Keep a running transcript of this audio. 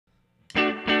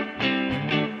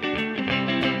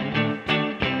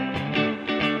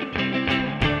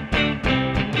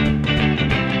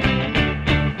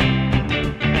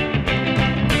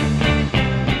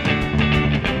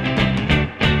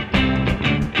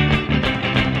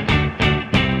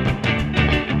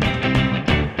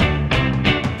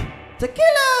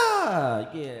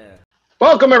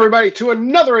Welcome, everybody, to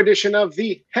another edition of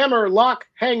the Hammerlock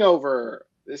Hangover.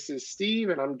 This is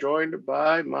Steve, and I'm joined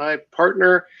by my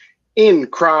partner in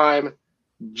crime,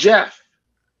 Jeff.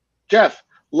 Jeff,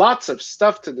 lots of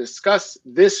stuff to discuss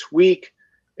this week.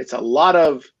 It's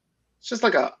just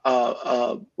like a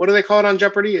what do they call it on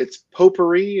Jeopardy? It's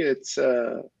potpourri. It's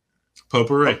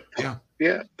potpourri. Yeah.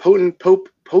 Yeah. Potent.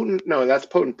 No, that's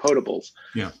potent potables.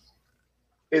 Yeah.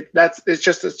 It's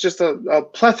just a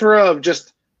plethora of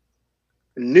just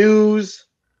news,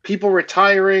 people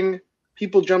retiring,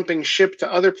 people jumping ship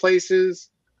to other places,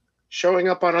 showing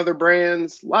up on other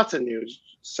brands, lots of news.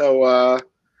 So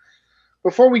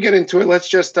before we get into it, let's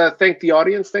just thank the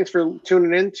audience. Thanks for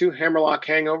tuning in to Hammerlock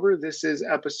Hangover. This is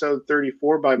episode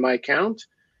 34 by my count.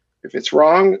 If it's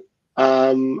wrong,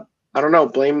 I don't know.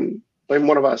 Blame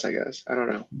one of us, I guess. I don't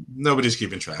know. Nobody's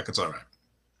keeping track. It's all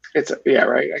right. Yeah,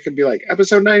 right. I could be like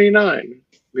episode 99.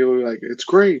 People will be like, it's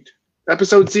great.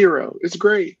 Episode 0, it's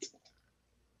great.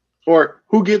 Or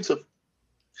who gives a?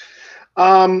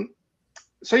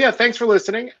 So yeah, thanks for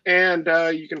listening, and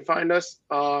you can find us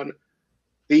on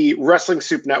the Wrestling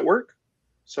Soup Network.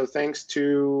 So thanks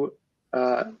to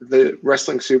the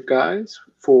Wrestling Soup guys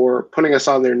for putting us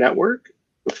on their network.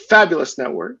 A fabulous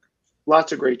network,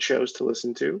 lots of great shows to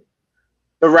listen to.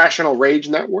 The Rational Rage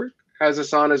Network has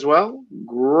us on as well.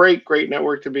 Great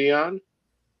network to be on.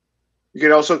 You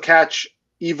can also catch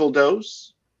Evil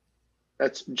Dose.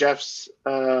 That's Jeff's,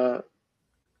 what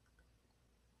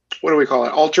do we call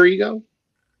it? Alter ego?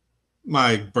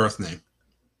 My birth name.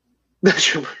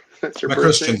 That's your my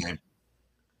Christian name.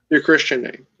 Your Christian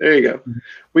name. There you go.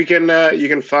 Mm-hmm. You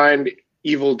can find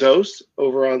Evil Dose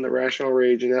over on the Rational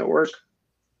Rage Network.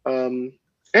 And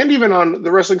even on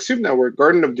the Wrestling Soup Network.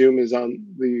 Garden of Doom is on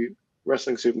the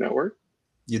Wrestling Soup Network.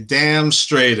 You're damn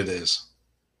straight it is.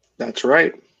 That's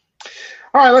right.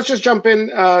 All right, let's just jump in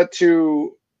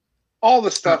to all the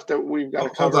stuff that we've got to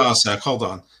cover. Hold on a sec. Hold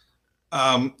on.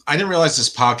 I didn't realize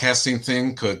this podcasting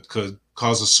thing could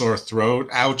cause a sore throat.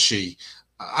 Ouchie.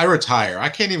 I retire. I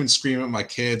can't even scream at my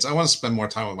kids. I want to spend more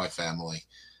time with my family.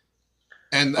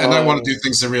 And I want to do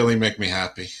things that really make me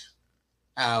happy.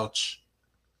 Ouch.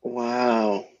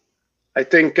 Wow. I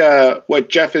think what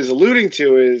Jeff is alluding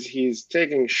to is he's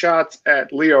taking shots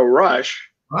at Leo Rush.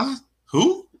 What?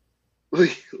 Who?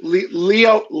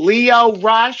 Leo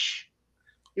Rush,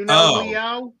 you know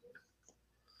Leo.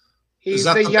 Is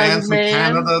that the young man from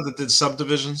Canada that did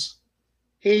Subdivisions?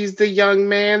 He's the young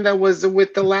man that was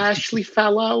with the Lashley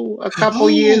fellow a couple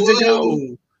years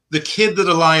ago. The kid that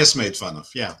Elias made fun of,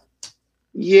 yeah.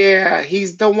 Yeah,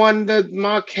 he's the one that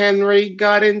Mark Henry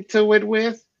got into it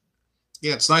with.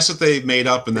 Yeah, it's nice that they made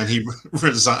up and then he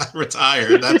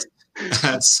retired.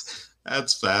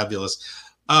 That's fabulous.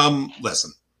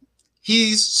 Listen.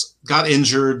 He's got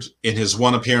injured in his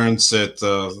one appearance at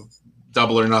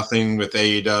Double or Nothing with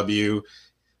AEW.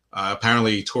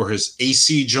 Apparently, he tore his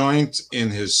AC joint in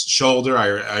his shoulder.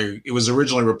 It was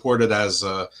originally reported as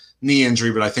a knee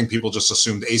injury, but I think people just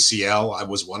assumed ACL. I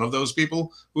was one of those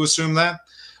people who assumed that.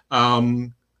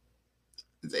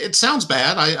 It sounds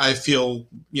bad. I feel,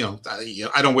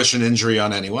 I don't wish an injury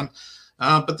on anyone.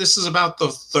 But this is about the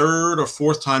third or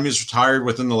fourth time he's retired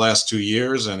within the last 2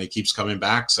 years, and he keeps coming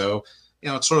back. So,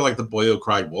 it's sort of like the boy who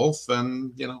cried wolf,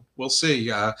 and, we'll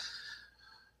see.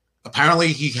 Apparently,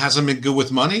 he hasn't been good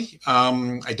with money.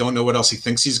 I don't know what else he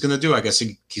thinks he's going to do. I guess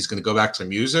he's going to go back to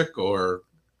music or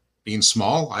being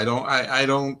small. I don't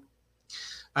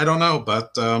know.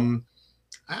 But,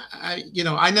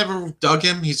 I never dug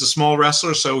him. He's a small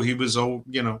wrestler, so he was,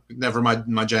 never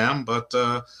my jam. But,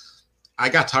 I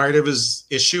got tired of his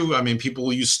issue. I mean,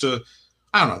 people used to,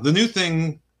 I don't know, the new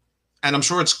thing, and I'm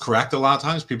sure it's correct a lot of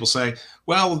times, people say,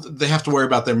 well, they have to worry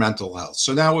about their mental health.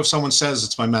 So now if someone says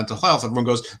it's my mental health, everyone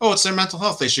goes, oh, it's their mental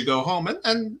health. They should go home.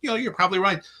 And you're probably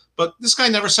right. But this guy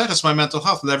never said it's my mental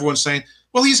health. And everyone's saying,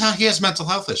 well, he has mental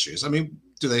health issues. I mean,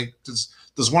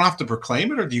 does one have to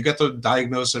proclaim it, or do you get to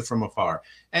diagnose it from afar?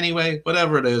 Anyway,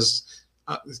 whatever it is,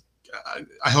 I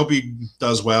hope he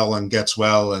does well and gets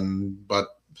well, but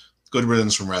good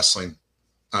riddance from wrestling.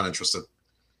 Not interested.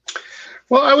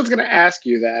 Well, I was going to ask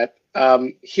you that.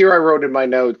 Here I wrote in my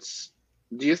notes,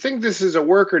 do you think this is a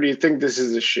work or do you think this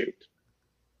is a shoot?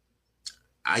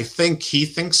 I think he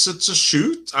thinks it's a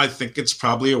shoot. I think it's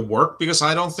probably a work because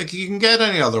I don't think he can get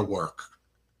any other work.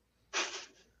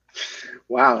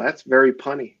 Wow, that's very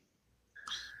punny.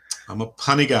 I'm a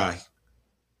punny guy.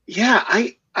 Yeah,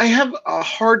 I have a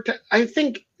hard time. I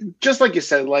think, just like you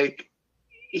said, like,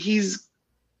 he's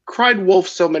cried wolf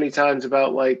so many times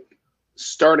about, like,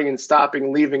 starting and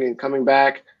stopping, leaving and coming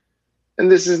back.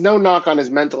 And this is no knock on his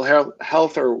mental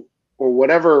health or or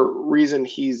whatever reason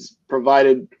he's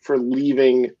provided for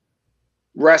leaving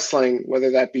wrestling, whether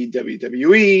that be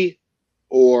WWE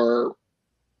or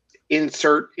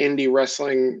insert indie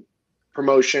wrestling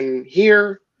promotion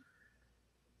here,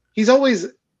 he's always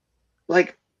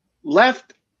like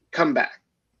left, come back.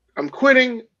 I'm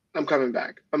quitting, I'm coming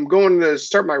back. I'm going to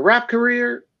start my rap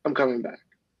career, I'm coming back.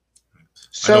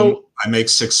 So I make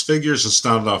six figures, it's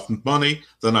not enough money,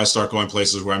 then I start going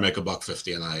places where I make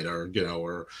 $150 a night,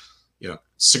 or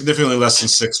significantly less than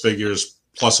six figures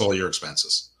plus all your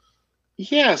expenses.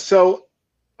 Yeah, so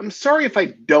I'm sorry if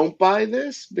I don't buy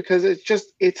this, because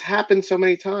it's happened so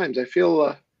many times. I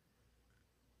feel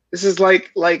this is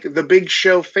like the Big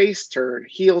Show face turn,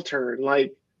 heel turn.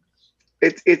 Like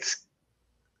it's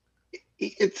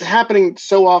happening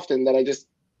so often that I just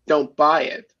don't buy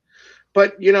it.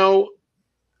 But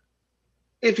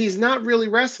if he's not really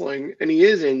wrestling and he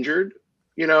is injured,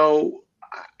 I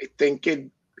think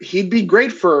he'd be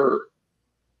great for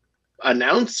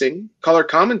announcing, color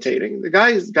commentating. The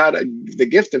guy's got the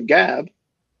gift of gab.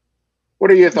 What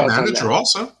are your thoughts on that? Manager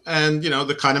also, and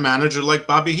the kind of manager like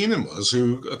Bobby Heenan was,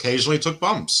 who occasionally took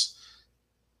bumps.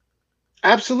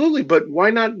 Absolutely, but why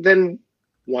not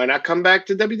come back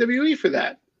to WWE for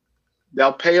that?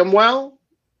 They'll pay him well.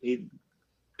 He'd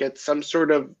get some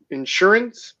sort of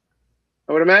insurance,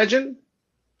 I would imagine.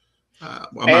 I'm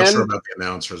not sure about the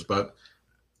announcers, but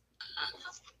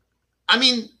I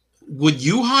mean, would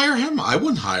you hire him? I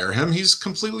wouldn't hire him. He's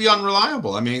completely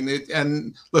unreliable. I mean,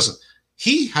 and listen,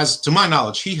 he has, to my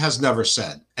knowledge, he has never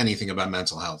said anything about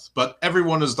mental health, but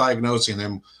everyone is diagnosing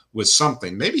him with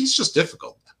something. Maybe he's just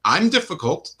difficult. I'm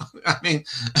difficult. I mean,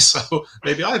 so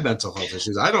maybe I have mental health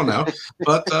issues. I don't know.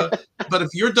 But if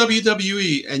you're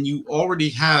WWE and you already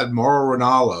had Mauro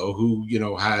Ranallo, who,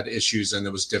 had issues and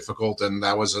it was difficult and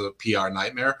that was a PR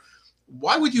nightmare,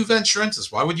 why would you venture into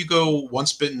this? Why would you go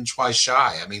once bitten, twice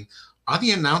shy? I mean, are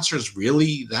the announcers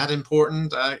really that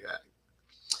important? I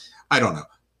don't know.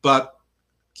 But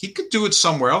he could do it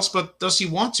somewhere else, but does he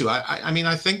want to? I mean,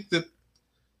 I think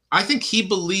he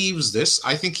believes this.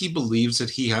 I think he believes that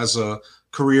he has a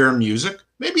career in music.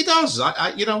 Maybe he does.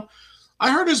 I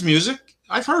heard his music.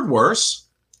 I've heard worse.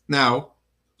 Now,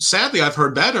 sadly, I've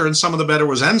heard better, and some of the better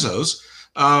was Enzo's.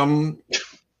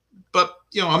 But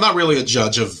I'm not really a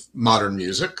judge of modern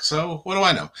music, so what do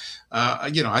I know?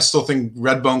 I still think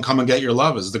Redbone "Come and Get Your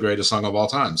Love" is the greatest song of all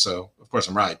time. So of course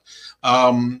I'm right.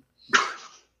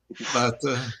 But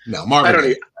no, Marvin Gaye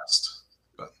is the best.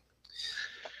 But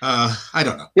I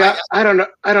don't know. Yeah, I don't know.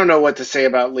 I don't know what to say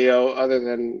about Leo other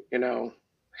than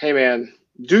hey man,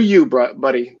 do you,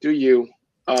 buddy? Do you?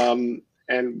 And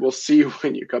we'll see you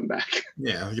when you come back.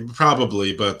 Yeah,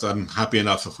 probably. But I'm happy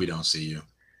enough if we don't see you.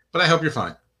 But I hope you're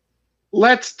fine.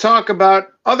 Let's talk about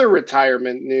other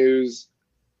retirement news.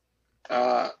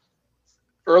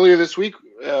 Earlier this week,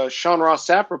 Sean Ross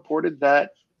Sapp reported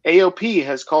that AOP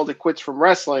has called it quits from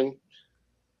wrestling.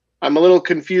 I'm a little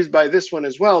confused by this one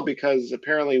as well, because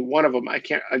apparently one of them,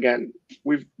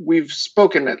 we've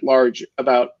spoken at large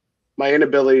about my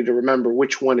inability to remember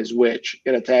which one is which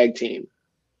in a tag team.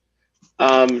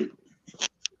 You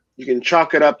can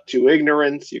chalk it up to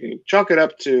ignorance. You can chalk it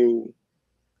up to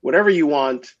whatever you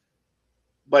want.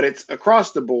 But it's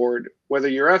across the board, whether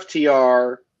you're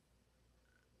FTR,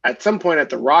 at some point at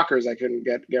the Rockers, I couldn't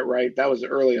get right. That was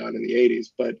early on in the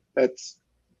 80s, but that's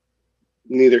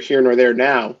neither here nor there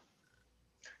now.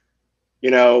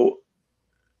 I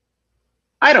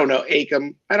don't know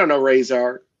Akam. I don't know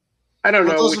Razor. I don't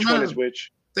know which one is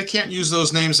which. They can't use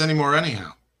those names anymore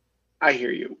anyhow. I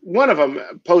hear you. One of them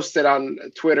posted on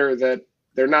Twitter that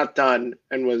they're not done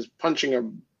and was punching a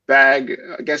bag.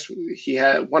 I guess he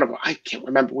had one of them. I can't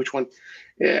remember which one.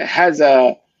 It has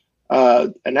an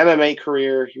MMA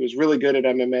career. He was really good at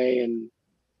MMA, and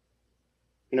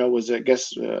was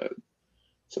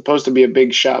supposed to be a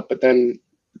big shot, but then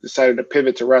decided to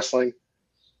pivot to wrestling.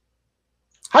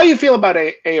 How do you feel about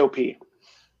AOP?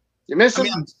 You miss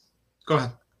him? Go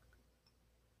ahead.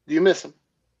 Do you miss him?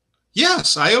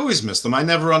 Yes, I always missed them. I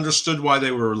never understood why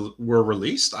they were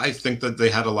released. I think that they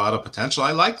had a lot of potential.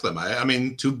 I liked them. I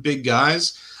mean, two big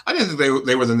guys. I didn't think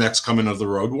they were the next coming of the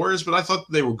Road Warriors, but I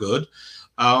thought they were good.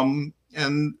 And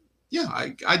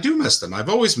yeah, I do miss them. I've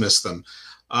always missed them.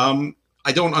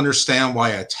 I don't understand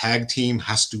why a tag team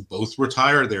has to both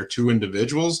retire. They're two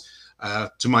individuals.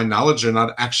 To my knowledge, they're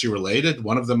not actually related.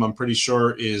 One of them, I'm pretty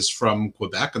sure, is from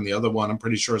Quebec, and the other one, I'm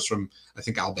pretty sure, is from, I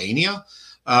think, Albania.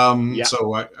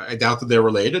 So I doubt that they're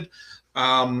related.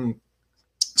 So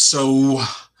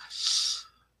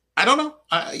I don't know.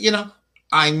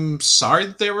 I'm sorry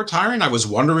that they're retiring. I was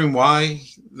wondering why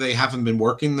they haven't been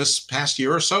working this past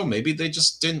year or so. Maybe they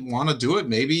just didn't want to do it.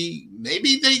 Maybe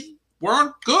they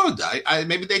weren't good.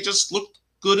 Maybe they just looked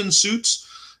good in suits,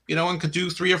 and could do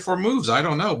 3 or 4 moves. I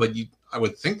don't know, but I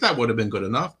would think that would have been good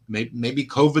enough. Maybe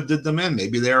COVID did them in.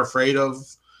 Maybe they're afraid of,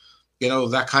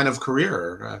 that kind of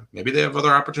career. Maybe they have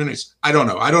other opportunities. I don't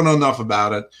know. I don't know enough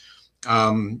about it.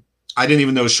 I didn't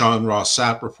even know Sean Ross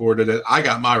Sapp reported it. I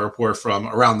got my report from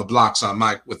Around the Blocks on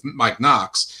Mike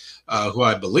Knox, who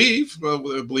I believe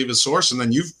is source. And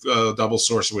then you've double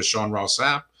sourced with Sean Ross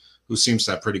Sapp, who seems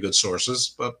to have pretty good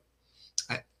sources. But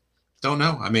I don't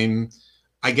know. I mean,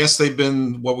 I guess they've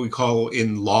been what we call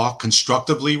in law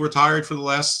constructively retired for the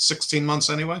last 16 months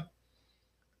anyway.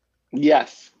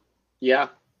 Yes. Yeah.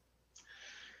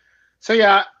 So,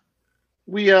 yeah,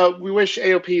 we wish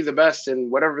AOP the best in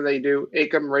whatever they do,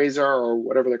 Akam, Razor, or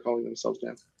whatever they're calling themselves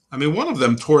now. I mean, one of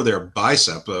them tore their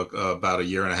bicep about a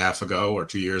year and a half ago or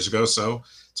 2 years ago, so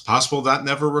it's possible that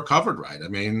never recovered right. I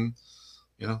mean,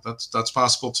 that's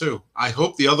possible too. I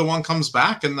hope the other one comes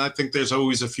back, and I think there's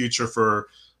always a future for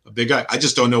a big guy. I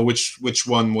just don't know which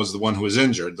one was the one who was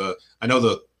injured. I know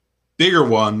the bigger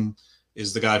one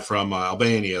is the guy from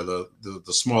Albania. The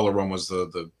smaller one was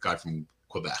the guy from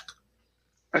Quebec.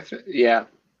 Yeah.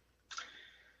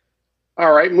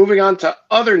 All right, moving on to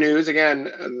other news.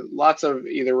 Again, lots of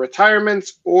either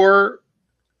retirements or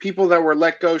people that were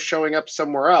let go showing up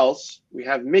somewhere else. We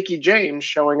have Mickie James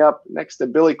showing up next to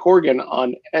Billy Corgan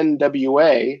on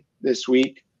NWA this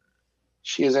week.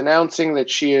 She is announcing that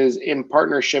she is in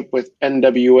partnership with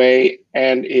NWA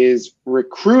and is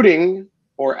recruiting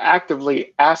or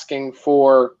actively asking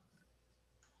for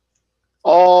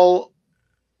all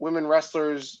women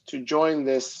wrestlers to join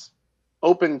this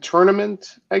open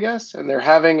tournament, I guess. And they're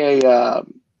having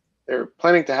they're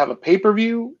planning to have a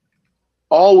pay-per-view,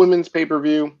 all women's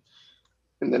pay-per-view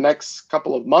in the next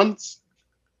couple of months.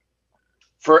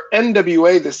 For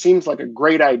NWA, this seems like a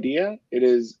great idea. It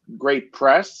is great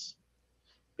press.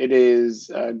 It is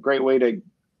a great way to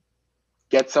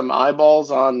get some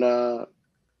eyeballs on, the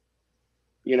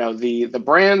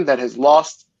brand that has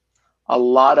lost a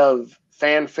lot of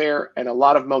fanfare and a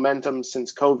lot of momentum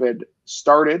since COVID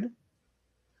started.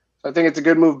 So I think it's a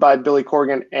good move by Billy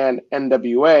Corgan and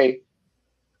NWA.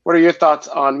 What are your thoughts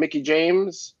on Mickie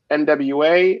James,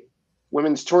 NWA,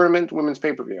 women's tournament, women's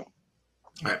pay-per-view?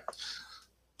 All right.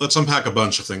 Let's unpack a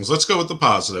bunch of things. Let's go with the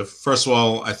positive. First of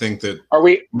all, I think that... Are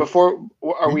we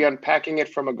unpacking it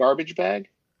from a garbage bag?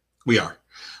 We are.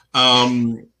 At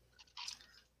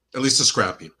least a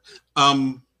scrap heap.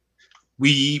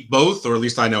 We both, or at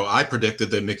least I know I predicted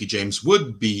that Mickie James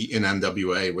would be in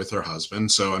NWA with her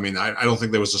husband. So, I mean, I don't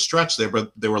think there was a stretch there,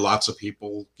 but there were lots of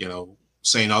people,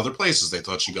 saying other places. They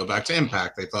thought she'd go back to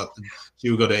Impact. They thought she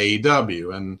would go to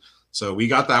AEW. And so we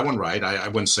got that one right. I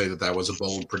wouldn't say that was a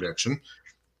bold prediction.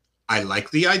 I like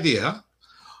the idea.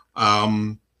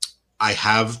 I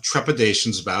have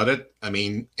trepidations about it. I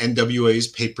mean, NWA's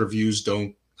pay-per-views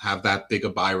don't have that big a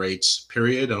buy rates,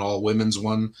 period. And all women's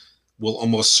one will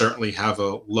almost certainly have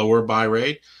a lower buy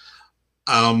rate.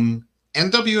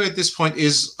 NWA at this point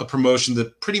is a promotion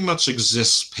that pretty much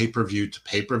exists pay-per-view to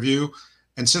pay-per-view.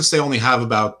 And since they only have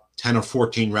about 10 or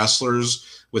 14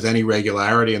 wrestlers with any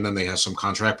regularity, and then they have some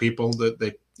contract people that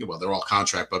they're all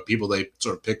contract, but people they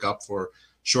sort of pick up for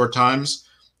short times,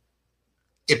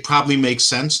 it probably makes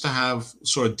sense to have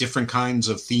sort of different kinds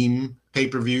of theme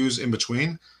pay-per-views in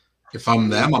between. If I'm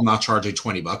them, I'm not charging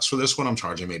 $20 for this one. I'm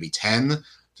charging maybe 10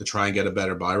 to try and get a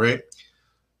better buy rate.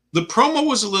 The promo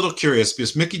was a little curious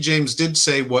because Mickie James did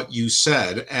say what you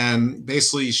said. And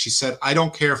basically she said, I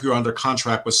don't care if you're under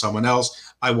contract with someone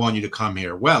else. I want you to come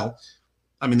here. Well,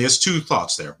 I mean, there's two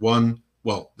thoughts there. One,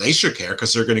 well, they should care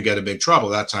because they're going to get in big trouble.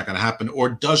 That's not going to happen. Or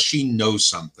does she know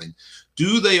something?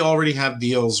 Do they already have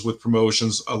deals with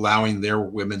promotions allowing their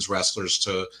women's wrestlers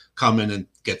to come in and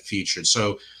get featured?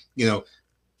 So,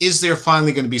 is there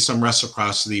finally going to be some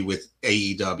reciprocity with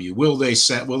AEW? Will they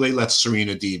let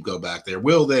Serena Deeb go back there?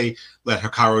 Will they let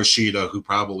Hikaru Shida, who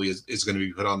probably is going to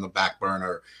be put on the back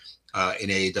burner in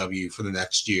AEW for the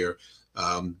next year,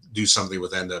 do something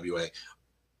with NWA?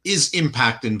 Is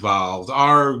Impact involved?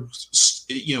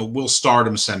 Will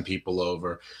Stardom send people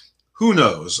over? Who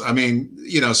knows? I mean,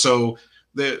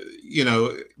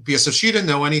 because if she didn't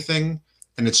know anything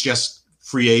and it's just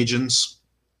free agents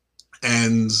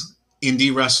and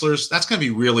indie wrestlers, that's going to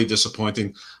be really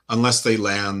disappointing unless they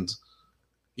land,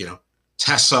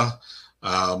 Tessa,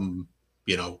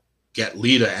 get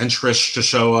Lita and Trish to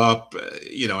show up,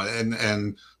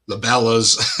 and the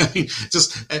Bellas. I mean,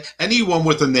 just anyone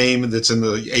with a name that's in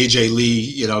the AJ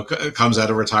Lee, comes out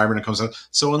of retirement and comes out.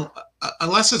 So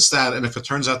unless it's that, and if it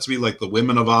turns out to be like the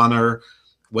Women of Honor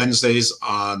Wednesdays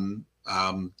on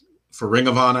for Ring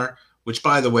of Honor, which,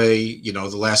 by the way, you know,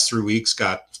 the last 3 weeks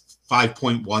got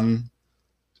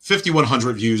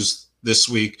 5,100 views this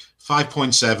week,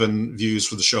 5.7 views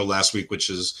for the show last week, which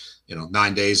is, you know,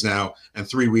 9 days now, and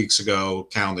 3 weeks ago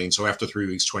counting. So after 3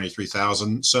 weeks,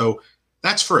 23,000. So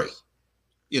that's free.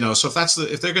 You know, so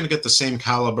if they're going to get the same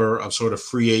caliber of sort of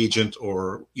free agent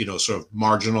or, you know, sort of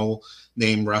marginal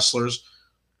name wrestlers,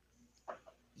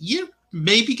 you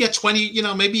maybe get 20, you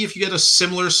know, maybe if you get a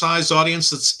similar sized audience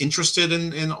that's interested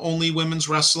in only women's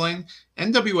wrestling.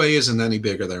 NWA isn't any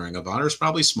bigger than Ring of Honor. It's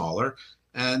probably smaller.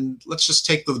 And let's just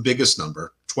take the biggest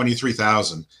number,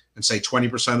 23,000, and say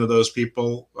 20% of those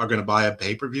people are going to buy a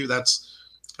pay-per-view. That's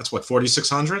what,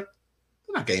 4,600? They're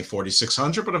not getting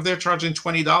 4,600, but if they're charging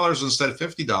 $20 instead of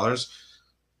 $50,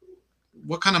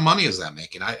 what kind of money is that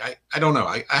making? I don't know.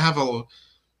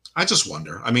 I just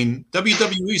wonder. I mean,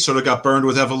 WWE sort of got burned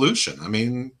with Evolution. I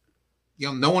mean, you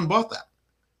know, no one bought that.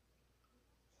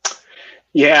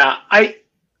 Yeah, I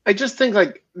just think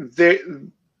like the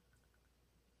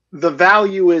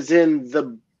value is in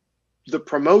the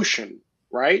promotion,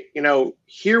 right? You know,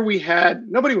 here we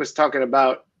had, nobody was talking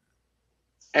about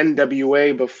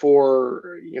NWA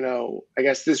before, you know, I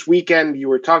guess this weekend you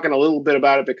were talking a little bit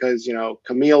about it because, you know,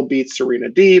 Camille beat Serena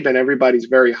Deeb and everybody's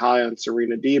very high on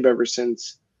Serena Deeb ever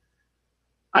since,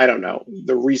 I don't know,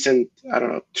 the recent,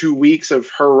 2 weeks of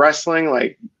her wrestling.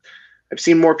 Like, I've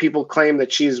seen more people claim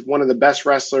that she's one of the best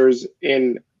wrestlers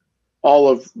in all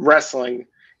of wrestling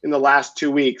in the last 2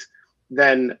 weeks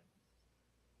than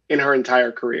in her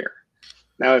entire career.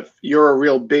 Now, if you're a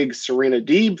real big Serena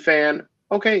Deeb fan,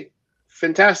 okay,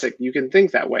 fantastic. You can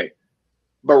think that way.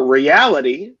 But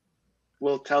reality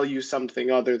will tell you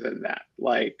something other than that.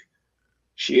 Like,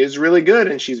 she is really good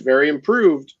and she's very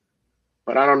improved,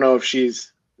 but I don't know if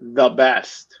she's the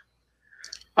best.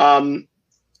 Serena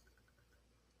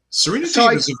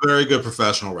Deeb is a very good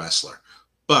professional wrestler,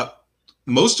 but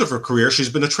most of her career she's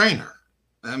been a trainer.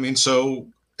 I mean, so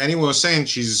anyone who's saying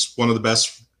she's one of the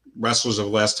best wrestlers of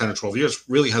the last 10 or 12 years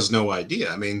really has no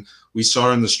idea. I mean, we saw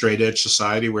her in the Straight Edge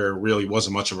Society where it really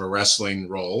wasn't much of a wrestling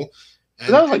role.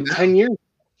 And that was like 10 years.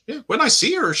 Yeah, when I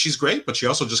see her, she's great, but she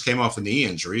also just came off a knee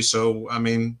injury. So, I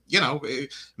mean, you know,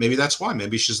 maybe that's why.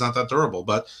 Maybe she's not that durable.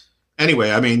 But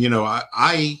anyway, I mean, you know,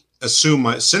 I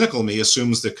assume, cynical me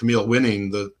assumes that Camille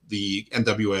winning the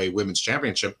NWA Women's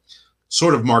Championship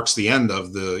sort of marks the end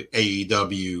of the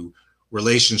AEW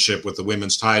relationship with the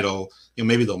women's title. You know,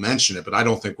 maybe they'll mention it, but I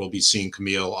don't think we'll be seeing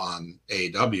Camille on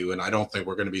AEW, and I don't think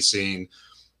we're going to be seeing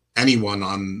anyone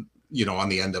on, you know, on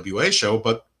the NWA show.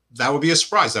 But that would be a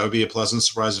surprise. That would be a pleasant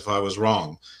surprise if I was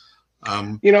wrong.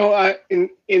 You know, in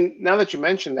now that you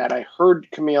mentioned that, I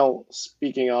heard Camille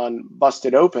speaking on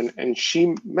Busted Open, and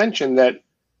she mentioned that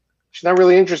she's not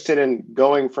really interested in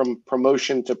going from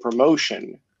promotion to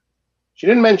promotion. She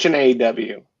didn't mention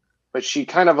AEW, but she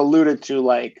kind of alluded to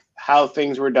like how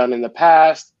things were done in the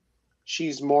past.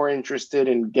 She's more interested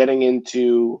in getting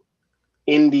into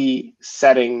indie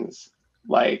settings,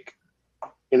 like,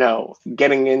 you know,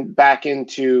 getting back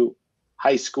into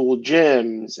high school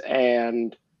gyms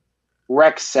and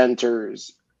rec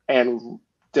centers and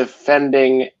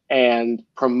defending and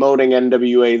promoting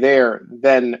NWA there,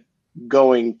 than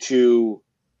going to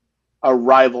a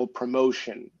rival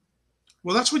promotion.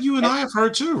 Well, that's what you and I have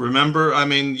heard too. Remember, I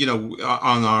mean, you know,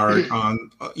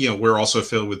 you know, we're also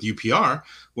affiliated with UPR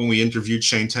when we interviewed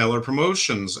Shane Taylor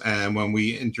Promotions and when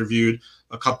we interviewed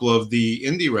a couple of the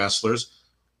indie wrestlers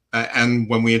and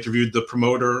when we interviewed the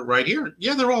promoter right here.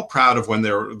 Yeah, they're all proud of when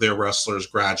their wrestlers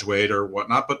graduate or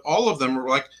whatnot, but all of them were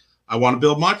like, I want to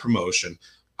build my promotion.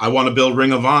 I want to build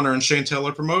Ring of Honor and Shane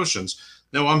Taylor Promotions.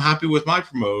 No, I'm happy with my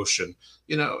promotion.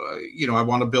 You know, I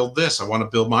want to build this. I want to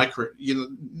build my career. You know,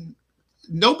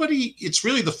 nobody, it's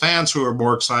really the fans who are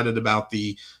more excited about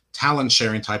the talent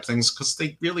sharing type things because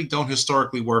they really don't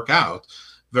historically work out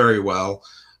very well,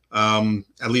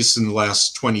 at least in the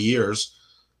last 20 years.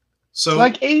 So,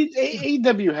 like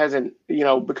AEW hasn't, you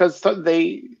know, because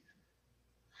I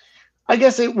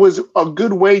guess it was a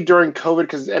good way during COVID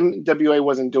because NWA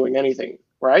wasn't doing anything,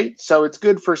 right? So it's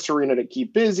good for Serena to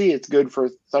keep busy. It's good for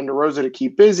Thunder Rosa to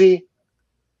keep busy.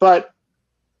 But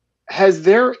has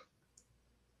their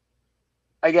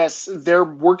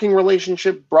working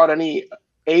relationship brought any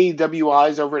AEW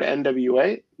eyes over to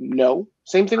NWA? No.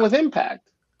 Same thing with Impact.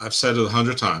 I've said it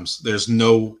 100 times. There's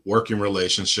no working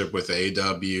relationship with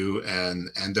AEW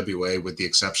and NWA with the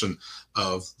exception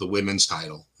of the women's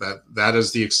title. That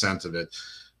is the extent of it.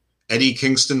 Eddie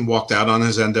Kingston walked out on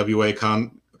his NWA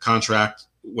contract,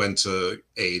 went to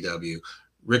AEW.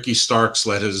 Ricky Starks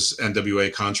let his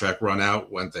NWA contract run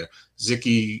out, went there.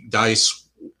 Zicky Dice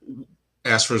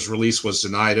asked for his release, was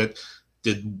denied it,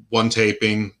 did one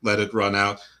taping, let it run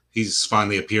out. He's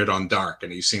finally appeared on Dark,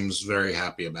 and he seems very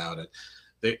happy about it.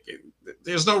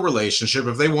 There's no relationship.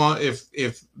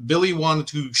 If Billy wanted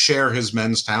to share his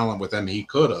men's talent with them, he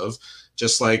could have.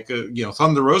 Just like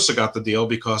Thunder Rosa got the deal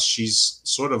because she's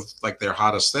sort of like their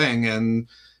hottest thing,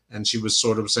 and she was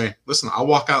sort of saying, "Listen, I'll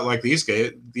walk out like these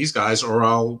guys, or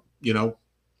I'll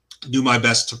do my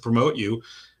best to promote you,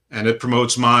 and it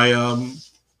promotes my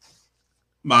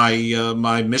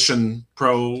my Mission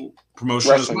Pro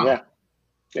promotion Wrestling, as well."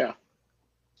 Yeah.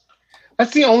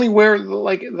 That's the only where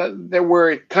where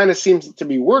it kind of seems to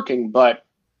be working, but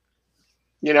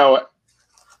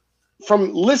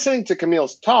from listening to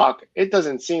Camille's talk, it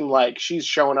doesn't seem like she's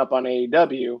showing up on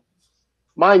AEW.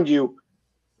 Mind you,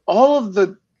 all of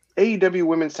the AEW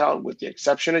women's talent, with the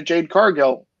exception of Jade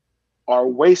Cargill, are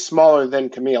way smaller than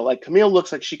Camille. Like, Camille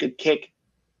looks like she could kick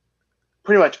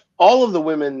pretty much all of the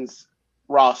women's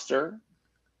roster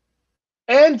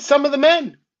and some of the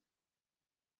men.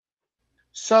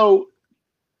 So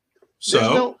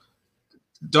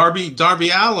Darby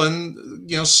Allin,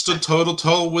 stood toe to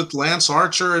toe with Lance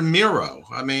Archer and Miro.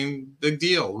 I mean, big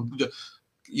deal.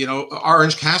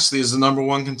 Orange Cassidy is the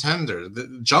 #1 contender.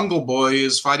 The Jungle Boy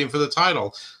is fighting for the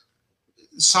title.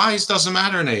 Size doesn't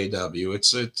matter in AEW.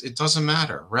 It doesn't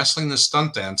matter. Wrestling is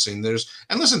stunt dancing.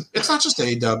 And listen, it's not just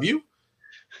AEW.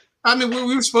 I mean,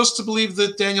 we were supposed to believe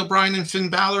that Daniel Bryan and Finn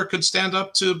Balor could stand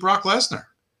up to Brock Lesnar.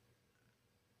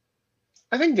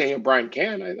 I think Daniel Bryan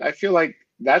can. I feel like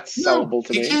that's sellable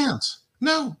to me. He can't.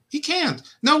 No, he can't.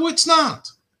 No, it's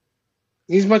not.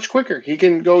 He's much quicker. He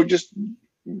can go just,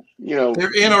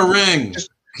 They're in a ring.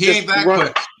 He ain't that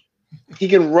quick. He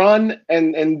can run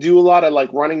and do a lot of,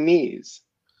 like, running knees.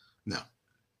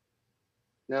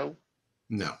 No?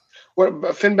 No.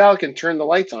 What, Finn Balor can turn the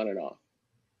lights on and off.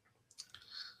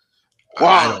 Wow.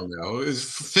 I don't know.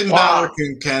 Finn Balor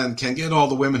can get all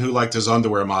the women who liked his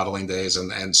underwear modeling days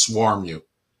and swarm you.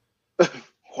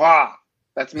 Wow.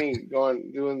 That's me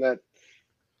doing that.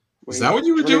 Is that what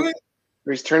you were doing?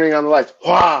 He's turning on the lights.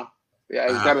 Wow. Yeah,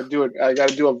 I got to do it. I got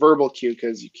to do a verbal cue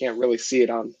because you can't really see it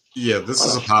on. Yeah, this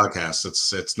is a podcast.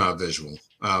 It's not visual.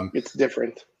 It's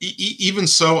different. Even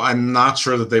so, I'm not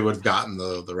sure that they would have gotten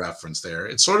the reference there.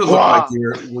 It sort of looked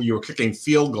like you were kicking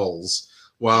field goals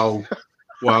while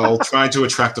trying to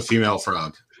attract a female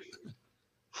frog.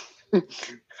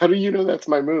 How do you know that's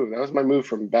my move? That was my move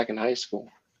from back in high school.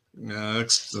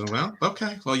 Well,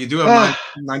 okay. Well, you do have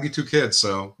 92 kids,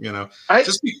 so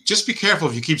just be careful.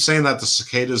 If you keep saying that, the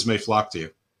cicadas may flock to you.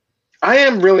 I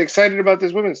am really excited about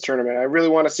this women's tournament. I really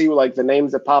want to see, like, the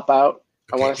names that pop out.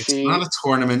 Okay, I want to see. It's not a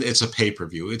tournament; it's a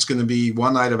pay-per-view. It's going to be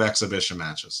one night of exhibition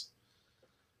matches.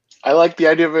 I like the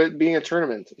idea of it being a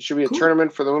tournament. It should be a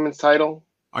tournament for the women's title.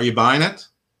 Are you buying it?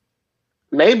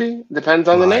 Maybe. Depends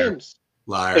on the names.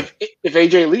 Liar. If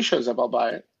AJ Lee shows up, I'll buy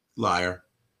it. Liar.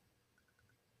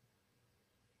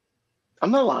 I'm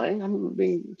not lying. I'm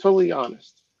being totally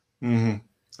honest. Mm-hmm.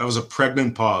 That was a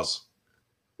pregnant pause.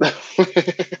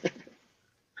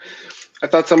 I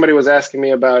thought somebody was asking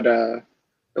me about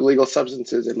illegal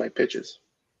substances in my pitches.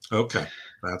 Okay.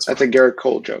 That's a Garrett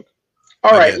Cole joke.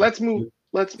 All right, let's move.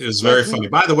 It was very funny.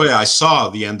 By the way, I saw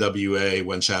the NWA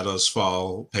When Shadows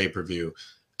Fall pay-per-view,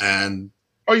 and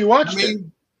you watched it?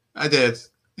 I did.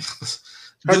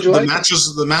 How'd you like it?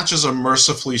 The matches are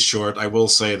mercifully short. I will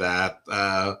say that.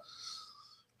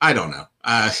 I don't know.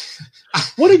 I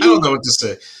don't know what to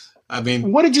say. I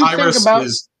mean, what did you think about?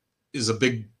 Is a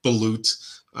big balut.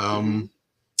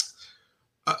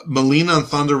 Melina and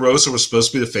Thunder Rosa were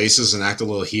supposed to be the faces and act a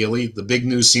little heely. The big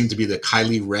news seemed to be that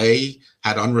Kylie Ray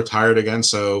had unretired again,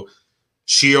 so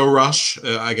Shio Rush,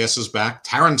 I guess, is back.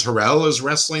 Taryn Terrell is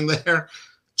wrestling there.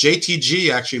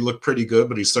 JTG actually looked pretty good,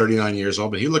 but he's 39 years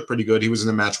old, but he looked pretty good. He was in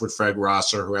a match with Fred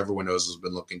Rosser, who everyone knows has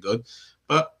been looking good.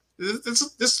 But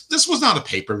this was not a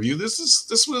pay-per-view. This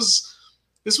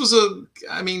was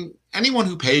I mean, anyone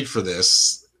who paid for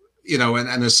this,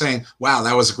 and is saying, wow,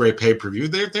 that was a great pay-per-view.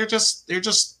 They're just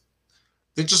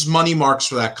money marks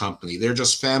for that company. They're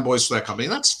just fanboys for that company.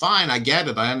 And that's fine. I get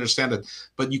it. I understand it.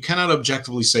 But you cannot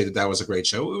objectively say that was a great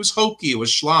show. It was hokey. It was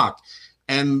schlock.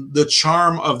 And the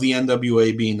charm of the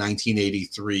NWA being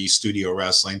 1983 studio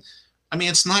wrestling, I mean,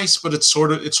 it's nice, but it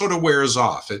sort of wears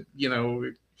off. It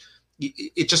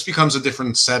just becomes a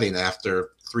different setting after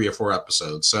 3 or 4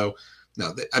 episodes. So,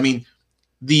 no, I mean,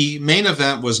 the main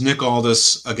event was Nick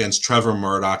Aldis against Trevor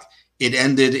Murdoch. It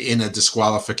ended in a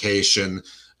disqualification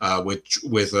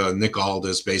with Nick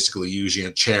Aldis basically using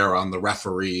a chair on the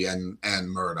referee and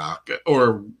Murdoch.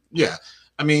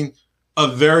 I mean, a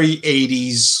very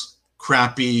 80s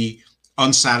crappy,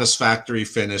 unsatisfactory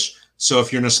finish. So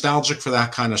if you're nostalgic for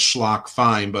that kind of schlock,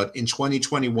 fine. But in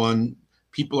 2021,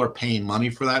 people are paying money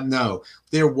for that. No,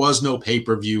 there was no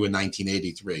pay-per-view in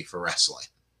 1983 for wrestling.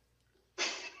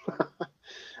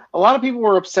 A lot of people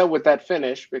were upset with that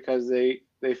finish because they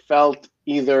felt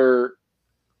either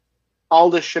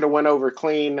Aldis should have went over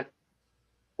clean,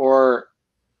 or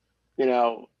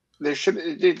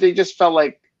they just felt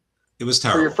like it was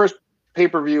terrible. For your first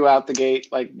pay-per-view out the gate,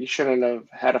 like, you shouldn't have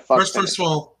had a fuck finish. First of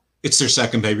all, it's their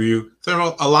second pay-per-view.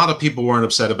 A lot of people weren't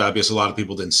upset about it because a lot of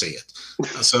people didn't see it.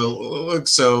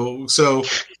 So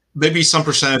maybe some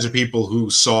percentage of people who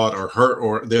saw it or heard,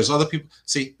 or there's other people.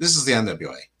 See, this is the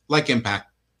NWA, like Impact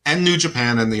and New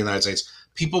Japan and the United States.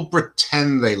 People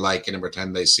pretend they like it and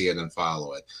pretend they see it and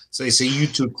follow it. So they see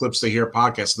YouTube clips, they hear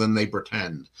podcasts, then they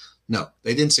pretend. No,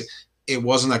 they didn't see it. It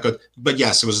wasn't that good. But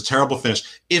yes, it was a terrible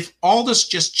finish. If Aldis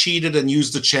just cheated and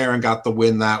used the chair and got the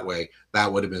win that way,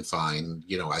 that would have been fine,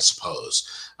 I suppose.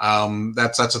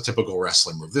 That's a typical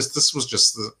wrestling move. This was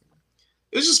just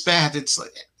it was just bad. It's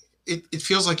like it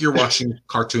feels like you're watching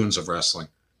cartoons of wrestling.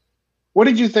 What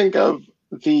did you think of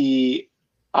the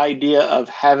idea of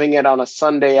having it on a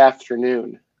Sunday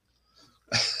afternoon?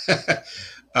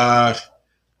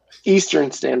 Eastern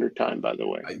Standard Time, by the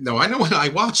way. No, I know when I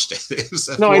watched it. It was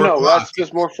no, I know. That's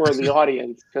just more for the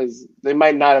audience, because they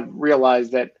might not have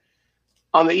realized that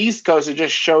on the East Coast it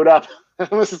just showed up.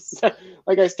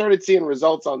 Like, I started seeing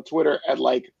results on Twitter at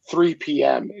like 3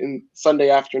 p.m. in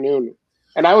Sunday afternoon,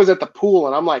 and I was at the pool,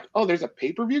 and I'm like, oh, there's a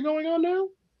pay-per-view going on now?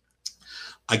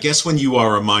 I guess when you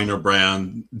are a minor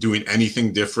brand, doing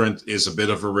anything different is a bit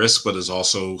of a risk, but is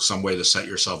also some way to set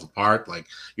yourself apart. Like,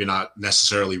 you're not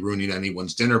necessarily ruining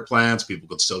anyone's dinner plans. People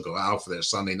could still go out for their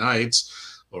Sunday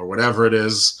nights or whatever it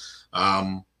is.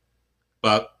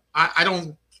 But I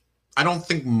don't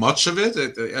think much of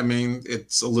it. I mean,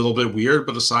 it's a little bit weird,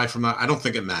 but aside from that, I don't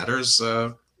think it matters.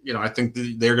 I think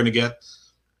they're going to get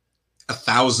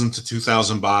 1,000 to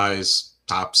 2,000 buys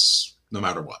tops, no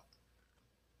matter what.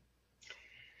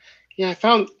 Yeah, I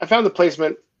found the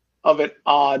placement of it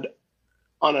odd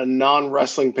on a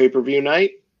non-wrestling pay-per-view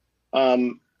night.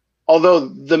 Although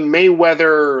the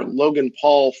Mayweather-Logan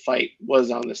Paul fight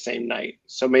was on the same night.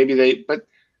 So maybe but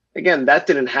again, that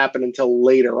didn't happen until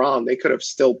later on. They could have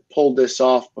still pulled this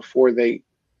off before they,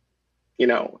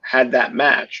 had that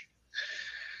match.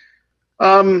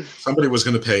 Somebody was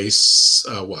going to pay,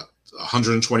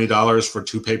 $120 for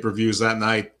 2 pay-per-views that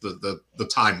night. The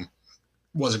time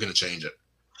wasn't going to change it.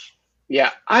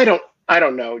 Yeah, I don't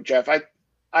know, Jeff. I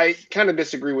kind of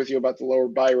disagree with you about the lower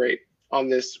buy rate on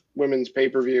this women's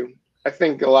pay-per-view. I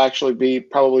think it'll actually be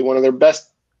probably one of their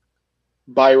best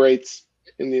buy rates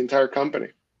in the entire company.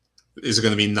 Is it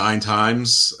going to be 9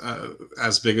 times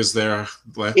as big as their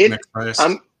next price?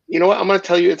 You know what? I'm going to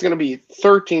tell you, it's going to be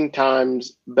 13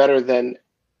 times better than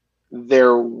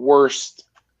their worst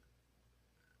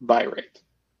buy rate.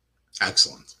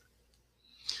 Excellent.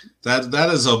 That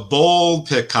is a bold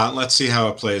pick, Cotton. Let's see how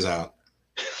it plays out.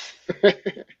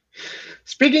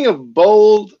 Speaking of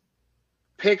bold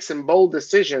picks and bold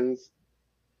decisions,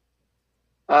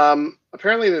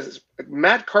 apparently this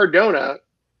Matt Cardona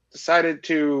decided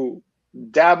to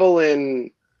dabble in,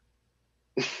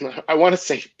 I want to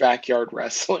say backyard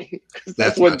wrestling.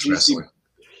 That's what GCW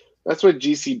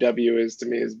is to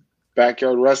me, is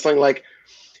backyard wrestling. Like,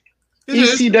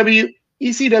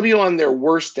 ECW on their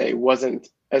worst day wasn't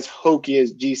as hokey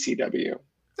as GCW.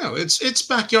 No, it's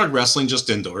backyard wrestling, just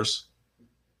indoors.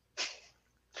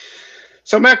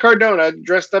 So Matt Cardona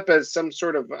dressed up as some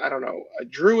sort of, I don't know, a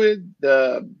druid,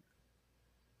 the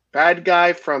bad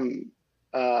guy from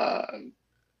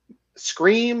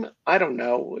Scream. I don't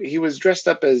know. He was dressed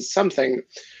up as something.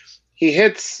 He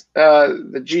hits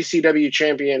the GCW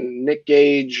champion Nick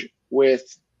Gage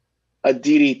with a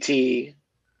DDT.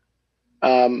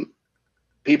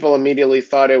 People immediately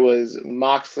thought it was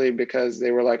Moxley because they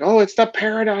were like, oh, it's the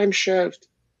paradigm shift.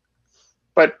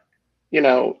 But,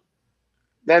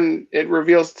 then it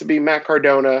reveals to be Matt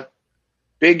Cardona.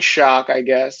 Big shock, I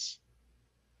guess.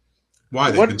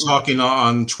 Why? They've been talking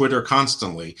on Twitter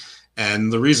constantly.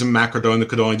 And the reason Matt Cardona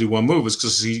could only do one move is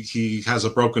because he has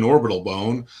a broken orbital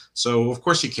bone. So, of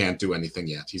course, he can't do anything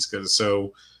yet. He's good.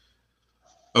 So,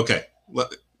 okay.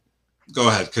 Go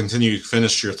ahead. Continue.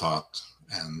 Finish your thought.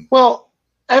 Well,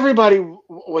 everybody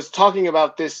was talking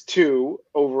about this too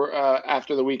over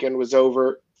after the weekend was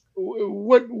over.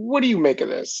 What do you make of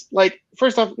this? Like,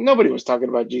 first off, nobody was talking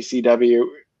about GCW.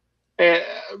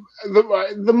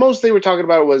 The most they were talking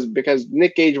about was because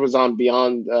Nick Gage was on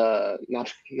Beyond,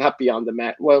 not Beyond the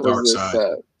Mat. What was this?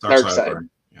 Dark Side.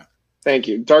 Yeah. Thank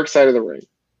you. Dark Side of the Ring.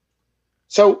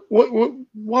 So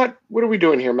what are we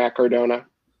doing here, Matt Cardona?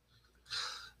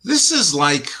 This is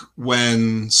like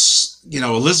when,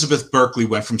 Elizabeth Berkley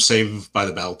went from Saved by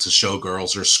the Bell to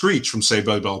Showgirls, or Screech from Saved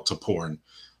by the Bell to porn.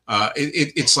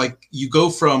 It's like you go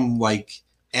from like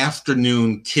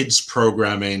afternoon kids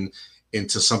programming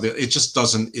into something. It just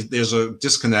doesn't. There's a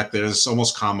disconnect there. It's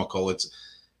almost comical.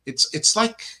 It's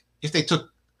like if they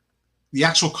took the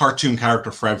actual cartoon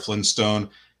character Fred Flintstone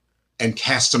and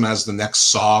cast him as the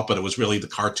next Saw, but it was really the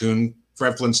cartoon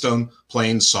Fred Flintstone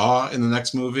playing Saw in the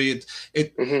next movie.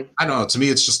 I don't know. To me,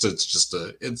 it's just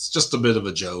a bit of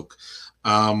a joke.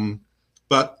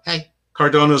 But hey,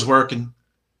 Cardona's working.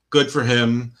 Good for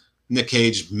him. Nick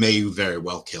Cage may very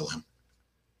well kill him.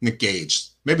 Nick Cage.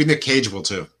 Maybe Nick Cage will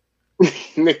too.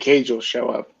 Nick Cage will show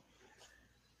up.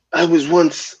 I was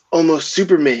once almost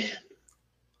Superman.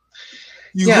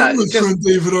 You heard my friend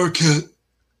David Arquette.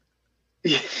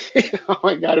 Oh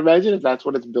my God! Imagine if that's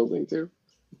what it's building to.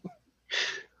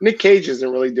 Nick Cage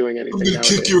isn't really doing anything. I'm gonna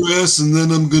kick your ass, and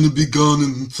then I'm gonna be gone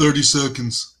in 30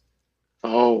 seconds.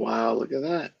 Oh wow! Look at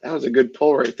that. That was a good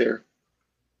pull right there.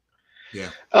 Yeah.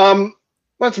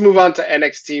 Let's move on to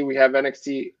NXT. We have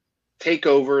NXT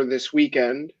Takeover this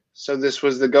weekend. So this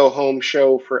was the go-home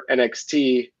show for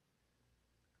NXT.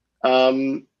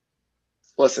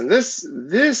 Listen,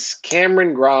 this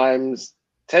Cameron Grimes,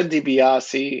 Ted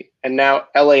DiBiase, and now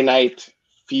LA Knight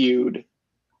feud,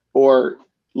 or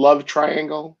love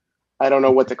triangle, I don't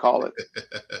know what to call it,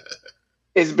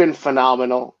 it's been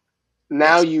phenomenal.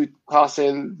 Now you toss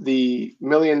in the $1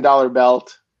 million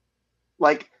belt.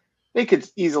 Like, they could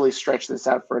easily stretch this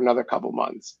out for another couple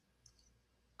months.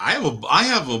 I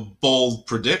have a bold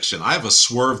prediction. I have a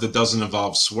swerve that doesn't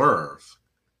involve Swerve.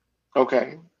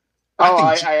 Okay.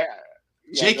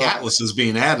 Jake Atlas is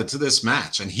being added to this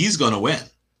match, and he's going to win.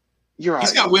 You're right.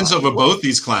 He's got wins over both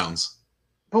these clowns.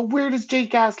 But where does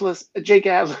Jake Atlas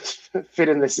fit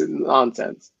in this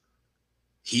nonsense?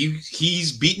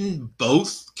 He's beaten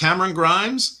both Cameron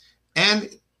Grimes and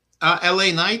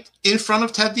LA Knight in front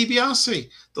of Ted DiBiase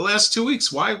the last 2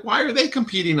 weeks. Why are they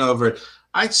competing over it?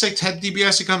 I'd say Ted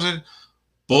DiBiase comes in,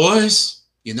 boys,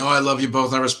 I love you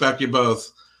both. I respect you both.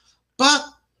 But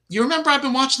you remember I've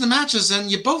been watching the matches,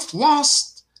 and you both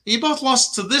lost. You both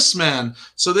lost to this man.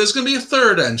 So there's going to be a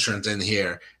third entrant in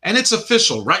here. And it's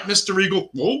official, right, Mr. Regal?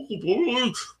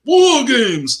 War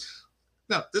games.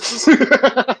 No, this is...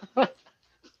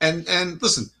 and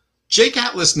listen, Jake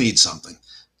Atlas needs something.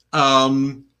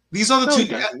 These other two...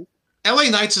 LA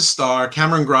Knight's a star.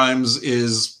 Cameron Grimes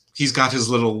he's got his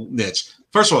little niche.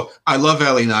 First of all, I love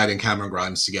LA Knight and Cameron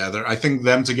Grimes together. I think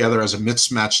them together as a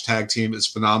mismatched tag team is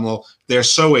phenomenal. They're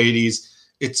so 80s.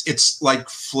 It's like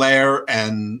Flair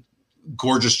and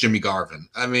gorgeous Jimmy Garvin.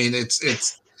 I mean,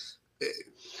 it's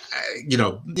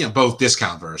both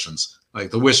discount versions, like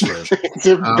the Wish version.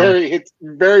 It's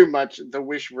very much the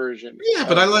Wish version. Yeah,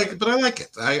 but I like it.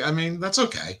 I mean, that's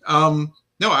okay.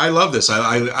 No, I love this.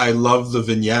 I love the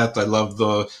vignette. I love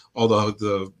all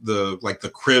the like the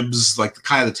cribs, like the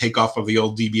kind of the takeoff of the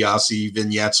old DiBiase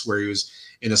vignettes where he was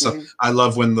in his stuff. Mm-hmm. I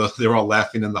love when they're all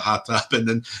laughing in the hot tub, and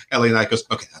then LA Knight goes,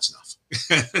 "Okay, that's enough."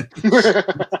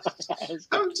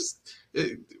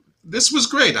 This was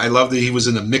great. I love that he was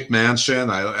in a McMansion.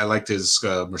 I liked his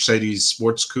Mercedes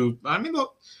sports coupe. I mean,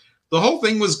 the whole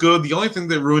thing was good. The only thing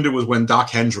that ruined it was when Doc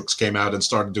Hendricks came out and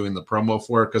started doing the promo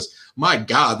for it. Because my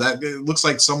God, it looks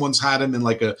like someone's had him in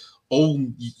like a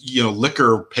old,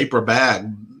 liquor paper bag,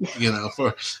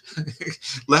 for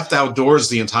left outdoors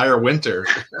the entire winter.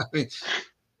 I mean,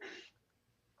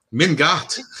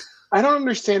 Mingot. I don't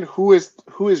understand who is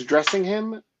dressing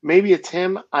him. Maybe it's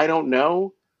him. I don't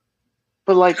know.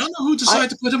 But I don't know who decided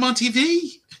to put him on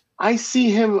TV. I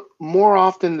see him more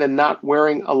often than not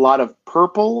wearing a lot of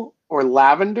purple or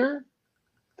lavender.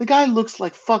 The guy looks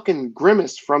like fucking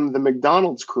Grimace from the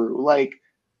McDonald's crew. Like,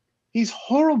 he's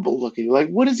horrible looking. Like,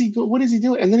 what is he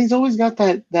doing? And then he's always got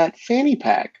that fanny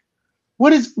pack.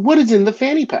 What is in the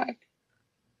fanny pack?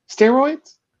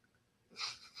 Steroids?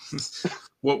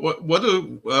 What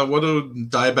do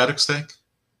diabetics take?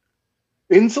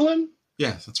 Insulin?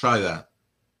 Yeah, that's probably that.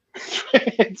 I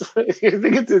think it's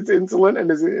insulin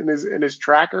and his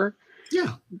tracker.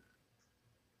 Yeah.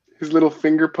 His little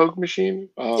finger poke machine.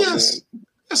 Oh, yes. Man.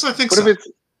 Yes, I think so. What if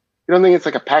you don't think it's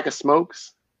like a pack of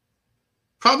smokes?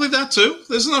 Probably that too.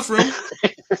 There's enough room.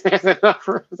 There's enough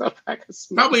room for a pack of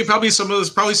smokes.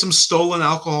 Probably some stolen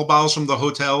alcohol bottles from the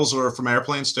hotels or from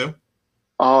airplanes too.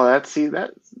 Oh, that's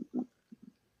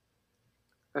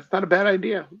not a bad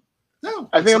idea. No.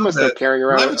 I think I'm gonna start carrying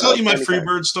around. Did I ever tell you my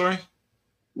Freebird story?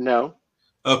 No.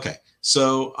 Okay.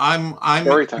 So I'm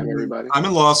story time, everybody. I'm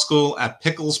in law school at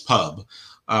Pickles Pub,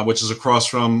 which is across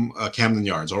from Camden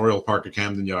Yards, Oriole Park at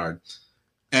Camden Yard.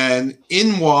 And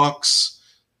in walks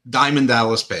Diamond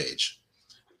Dallas Page.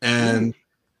 And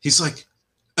he's like,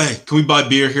 hey, can we buy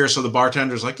beer here? So the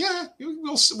bartender's like, yeah,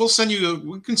 we'll send you,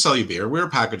 we can sell you beer. We're a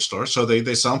package store. So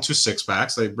they sell them 2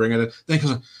 6-packs. They bring it in. Then he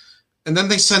goes, and then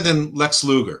they send in Lex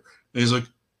Luger. And he's like,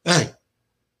 hey,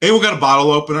 anyone got a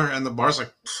bottle opener? And the bar's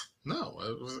like, no.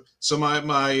 So my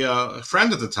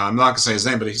friend at the time, I'm not going to say his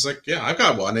name, but he's like, yeah, I've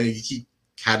got one. And he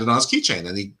had it on his keychain.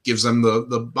 And he gives them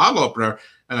the bottle opener.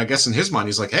 And I guess in his mind,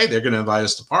 he's like, hey, they're going to invite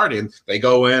us to party. And they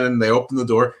go in and they open the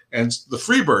door, and the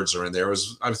Freebirds are in there.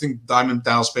 I think Diamond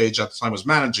Dallas Page at the time was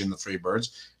managing the Freebirds.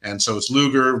 And so it's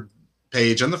Luger,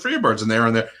 Page, and the Freebirds. And they're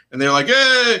in there. And they're like,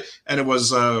 hey. And it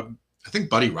was, I think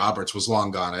Buddy Roberts was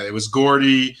long gone. It was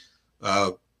Gordy.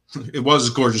 It was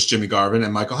gorgeous Jimmy Garvin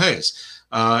and Michael Hayes.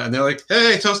 And they're like,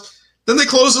 hey, toast. Then they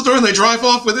close the door and they drive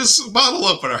off with his bottle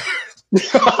opener.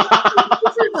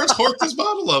 The Freebirds horked his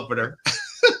bottle opener.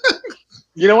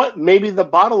 You know what? Maybe the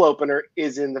bottle opener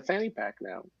is in the fanny pack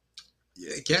now.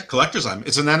 Yeah, collector's item.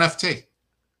 It's an NFT.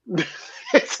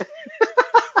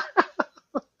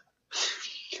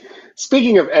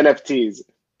 Speaking of NFTs,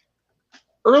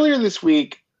 earlier this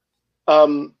week,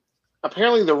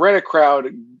 apparently the Reddit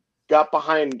crowd got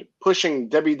behind pushing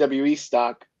WWE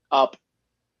stock up,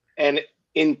 and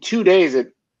in 2 days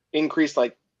it increased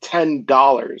like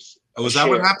 $10. Oh, was that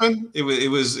what happened? It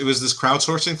was this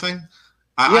crowdsourcing thing?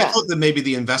 I thought that maybe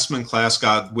the investment class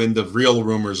got wind of real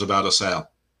rumors about a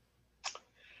sale.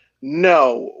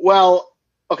 No. Well,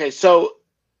 okay, so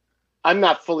I'm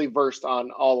not fully versed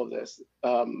on all of this,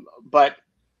 but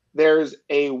there's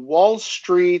a Wall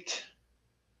Street.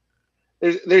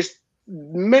 There's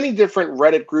many different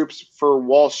Reddit groups for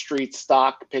Wall Street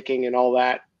stock picking and all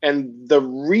that, and the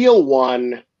real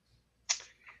one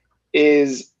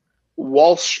is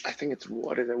Wall Street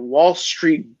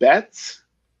Bets.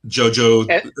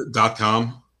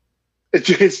 Jojo.com.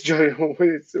 It's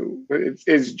Jojo.com.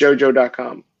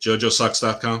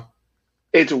 JojoSucks.com.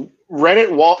 It's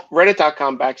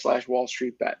Reddit.com/Wall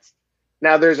Street Bets.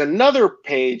 Now there's another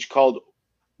page called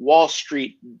Wall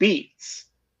Street Beats.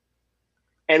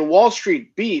 And Wall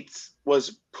Street Beats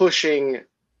was pushing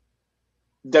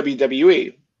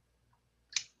WWE.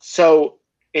 So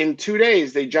in 2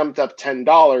 days they jumped up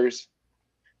 $10.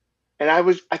 And I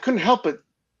couldn't help but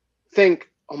think,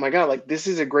 oh my God, like this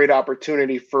is a great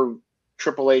opportunity for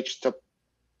Triple H to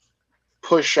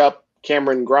push up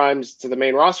Cameron Grimes to the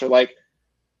main roster. Like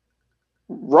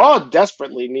Raw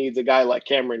desperately needs a guy like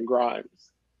Cameron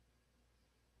Grimes.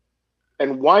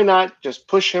 And why not just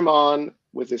push him on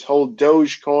with his whole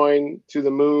Dogecoin to the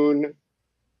moon?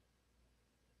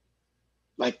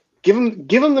 Like give him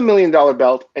the $1 million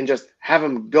belt and just have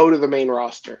him go to the main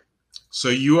roster. So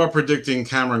you are predicting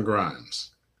Cameron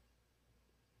Grimes?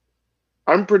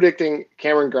 I'm predicting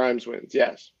Cameron Grimes wins,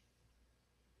 yes.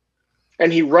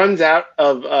 And he runs out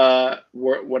of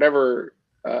whatever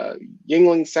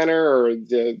Yingling Center or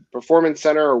the Performance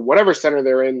Center or whatever center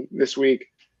they're in this week.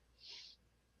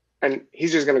 And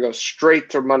he's just going to go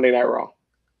straight to Monday Night Raw.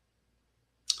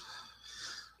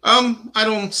 I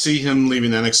don't see him leaving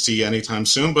NXT anytime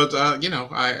soon, but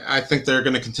I think they're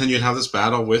going to continue to have this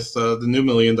battle with the new $1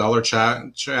 million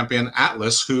champion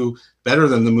Atlas, who, better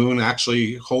than the moon,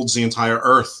 actually holds the entire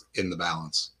Earth in the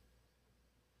balance.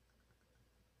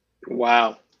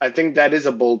 Wow, I think that is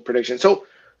a bold prediction. So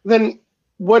then,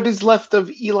 what is left of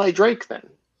Eli Drake then?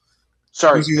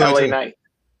 Sorry, LA Knight.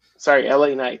 Sorry,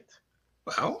 LA Knight.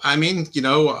 Well, I mean,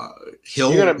 he'll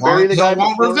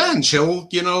want revenge.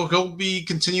 He'll be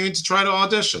continuing to try to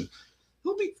audition.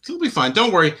 He'll be fine.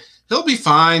 Don't worry. He'll be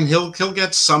fine. He'll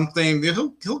get something.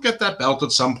 He'll get that belt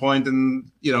at some point,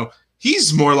 and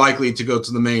he's more likely to go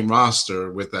to the main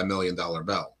roster with that $1 million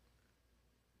belt.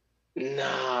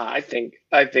 Nah, I think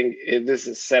this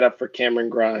is set up for Cameron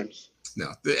Grimes.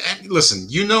 No, listen.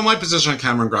 My position on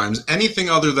Cameron Grimes. Anything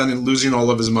other than losing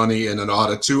all of his money in an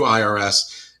audit to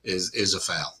IRS is a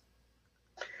fail.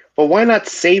 But why not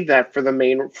save that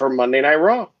for Monday Night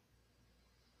Raw?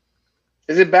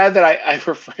 Is it bad that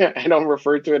I don't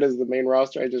refer to it as the main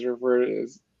roster? I just refer to it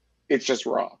as it's just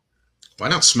Raw. Why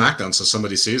not SmackDown so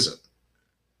somebody sees it?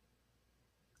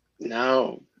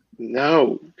 No,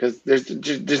 because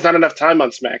there's not enough time on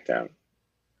SmackDown.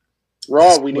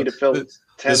 Raw, we need to fill 10.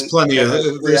 There's plenty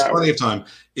of time.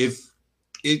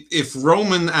 If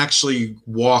Roman actually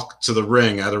walked to the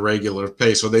ring at a regular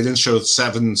pace, or they didn't show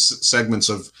 7 segments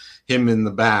of him in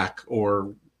the back,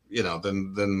 or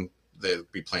then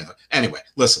they'd be playing. Anyway,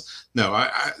 listen. No,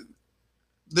 I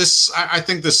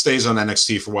think this stays on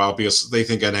NXT for a while because they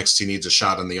think NXT needs a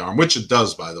shot in the arm, which it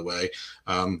does, by the way.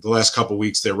 The last couple of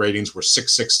weeks, their ratings were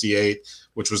 668,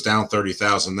 which was down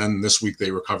 30,000. Then this week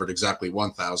they recovered exactly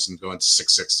 1,000, going to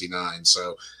 669.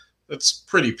 So that's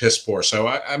pretty piss poor. So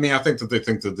I mean, I think that they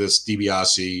think that this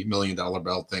DiBiase $1 million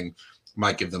belt thing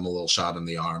might give them a little shot in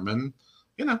the arm, and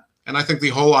and I think the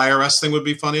whole IRS thing would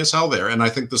be funny as hell there. And I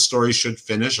think the story should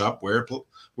finish up where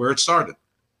it started.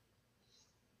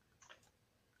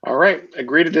 All right,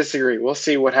 agree to disagree. We'll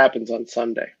see what happens on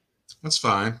Sunday. That's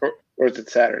fine. Or is it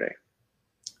Saturday?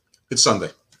 It's Sunday.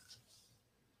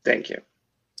 Thank you.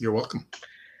 You're welcome.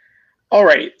 All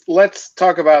right, let's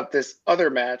talk about this other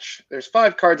match. There's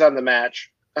 5 cards on the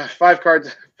match. 5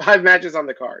 matches on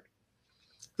the card.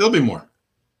 There'll be more.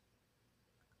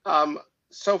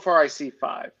 So far I see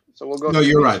 5. So we'll go. No,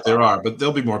 you're right. 5. There are, but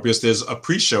there'll be more because there's a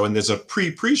pre-show and there's a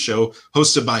pre-show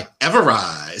hosted by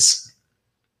Everrise.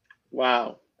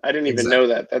 Wow. I didn't even know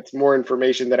that. That's more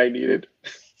information that I needed.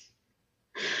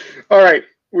 All right.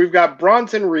 We've got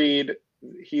Bronson Reed.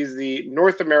 He's the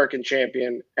North American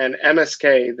champion, and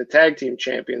MSK, the tag team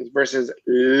champions, versus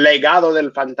Legado del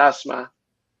Fantasma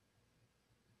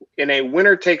in a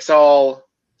winner-takes-all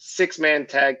 6-man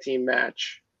tag team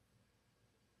match.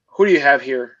 Who do you have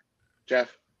here,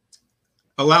 Jeff?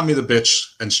 Allow me to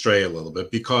bitch and stray a little bit,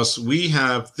 because we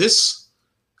have this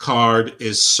card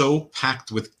is so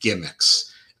packed with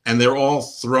gimmicks, and they're all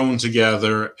thrown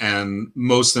together, and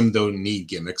most of them don't need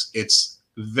gimmicks. It's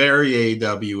very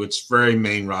AEW, it's very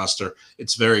main roster,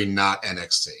 it's very not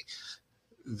NXT.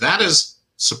 That is,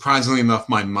 surprisingly enough,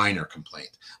 my minor complaint.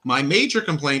 My major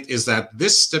complaint is that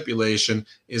this stipulation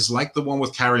is like the one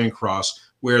with Karrion Kross,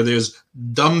 where there's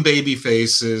dumb baby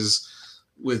faces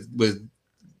with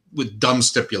dumb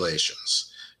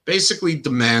stipulations, basically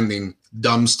demanding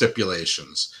dumb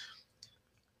stipulations.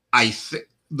 I think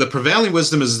the prevailing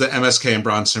wisdom is that MSK and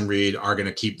Bronson Reed are going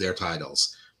to keep their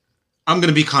titles. I'm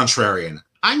going to be contrarian.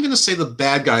 I'm going to say the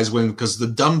bad guys win because the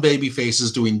dumb baby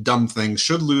faces doing dumb things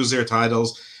should lose their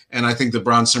titles. And I think that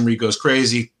Bronson Reed goes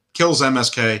crazy, kills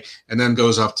MSK, and then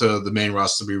goes up to the main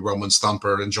roster to be Roman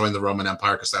Stumper and join the Roman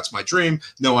Empire because that's my dream.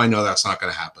 No, I know that's not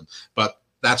going to happen, but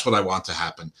that's what I want to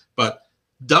happen. But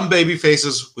dumb baby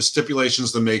faces with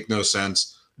stipulations that make no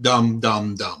sense. Dumb,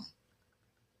 dumb, dumb.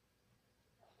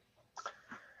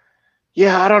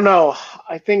 Yeah, I don't know.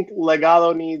 I think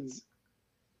Legado needs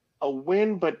a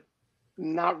win, but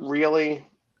not really.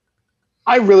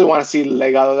 I really want to see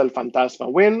Legado del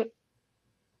Fantasma win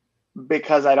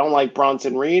because I don't like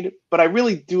Bronson Reed, but I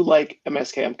really do like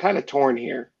MSK. I'm kind of torn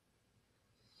here.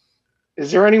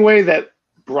 Is there any way that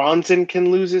Bronson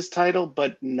can lose his title,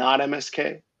 but not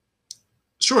MSK?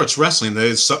 Sure, it's wrestling.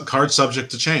 It's card subject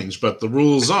to change, but the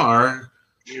rules are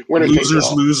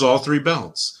losers lose all 3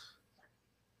 belts.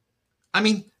 I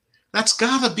mean, that's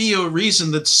got to be a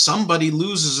reason that somebody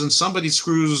loses and somebody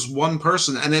screws one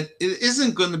person, and it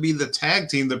isn't going to be the tag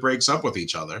team that breaks up with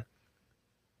each other.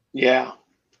 Yeah.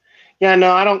 Yeah,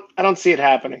 no, I don't see it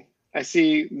happening. I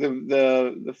see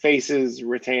the faces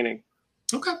retaining.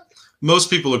 Okay.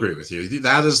 Most people agree with you.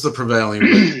 That is the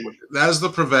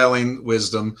prevailing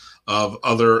wisdom of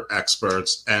other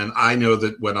experts. And I know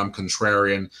that when I'm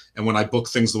contrarian and when I book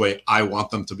things the way I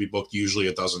want them to be booked, usually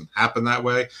it doesn't happen that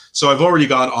way. So I've already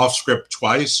gone off script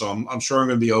twice. So I'm sure I'm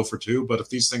going to be 0 for 2. But if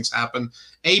these things happen,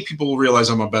 A, people will realize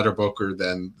I'm a better booker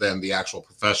than the actual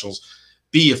professionals.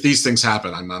 B, if these things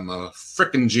happen, I'm a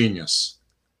freaking genius.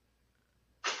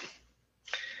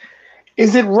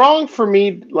 Is it wrong for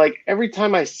me, like, every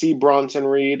time I see Bronson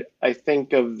Reed, I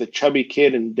think of the chubby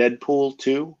kid in Deadpool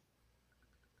 2?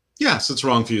 Yes, it's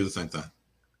wrong for you to think that.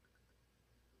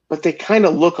 But they kind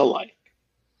of look alike.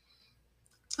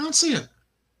 I don't see it.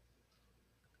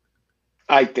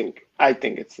 I think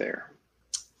it's there.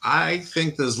 I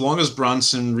think that as long as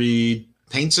Bronson Reed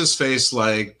paints his face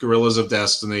like Gorillas of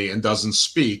Destiny and doesn't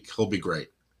speak, he'll be great.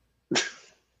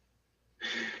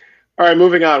 All right,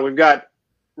 moving on. We've got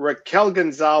Raquel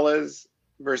Gonzalez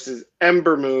versus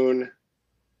Ember Moon.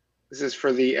 This is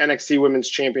for the NXT Women's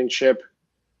Championship.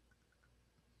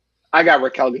 I got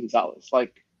Raquel Gonzalez.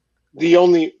 Like, the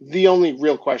only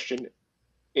real question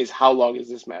is how long is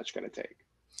this match going to take?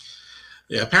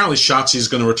 Yeah, apparently Shotzi's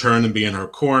going to return and be in her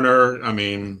corner. I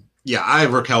mean, yeah, I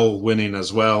have Raquel winning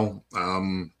as well.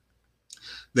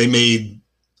 They made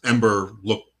Ember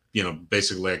look,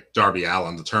 basically like Darby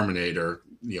Allin, the Terminator.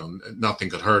 Nothing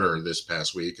could hurt her this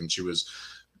past week, and she was,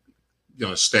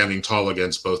 standing tall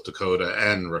against both Dakota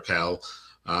and Raquel.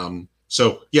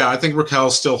 So yeah, I think Raquel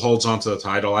still holds on to the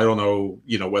title. I don't know,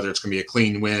 whether it's going to be a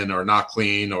clean win or not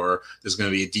clean, or there's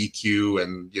going to be a DQ,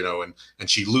 and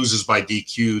she loses by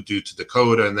DQ due to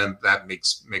Dakota, and then that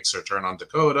makes her turn on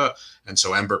Dakota, and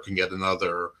so Ember can get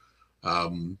another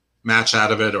match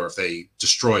out of it, or if they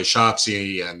destroy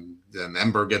Shotzi and then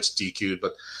Ember gets DQ'd.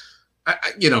 But I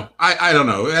don't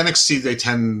know. NXT, they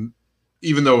tend,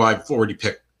 even though I've already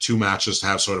picked 2 matches to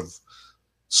have sort of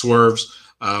swerves.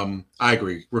 I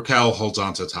agree. Raquel holds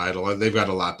on to the title. They've got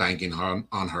a lot banking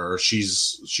on her. She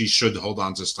should hold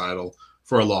on to this title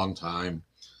for a long time.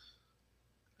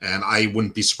 And I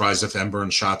wouldn't be surprised if Ember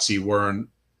and Shotzi weren't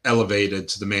elevated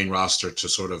to the main roster to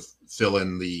sort of fill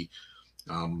in the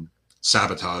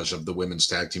sabotage of the women's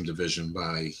tag team division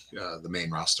by the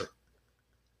main roster.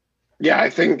 Yeah,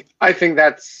 I think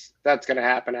that's going to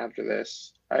happen after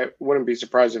this. I wouldn't be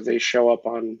surprised if they show up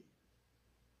on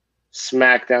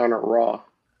SmackDown or Raw.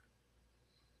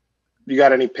 You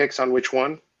got any picks on which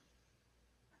one?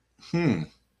 They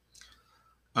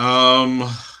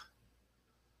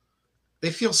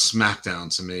feel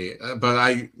SmackDown to me, but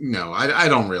I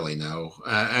don't really know.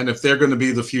 And if they're going to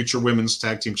be the future women's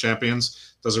tag team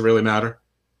champions, does it really matter?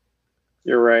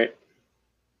 You're right.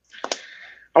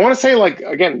 I want to say, like,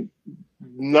 again,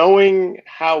 knowing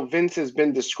how Vince has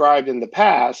been described in the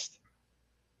past,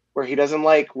 where he doesn't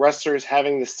like wrestlers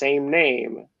having the same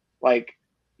name, like,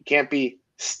 it can't be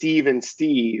Steve and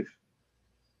Steve.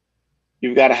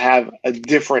 You've got to have a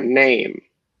different name.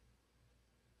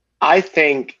 I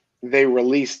think they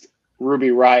released Ruby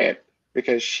Riott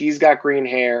because she's got green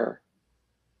hair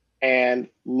and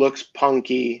looks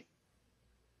punky.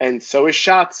 And so is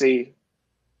Shotzi,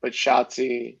 but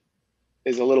Shotzi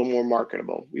is a little more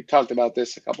marketable. We talked about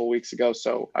this a couple weeks ago,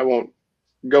 so I won't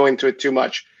go into it too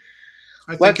much.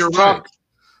 I think you're right.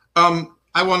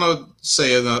 I want to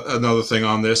say another thing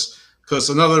on this,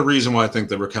 because another reason why I think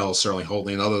that Raquel is certainly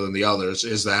holding, other than the others,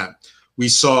 is that we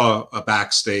saw a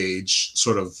backstage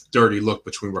sort of dirty look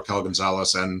between Raquel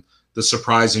Gonzalez and the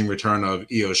surprising return of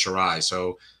Io Shirai.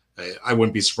 So I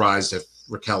wouldn't be surprised if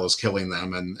Raquel is killing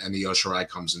them and Io Shirai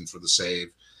comes in for the save,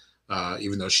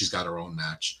 even though she's got her own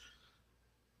match.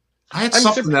 I had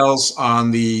something else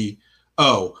on the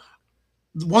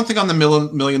one thing on the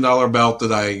 $1 million belt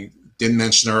that I didn't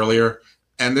mention earlier,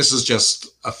 and this is just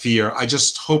a fear. I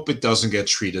just hope it doesn't get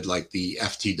treated like the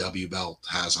FTW belt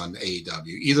has on AEW.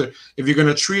 Either if you're going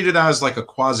to treat it as like a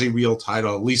quasi-real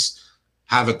title, at least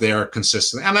have it there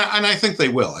consistently. And I think they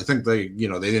will. I think they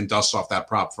didn't dust off that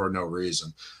prop for no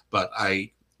reason. But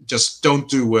I just don't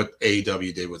do what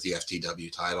AEW did with the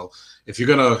FTW title. If you're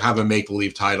going to have a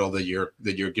make-believe title that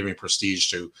you're giving prestige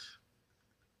to,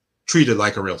 treat it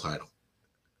like a real title.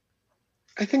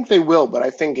 I think they will, but I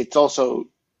think it's also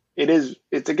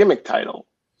it's a gimmick title.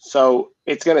 So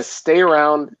it's going to stay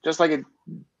around just like it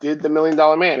did the $1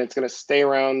 Million Man. It's going to stay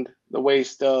around the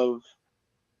waist of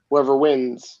whoever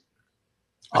wins.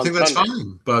 I think that's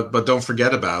fine, but don't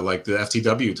forget about, like, the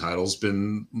FTW title's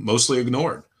been mostly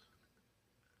ignored.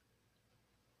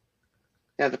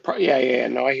 Yeah.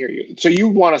 No, I hear you. So you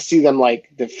want to see them,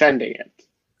 like, defending it?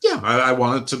 Yeah, I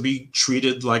want it to be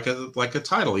treated like a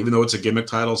title, even though it's a gimmick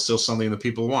title. Still something that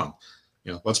people want.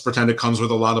 Let's pretend it comes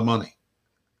with a lot of money.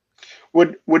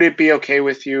 Would it be okay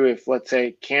with you if, let's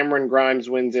say, Cameron Grimes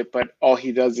wins it, but all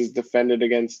he does is defend it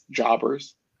against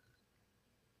jobbers?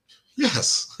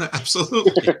 Yes,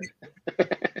 absolutely.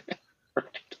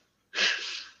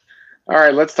 All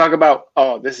right, let's talk about.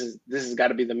 This has got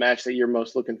to be the match that you're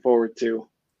most looking forward to.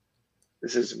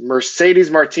 This is Mercedes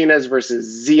Martinez versus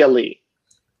Zia Lee.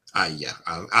 Yeah,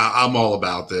 I'm all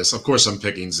about this. Of course, I'm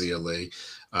picking Zia Lee.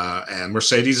 And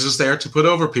Mercedes is there to put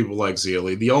over people like Zia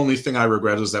Lee. The only thing I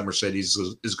regret is that Mercedes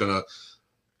is going to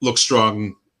look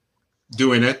strong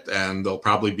doing it, and there'll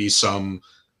probably be some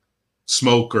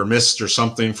smoke or mist or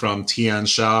something from Tian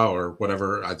Sha or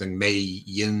whatever. I think Mei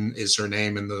Yin is her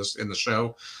name in the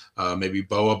show. Maybe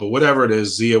Boa, but whatever it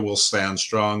is, Zia will stand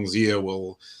strong. Zia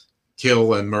will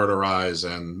kill and murderize,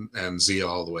 and Zia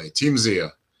all the way. Team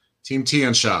Zia. Team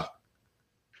Tian Sha.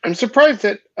 I'm surprised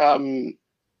that Io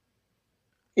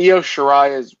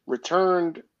Shirai has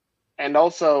returned, and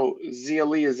also Zia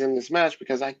Lee is in this match,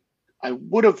 because I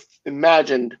would have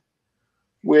imagined,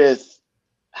 with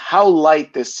how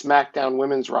light this SmackDown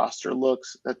women's roster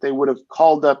looks, that they would have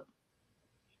called up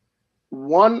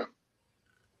one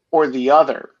or the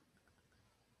other.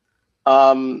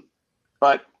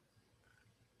 But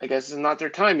I guess it's not their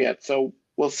time yet, so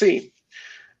we'll see.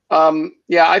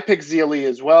 I picked Zia Lee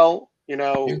as well.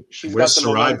 She's got the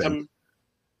momentum.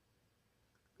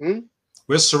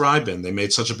 Where's Sarai been? They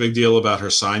made such a big deal about her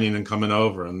signing and coming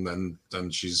over, and then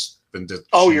she's been.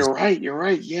 You're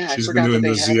right. Yeah, she's been doing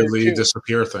the Zia Lee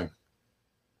disappear thing.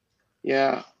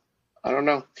 Yeah, I don't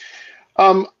know.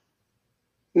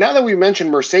 Now that we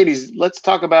mentioned Mercedes, let's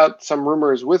talk about some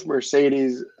rumors with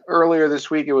Mercedes. Earlier this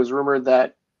week, it was rumored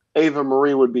that Ava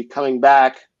Marie would be coming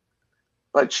back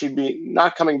but she'd be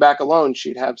not coming back alone.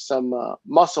 She'd have some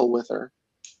muscle with her.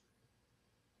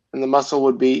 And the muscle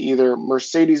would be either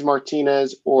Mercedes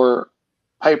Martinez or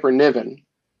Piper Niven.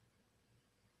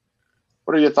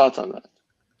 What are your thoughts on that?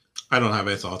 I don't have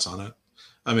any thoughts on it.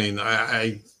 I mean,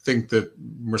 I think that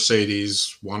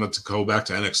Mercedes wanted to go back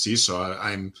to NXT, so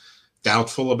I'm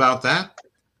doubtful about that.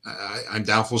 I'm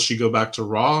doubtful she go back to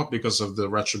Raw because of the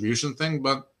retribution thing,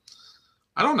 but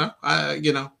I don't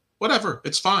know. Whatever.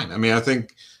 It's fine. I mean, I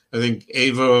think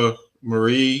Ava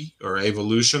Marie or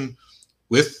Evolution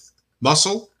with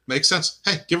muscle makes sense.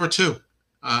 Hey, give her 2.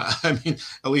 I mean,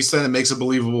 at least then it makes it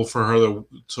believable for her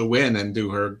to win and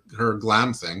do her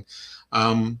glam thing.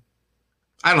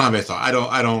 I don't have any thought.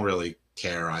 I don't really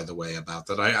care either way about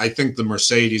that. I think the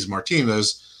Mercedes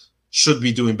Martinez should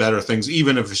be doing better things,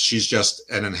 even if she's just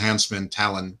an enhancement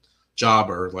talent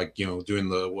jobber, like, doing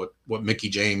what Mickie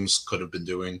James could have been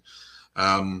doing,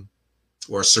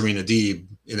 or Serena Deeb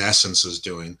in essence is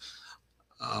doing.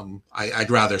 I'd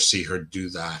rather see her do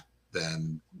that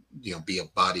than be a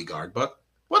bodyguard. But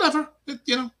whatever,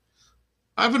 I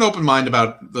have an open mind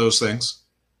about those things.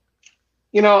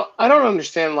 I don't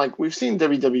understand. Like, we've seen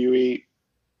WWE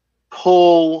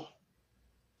pull,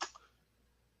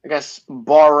 I guess,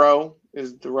 borrow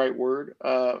is the right word,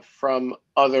 from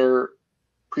other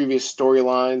previous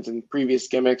storylines and previous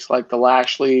gimmicks. Like the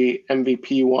Lashley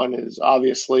MVP one is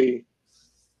obviously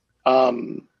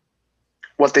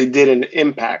what they did in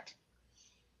Impact.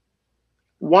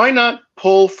 Why not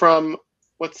pull from,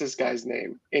 what's this guy's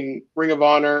name? In Ring of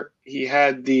Honor, he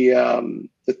had the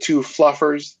 2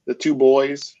 fluffers, the 2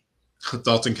 boys.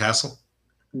 Dalton Castle.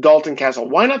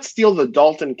 Why not steal the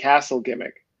Dalton Castle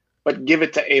gimmick, but give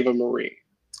it to Ava Marie?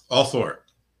 All for it.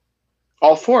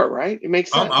 All for it, right? It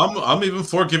makes sense. I'm even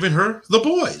for giving her the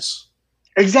boys.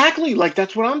 Exactly. Like,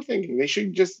 that's what I'm thinking. They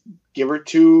should just give her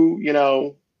 2,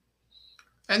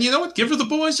 And you know what? Give her the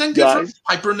boys and give her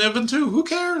Piper Niven too. Who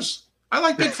cares? I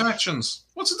like big factions.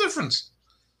 What's the difference?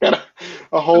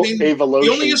 A whole evolution.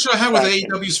 The only issue I have with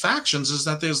AEW's factions is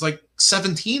that there's like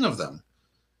 17 of them.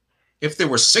 If there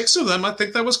were 6 of them, I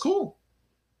think that was cool.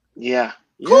 Yeah.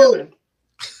 Cool. Yeah,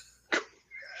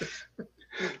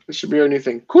 this should be our new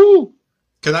thing. Cool.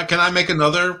 Can I make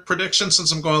another prediction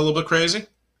since I'm going a little bit crazy?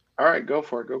 All right, go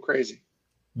for it. Go crazy.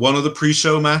 One of the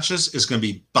pre-show matches is going to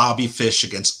be Bobby Fish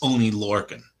against Oney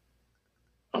Lorcan.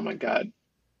 Oh my God.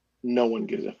 No one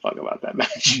gives a fuck about that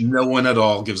match. No one at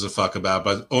all gives a fuck about it.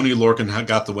 But Oney Lorcan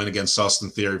got the win against Austin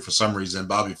Theory for some reason.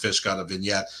 Bobby Fish got a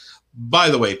vignette. By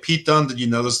the way, Pete Dunne, did you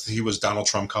notice that he was Donald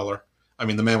Trump color? I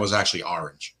mean, the man was actually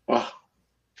orange. Oh.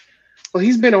 Well,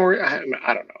 he's been orange.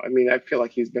 I don't know. I mean, I feel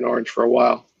like he's been orange for a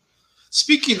while.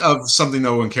 Speaking of something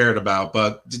no one cared about,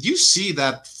 but did you see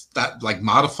that like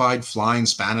modified flying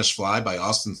Spanish fly by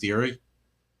Austin Theory?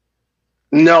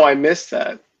 No, I missed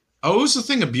that. Oh, it was a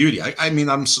thing of beauty. I mean,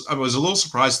 I was a little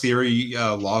surprised Theory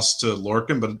lost to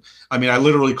Lorcan, but I mean, I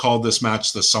literally called this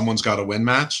match the "Someone's Got to Win"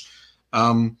 match.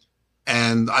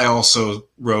 And I also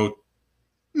wrote,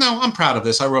 no, I'm proud of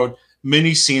this. I wrote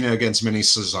Mini Cena against Mini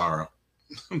Cesaro.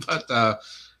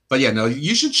 but yeah, no,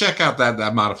 you should check out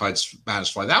that modified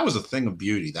Spanish fly. That was a thing of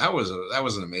beauty. That was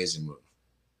an amazing move.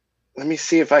 Let me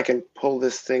see if I can pull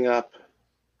this thing up.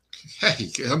 Hey,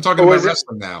 I'm talking about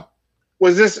wrestling now.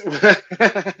 Was this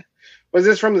was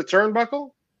this from the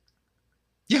turnbuckle?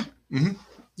 Yeah. Mm-hmm.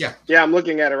 Yeah. Yeah, I'm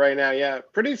looking at it right now. Yeah,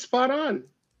 pretty spot on.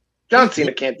 John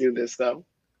Cena can't do this though.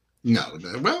 No,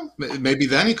 well, maybe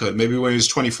then he could. Maybe when he was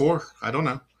 24. I don't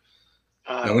know.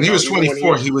 When he was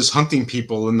 24, he was hunting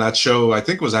people in that show. I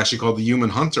think it was actually called The Human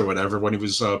Hunt or whatever. When he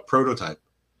was Prototype.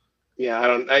 Yeah,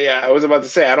 I was about to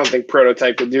say I don't think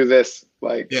Prototype could do this.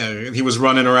 Like, yeah, he was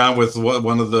running around with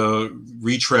one of the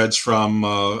retreads from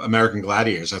American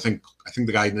Gladiators. I think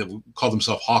the guy that called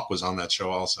himself Hawk was on that show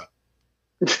also.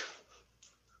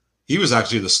 He was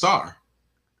actually the star.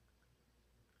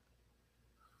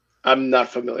 I'm not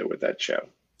familiar with that show.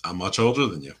 I'm much older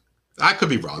than you. I could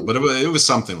be wrong, but it was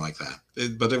something like that.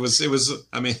 It was.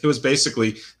 I mean, it was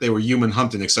basically they were human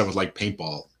hunting except with like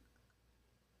paintball.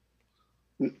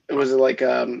 It was like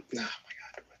oh my God,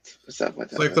 what's that?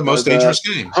 It's like the most dangerous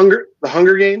game. The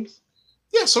Hunger Games.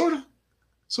 Yeah, sort of.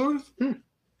 All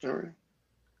right.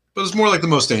 But it's more like the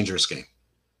most dangerous game.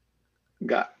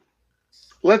 Got it.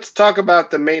 Let's talk about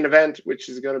the main event, which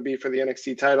is going to be for the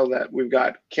NXT title. That we've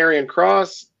got Karrion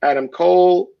Kross, Adam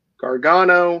Cole,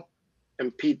 Gargano,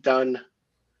 and Pete Dunne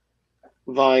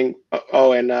vying.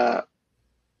 Oh, and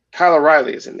Kyle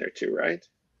O'Reilly is in there too, right?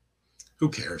 Who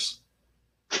cares?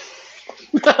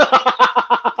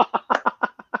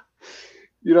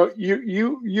 You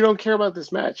don't care about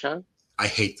this match, huh? I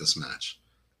hate this match.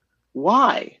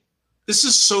 Why? This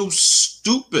is so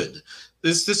stupid.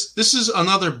 This is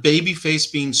another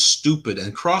babyface being stupid,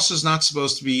 and Cross is not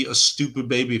supposed to be a stupid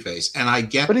babyface. And I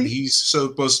get that he's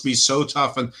supposed to be so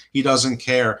tough and he doesn't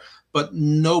care, but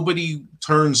nobody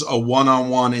turns a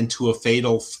one-on-one into a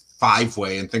fatal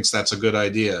five-way and thinks that's a good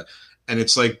idea. And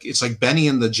it's like Benny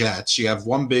and the Jets. You have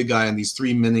one big guy and these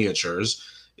three miniatures.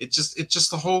 It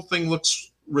just the whole thing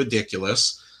looks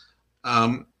ridiculous.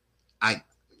 I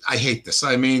hate this.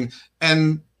 I mean,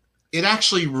 and it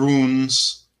actually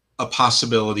ruins a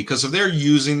possibility, because if they're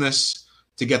using this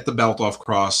to get the belt off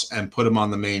Cross and put him on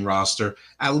the main roster,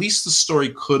 at least the story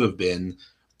could have been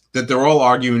that they're all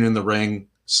arguing in the ring.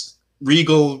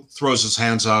 Regal throws his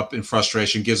hands up in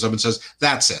frustration, gives up and says,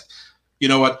 "That's it. You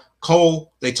know what,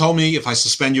 Cole, they told me if I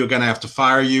suspend you again, I have to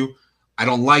fire you. I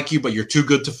don't like you, but you're too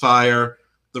good to fire.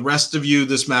 The rest of you,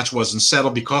 this match wasn't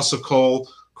settled because of Cole.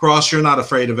 Cross, you're not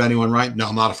afraid of anyone, right? No,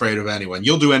 I'm not afraid of anyone.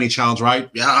 You'll do any challenge,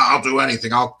 right? Yeah, I'll do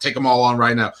anything. I'll take them all on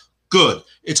right now. Good.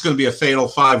 It's going to be a fatal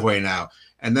five-way now."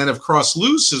 And then if Cross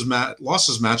lost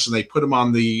his match and they put him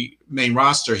on the main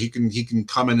roster, he can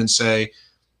come in and say,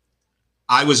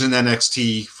 "I was in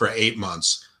NXT for 8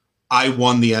 months. I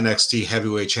won the NXT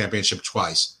Heavyweight Championship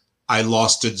twice. I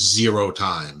lost it 0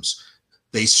 times.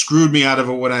 They screwed me out of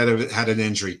it when I had an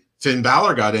injury. Finn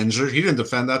Balor got injured. He didn't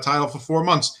defend that title for 4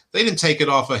 months. They didn't take it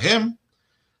off of him.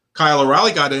 Kyle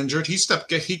O'Reilly got injured. He kept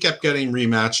getting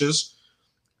rematches.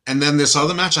 And then this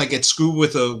other match, I get screwed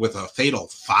with a fatal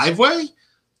five-way?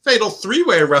 Fatal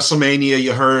three-way at WrestleMania.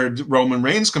 You heard Roman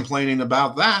Reigns complaining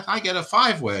about that. I get a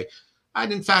five-way. I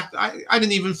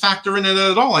didn't even factor in it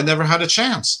at all. I never had a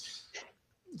chance.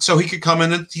 So he could come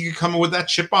in with that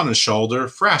chip on his shoulder,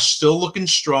 fresh, still looking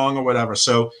strong or whatever.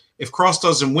 So if Cross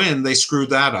doesn't win, they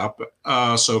screwed that up.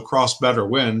 So Cross better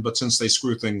win. But since they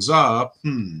screw things up,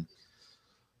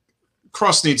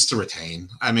 Cross needs to retain.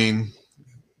 I mean,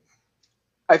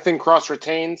 I think Cross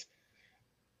retains.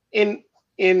 In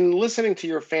listening to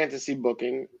your fantasy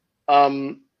booking,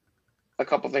 a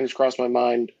couple things crossed my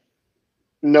mind.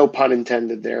 No pun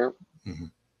intended there.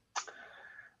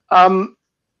 Mm-hmm.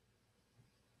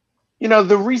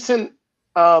 The recent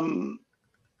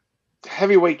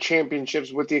heavyweight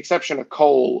championships, with the exception of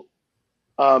Cole,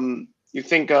 you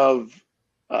think of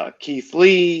Keith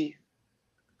Lee.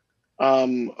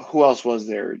 Who else was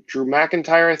there? Drew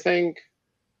McIntyre, I think,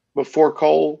 before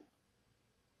Cole.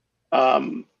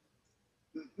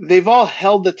 They've all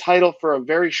held the title for a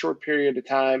very short period of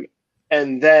time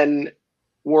and then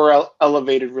were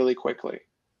elevated really quickly.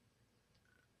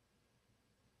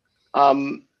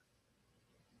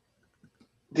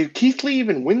 Did Keith Lee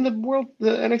even win the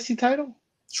NXT title?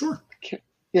 Sure.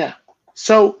 Yeah.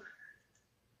 So,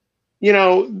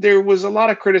 there was a lot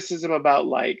of criticism about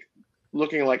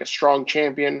looking like a strong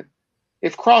champion.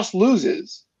 If Cross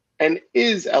loses and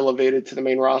is elevated to the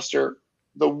main roster,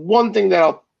 the one thing that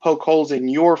I'll poke holes in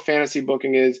your fantasy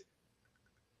booking is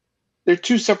they're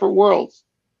two separate worlds,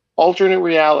 alternate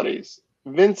realities.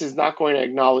 Vince is not going to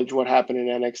acknowledge what happened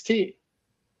in NXT.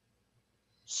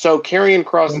 So Karrion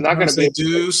Kross is not going to be. Sometimes they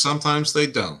do, sometimes they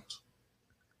don't.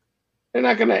 They're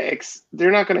not going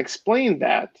to explain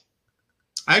that.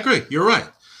 I agree. You're right.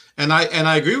 And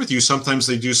I agree with you. Sometimes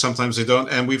they do, sometimes they don't.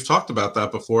 And we've talked about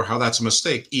that before, how that's a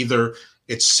mistake. Either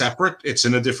it's separate, it's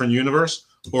in a different universe,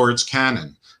 or it's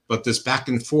canon. But this back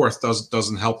and forth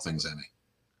doesn't help things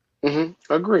any.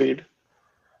 Mm-hmm. Agreed.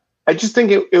 I just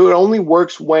think it only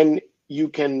works when you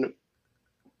can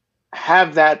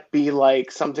have that be like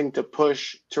something to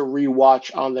push to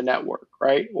rewatch on the network,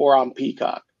 right? Or on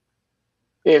Peacock.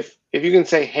 If you can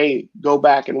say, hey, go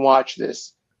back and watch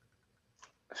this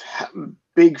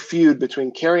big feud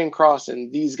between Karrion Kross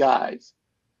and these guys.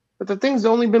 But the thing's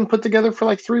only been put together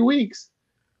for 3 weeks.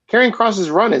 Karrion Kross's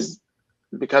run is,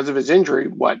 because of his injury,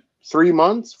 3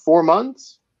 months, 4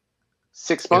 months,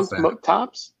 6 months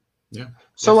tops? Yeah.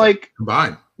 So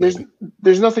combined.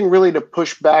 There's nothing really to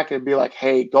push back and be like,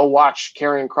 hey, go watch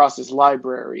Karrion Kross's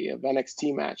library of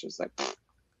NXT matches.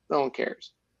 No one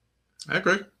cares. I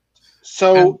agree.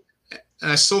 So,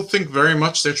 and I still think very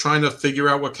much they're trying to figure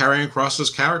out what Karrion Kross's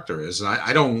character is. And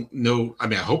I don't know. I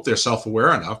mean, I hope they're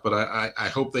self-aware enough, but I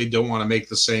hope they don't want to make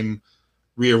the same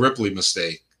Rhea Ripley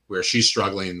mistake where she's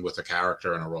struggling with a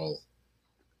character and a role.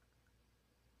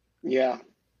 Yeah.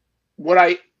 What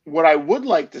I would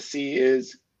like to see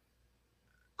is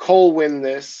Cole win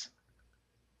this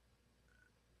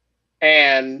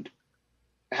and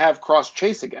have Kross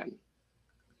chase again.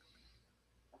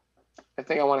 I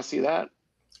think I want to see that.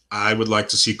 I would like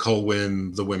to see Cole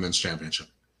win the women's championship.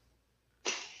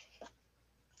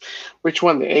 Which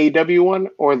one? The AEW one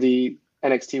or the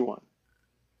NXT one?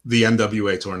 The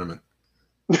NWA tournament.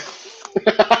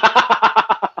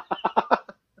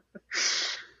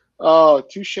 Oh,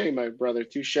 touche, my brother,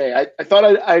 touche. I thought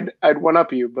I'd one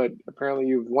up you, but apparently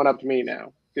you've one upped me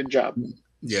now. Good job.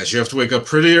 Yes, you have to wake up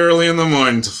pretty early in the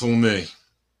morning to fool me.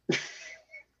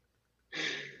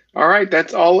 All right,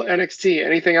 that's all NXT.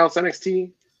 Anything else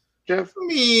NXT, Jeff?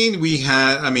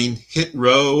 Hit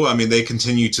Row. They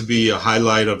continue to be a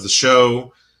highlight of the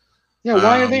show. Yeah,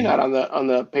 why are they not on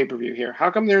the pay-per-view here?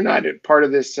 How come they're not part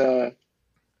of this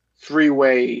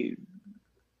three-way?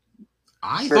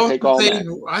 I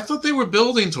thought they were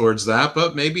building towards that,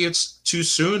 but maybe it's too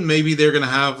soon. Maybe they're going to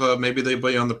have maybe they'll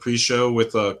be on the pre-show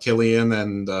with Killian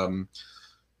and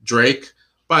Drake.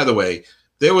 By the way,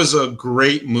 there was a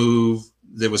great move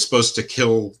that was supposed to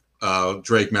kill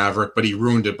Drake Maverick, but he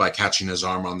ruined it by catching his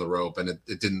arm on the rope, and it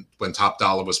didn't. When Top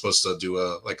Dollar was supposed to do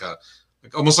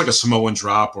almost like a Samoan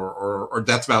drop or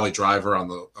Death Valley driver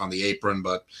on the apron,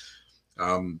 but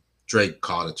Drake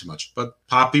caught it too much. But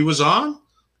Poppy was on.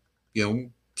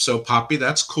 So Poppy,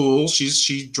 that's cool.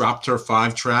 She dropped her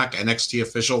 5-track NXT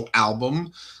official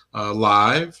album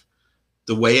live.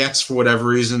 The Wayettes, for whatever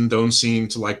reason, don't seem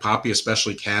to like Poppy,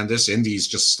 especially Candice. Indy's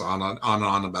just on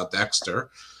about Dexter.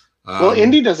 Well,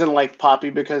 Indy doesn't like Poppy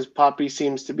because Poppy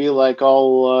seems to be like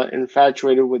all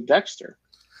infatuated with Dexter.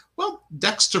 Well,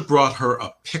 Dexter brought her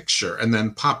a picture, and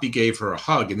then Poppy gave her a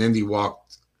hug, and Indy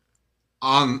walked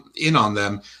in on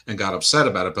them and got upset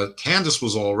about it. But Candice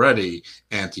was already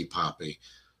anti-Poppy.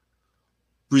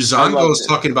 Breezango is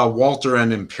talking about Walter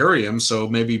and Imperium, so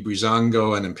maybe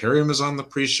Breezango and Imperium is on the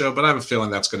pre-show, but I have a feeling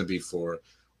that's going to be for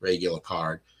regular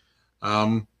card.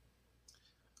 I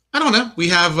don't know. We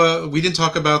didn't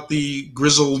talk about the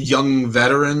grizzled young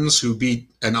veterans who beat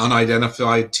an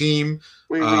unidentified team,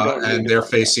 and they're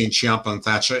facing Ciampa and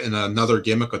Thatcher in another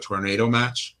gimmick, a tornado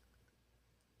match.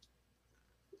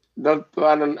 We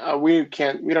don't need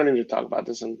to talk about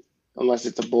this unless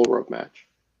it's a bull rope match.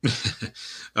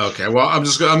 Okay, well, I'm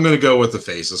going to go with the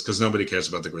faces because nobody cares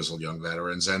about the grizzled young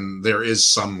veterans, and there is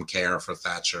some care for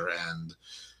Thatcher and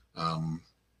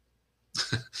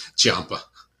Ciampa.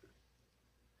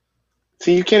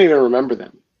 See, you can't even remember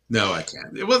them. No, I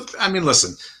can't.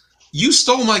 Listen, you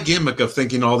stole my gimmick of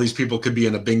thinking all these people could be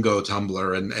in a bingo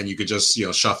tumbler and you could just,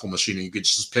 shuffle machine and you could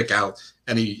just pick out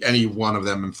any one of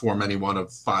them and form any one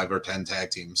of 5 or 10 tag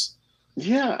teams.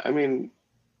 Yeah,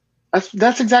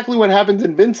 that's exactly what happens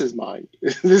in Vince's mind.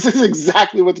 This is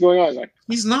exactly what's going on.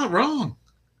 He's not wrong.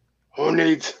 Who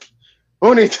needs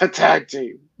a tag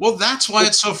team? Well, that's why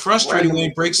it's so frustrating when he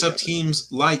breaks up teams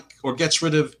or gets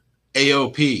rid of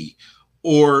AOP.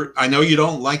 Or I know you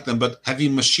don't like them, but Heavy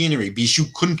Machinery, because you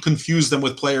couldn't confuse them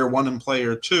with Player 1 and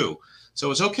Player 2. So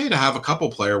it's okay to have a couple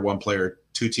Player 1, Player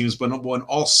 2 teams, but when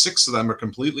all 6 of them are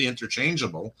completely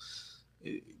interchangeable,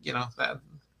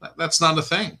 that's not a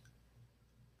thing.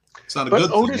 It's not a good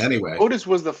thing anyway. Otis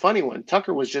was the funny one.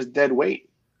 Tucker was just dead weight.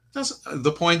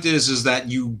 The point is that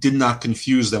you did not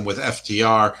confuse them with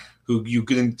FTR, who you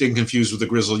didn't confuse with the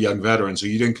grizzled young veterans, who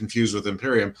you didn't confuse with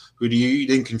Imperium, who you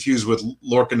didn't confuse with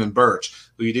Lorcan and Birch,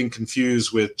 who you didn't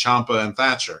confuse with Ciampa and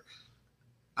Thatcher.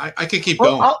 I could keep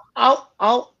going.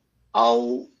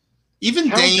 I'll even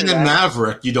Dane and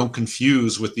Maverick, you don't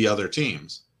confuse with the other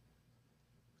teams.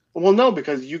 Well, no,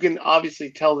 because you can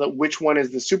obviously tell that which one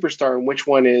is the superstar and which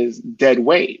one is dead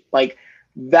weight.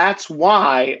 That's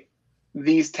why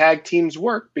these tag teams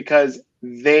work, because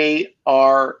they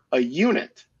are a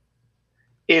unit.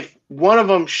 If one of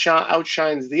them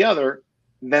outshines the other,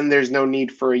 then there's no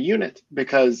need for a unit,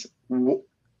 because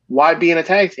why be in a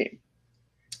tag team?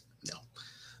 No,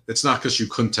 it's not because you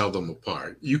couldn't tell them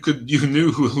apart. You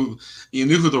knew who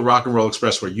the Rock and Roll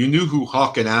Express were. You knew who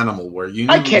Hawk and Animal were.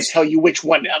 I can't tell you which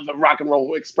one of the Rock and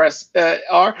Roll Express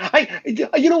are.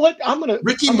 You know what?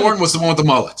 Ricky Morton was the one with the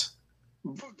mullet.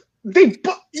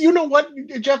 You know what,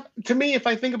 Jeff? To me, if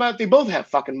I think about it, they both have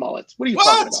fucking mullets. What are you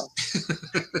talking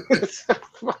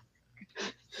about?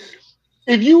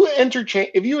 If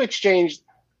you exchanged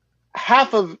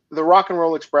half of the Rock and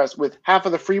Roll Express with half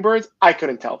of the Freebirds, I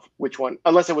couldn't tell which one,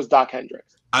 unless it was Doc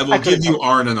Hendricks. I will give you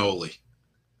Arn and Ole.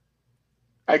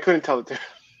 I couldn't tell it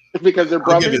because they're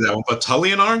brothers. I'll give you that one, but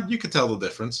Tully and Arn, you could tell the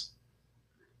difference.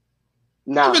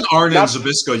 No, even Arn and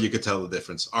Zbyszko, you could tell the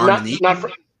difference. Arn and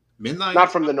Eaton. Midnight?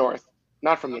 Not from the north.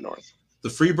 Not from the north. The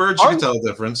Freebirds, you could tell the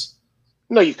difference.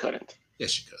 No, you couldn't.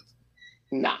 Yes, you could.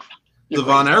 Nah. The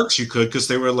Von Erichs, you could, because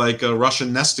they were like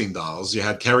Russian nesting dolls. You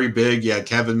had Kerry Big, you had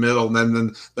Kevin Middle,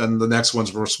 and then the next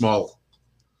ones were small.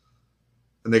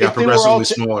 And they got progressively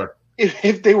smaller.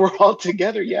 If they were all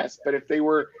together, yes. But if they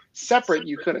were separate,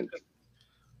 you couldn't.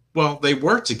 Well, they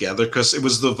were together because it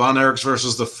was the Von Erichs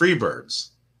versus the Freebirds.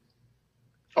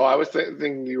 Oh, I was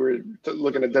thinking you were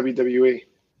looking at WWE.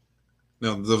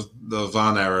 No, the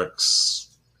Von Erichs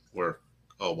were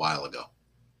a while ago.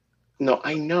 No,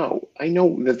 I know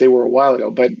that they were a while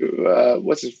ago, but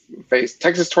what's his face?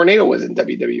 Texas Tornado was in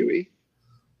WWE.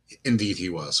 Indeed, he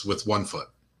was with one foot.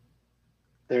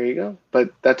 There you go.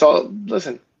 But that's all.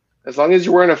 Listen, as long as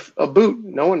you're wearing a boot,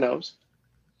 no one knows.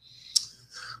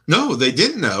 No, they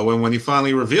didn't know, and when he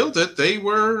finally revealed it, they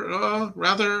were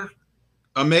rather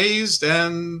amazed,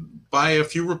 and by a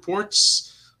few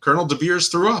reports, Colonel De Beers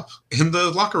threw up in the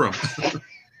locker room.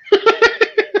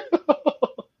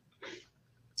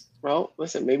 Well,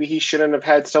 listen, maybe he shouldn't have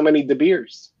had so many De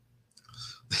Beers.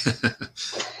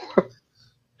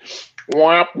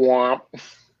 Womp womp.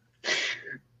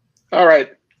 All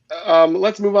right,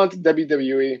 let's move on to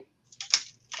WWE.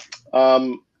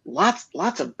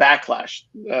 Lots of backlash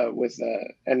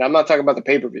and I'm not talking about the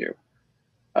pay-per-view.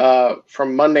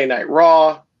 From Monday Night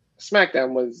Raw,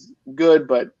 SmackDown was good,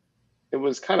 but it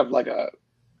was kind of like a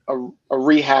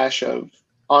rehash of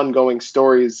ongoing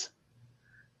stories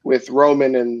with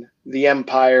Roman and the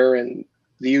Empire and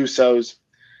the Usos.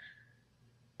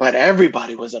 But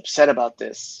everybody was upset about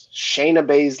this. Shayna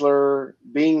Baszler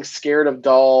being scared of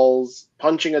dolls,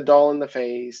 punching a doll in the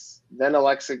face, then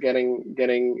Alexa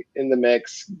getting in the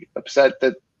mix, upset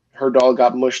that her doll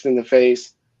got mushed in the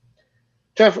face.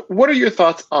 Jeff, what are your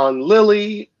thoughts on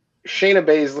Lily, Shayna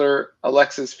Baszler,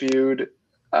 Alexa's feud?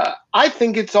 I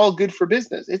think it's all good for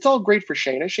business. It's all great for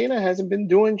Shayna. Shayna hasn't been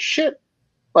doing shit.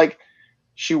 Like,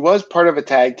 she was part of a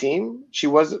tag team. She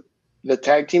was the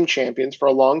tag team champions for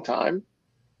a long time.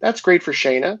 That's great for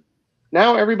Shayna.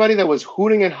 Now everybody that was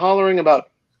hooting and hollering about,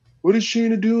 what is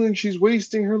Shayna doing? She's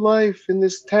wasting her life in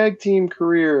this tag team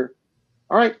career.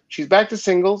 All right, she's back to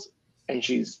singles, and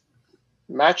she's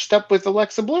matched up with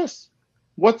Alexa Bliss.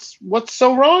 What's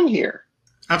so wrong here?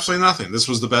 Absolutely nothing. This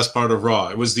was the best part of Raw.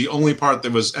 It was the only part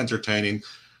that was entertaining.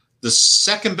 The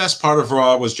second best part of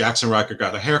Raw was Jackson Riker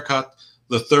got a haircut.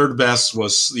 The third best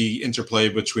was the interplay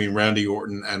between Randy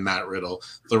Orton and Matt Riddle.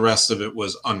 The rest of it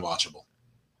was unwatchable.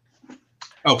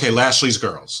 Okay, Lashley's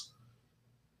girls.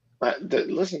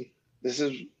 Listen, this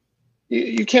is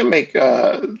you can't make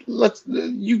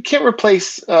you can't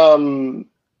replace two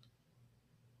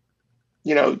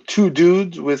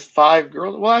dudes with five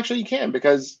girls. Well, actually, you can,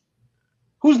 because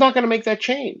who's not going to make that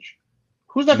change?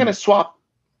 Who's not going to swap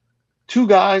two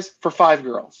guys for five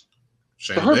girls?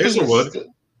 Shayna Baszler would.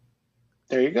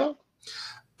 There you go.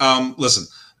 Listen,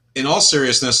 in all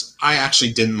seriousness, I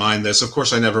actually didn't mind this. Of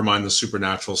course, I never mind the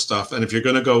supernatural stuff. And if you're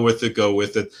going to go with it, go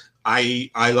with it. I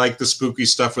like the spooky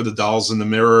stuff with the dolls in the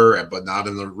mirror, but not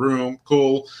in the room.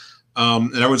 Cool.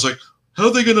 And everyone's like, how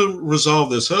are they going to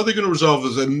resolve this? How are they going to resolve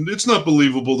this? And it's not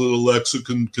believable that Alexa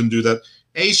can do that.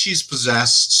 A, she's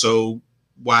possessed. So,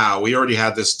 wow, we already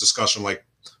had this discussion like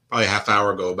probably a half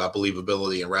hour ago about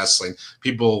believability in wrestling.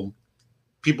 People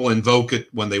invoke it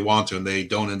when they want to, and they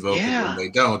don't invoke it when they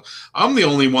don't. I'm the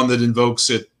only one that invokes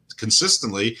it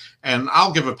consistently, and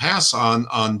I'll give a pass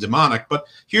on demonic, but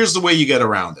here's the way you get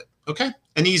around it, okay?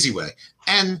 An easy way.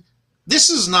 And this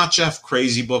is not Jeff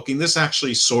crazy booking. This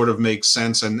actually sort of makes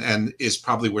sense and is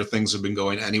probably where things have been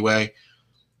going anyway.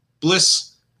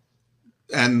 Bliss,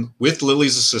 and with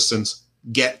Lily's assistance,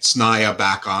 gets Nia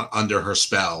back under her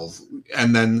spell,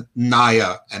 and then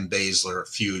Nia and Baszler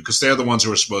feud, because they're the ones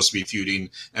who are supposed to be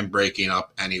feuding and breaking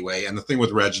up anyway. And the thing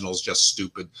with Reginald's just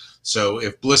stupid. So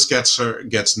if Bliss gets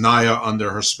Nia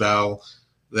under her spell,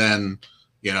 then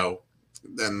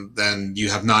then you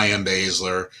have Nia and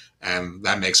Baszler, and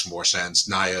that makes more sense.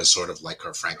 Nia is sort of like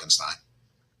her Frankenstein.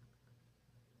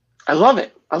 I love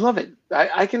it.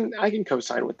 I can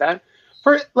co-sign with that.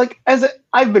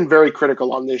 I've been very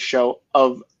critical on this show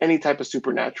of any type of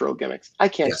supernatural gimmicks. I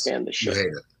can't stand this shit. You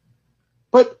hate it.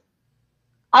 But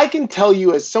I can tell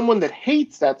you, as someone that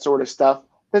hates that sort of stuff,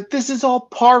 that this is all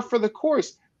par for the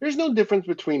course. There's no difference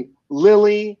between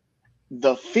Lily,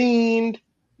 The Fiend,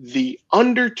 The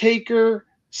Undertaker,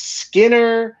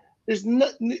 Skinner.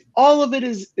 All of it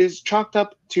is chalked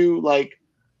up to like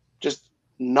just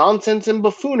nonsense and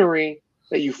buffoonery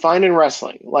that you find in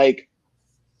wrestling. Like,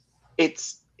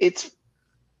 it's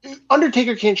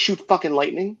Undertaker can't shoot fucking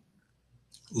lightning.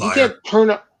 Liar.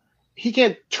 He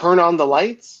can't turn on the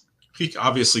lights. He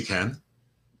obviously can.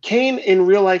 Kane in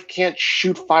real life can't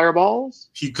shoot fireballs.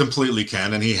 He completely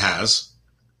can, and he has.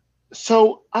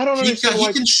 So I don't understand why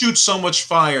he can shoot so much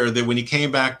fire that when he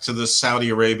came back to the Saudi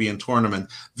Arabian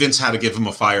tournament, Vince had to give him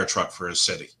a fire truck for his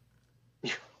city.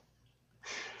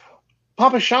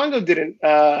 Papa Shango didn't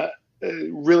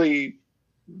really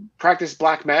practice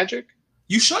black magic.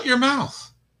 You shut your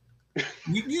mouth.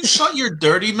 You shut your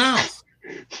dirty mouth.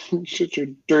 Shut your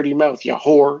dirty mouth, you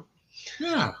whore.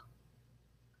 Yeah.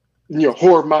 Your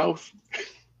whore mouth.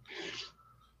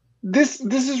 This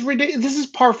is ridiculous. This is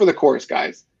par for the course,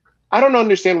 guys. I don't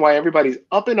understand why everybody's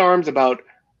up in arms about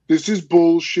this is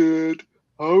bullshit.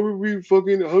 How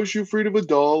is she afraid of a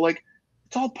doll? Like,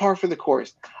 it's all par for the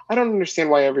course. I don't understand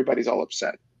why everybody's all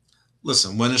upset.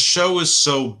 Listen, when a show is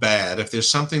so bad, if there's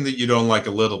something that you don't like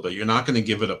a little bit, you're not going to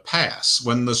give it a pass.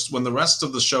 When the rest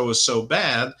of the show is so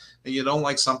bad and you don't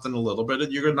like something a little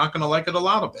bit, you're not going to like it a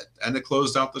lot of it. And it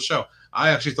closed out the show. I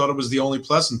actually thought it was the only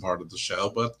pleasant part of the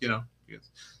show, but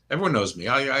everyone knows me.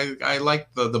 I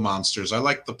like the monsters. I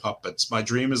like the puppets. My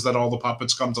dream is that all the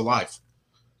puppets come to life.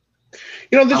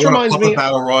 This reminds me.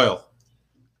 Battle Royal.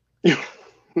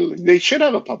 They should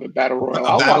have a puppet battle royal.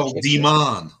 A battle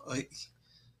demon.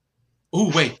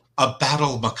 A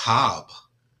battle macabre.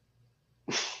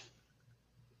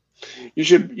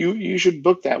 You should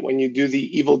book that when you do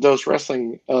the Evil Dose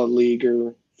Wrestling League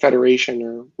or Federation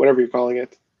or whatever you're calling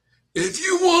it. If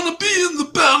you want to be in the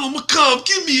battle macabre,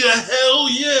 give me a hell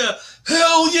yeah.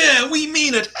 Hell yeah, we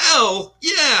mean it. Hell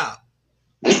yeah.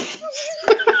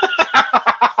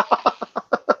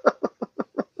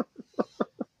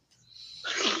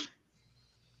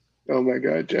 Oh my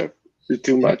God, Jeff. You're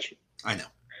too much. I know.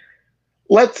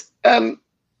 Let's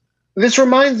this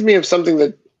reminds me of something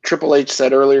that Triple H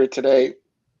said earlier today,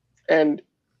 and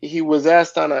he was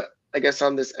asked on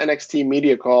this NXT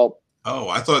media call. Oh,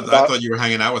 I thought you were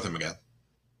hanging out with him again.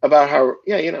 About how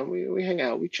we hang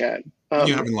out, we chat.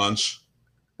 You having lunch?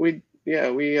 We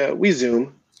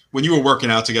Zoom. When you were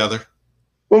working out together.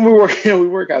 When we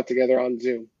work out together on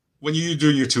Zoom. When you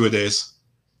do your 2-a-days.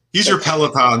 He's your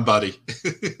Peloton buddy.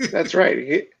 That's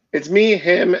right. It's me,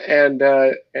 him, and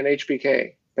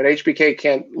HBK. But HBK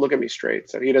can't look at me straight,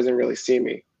 so he doesn't really see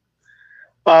me.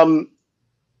 And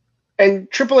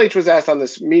Triple H was asked on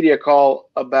this media call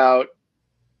about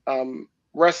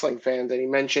wrestling fans, and he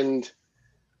mentioned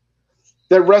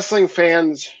that wrestling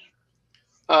fans,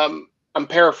 I'm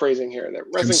paraphrasing here, that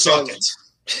wrestling fans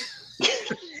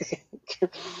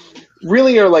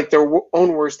really are like their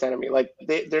own worst enemy. Like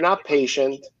they're not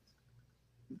patient.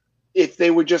 If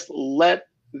they would just let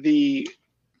the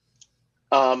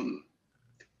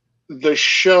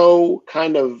show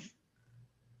kind of,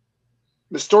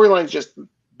 the storylines just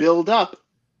build up,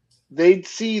 they'd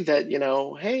see that,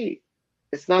 hey,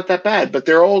 it's not that bad. But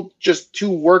they're all just too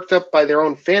worked up by their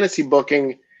own fantasy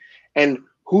booking and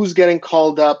who's getting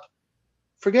called up.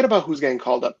 Forget about who's getting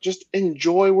called up. Just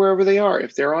enjoy wherever they are.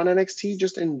 If they're on NXT,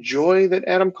 just enjoy that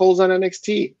Adam Cole's on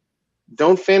NXT.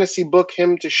 Don't fantasy book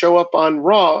him to show up on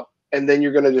Raw, and then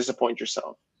you're going to disappoint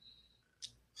yourself.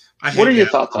 What are your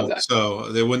thoughts on that?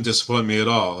 So they wouldn't disappoint me at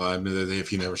all. I mean, if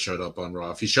he never showed up on Raw.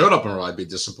 If he showed up on Raw, I'd be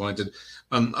disappointed,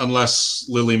 unless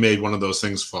Lily made one of those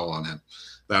things fall on him.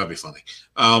 That would be funny.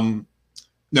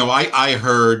 No, I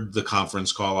heard the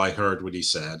conference call. I heard what he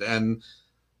said. And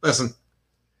listen,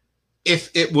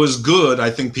 if it was good, I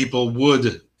think people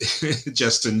would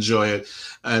just enjoy it.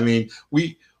 I mean,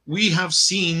 we have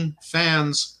seen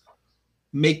fans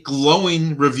make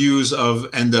glowing reviews of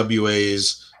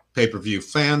NWA's pay-per-view.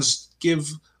 Fans give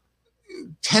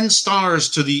 10 stars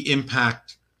to the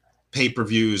Impact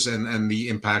pay-per-views and the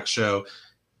Impact show.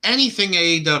 Anything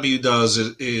AEW does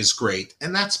is great,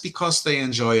 and that's because they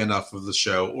enjoy enough of the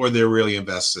show or they're really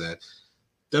invested in it.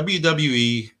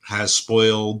 WWE has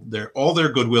spoiled all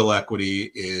their goodwill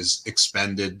equity is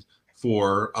expended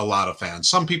for a lot of fans.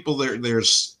 Some people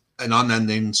there's an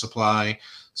unending supply.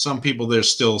 Some people there's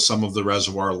still some of the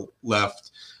reservoir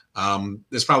left.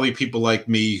 There's probably people like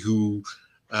me who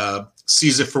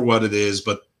sees it for what it is,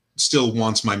 but still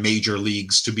wants my major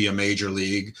leagues to be a major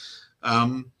league.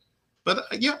 But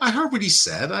yeah, I heard what he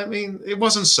said. I mean, it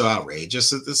wasn't so outrageous.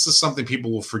 This is something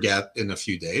people will forget in a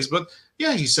few days. But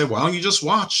yeah, he said, well, you just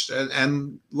watch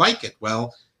and like it.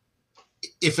 Well,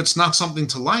 if it's not something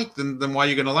to like, then why are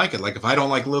you going to like it? Like if I don't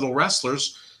like little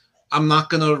wrestlers, I'm not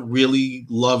going to really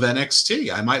love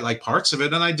NXT. I might like parts of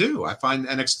it, and I do. I find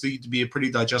NXT to be a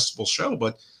pretty digestible show.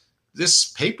 But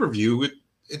this pay-per-view,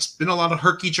 it's been a lot of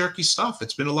herky-jerky stuff.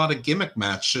 It's been a lot of gimmick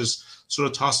matches sort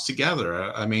of tossed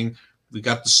together. I mean, we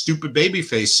got the stupid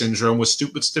babyface syndrome with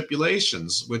stupid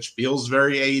stipulations, which feels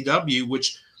very AEW,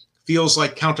 which feels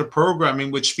like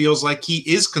counter-programming, which feels like he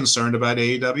is concerned about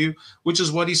AEW, which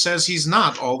is what he says he's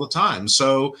not all the time.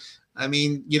 So, I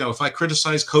mean, if I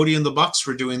criticize Cody and the Bucks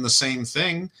for doing the same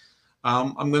thing,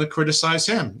 I'm going to criticize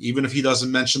him, even if he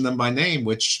doesn't mention them by name,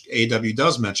 which AEW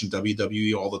does mention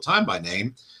WWE all the time by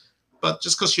name. But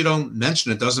just because you don't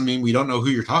mention it doesn't mean we don't know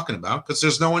who you're talking about, because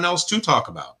there's no one else to talk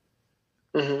about.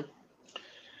 Mm-hmm.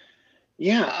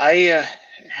 Yeah,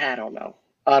 I don't know.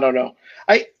 I don't know.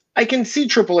 I can see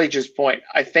Triple H's point.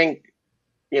 I think,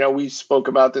 we spoke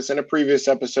about this in a previous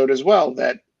episode as well,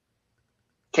 that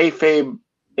kayfabe,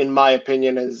 in my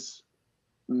opinion, is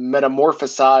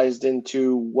metamorphosized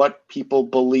into what people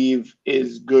believe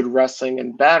is good wrestling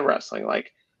and bad wrestling.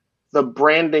 Like the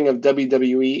branding of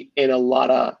WWE in a lot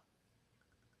of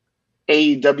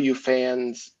AEW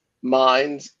fans'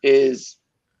 minds is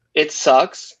it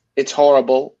sucks, it's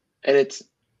horrible, and it's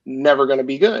never going to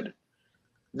be good.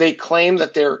 They claim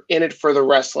that they're in it for the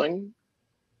wrestling,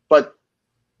 but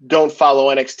don't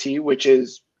follow NXT, which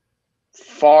is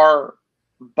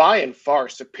by and far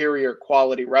superior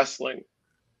quality wrestling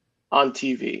on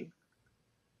TV.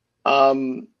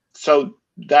 So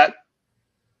that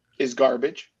is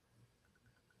garbage.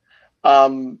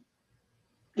 The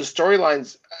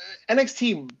storylines,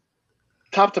 NXT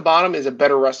top to bottom is a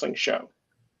better wrestling show.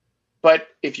 But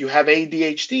if you have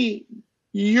ADHD,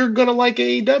 you're going to like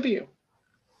AEW.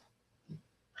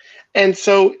 And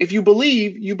so if you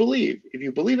believe, you believe. If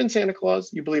you believe in Santa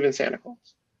Claus, you believe in Santa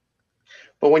Claus.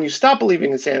 But when you stop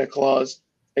believing in Santa Claus,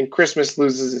 then Christmas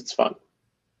loses its fun.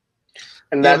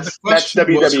 And that's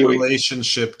WWE. Was a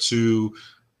relationship to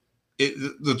it.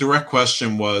 The direct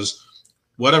question was,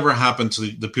 whatever happened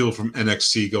to the people from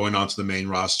NXT going onto the main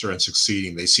roster and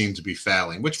succeeding? They seem to be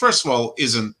failing, which first of all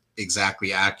isn't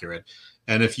exactly accurate.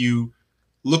 And if you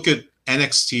look at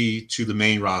NXT to the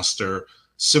main roster,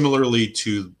 similarly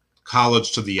to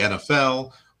college to the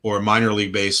NFL or minor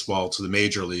league baseball to the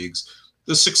major leagues,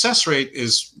 the success rate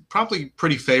is probably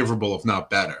pretty favorable, if not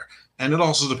better. And it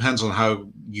also depends on how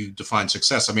you define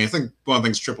success. I mean, I think one of the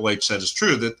things Triple H said is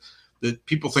true, that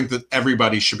people think that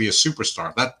everybody should be a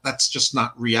superstar. That's just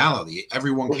not reality.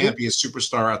 Everyone can't be a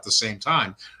superstar at the same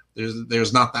time.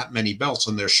 There's not that many belts,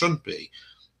 and there shouldn't be.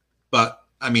 But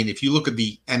I mean, if you look at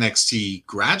the NXT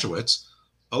graduates,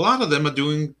 a lot of them are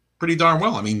doing pretty darn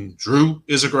well. I mean, Drew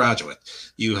is a graduate.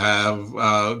 You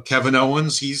have Kevin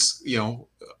Owens. He's,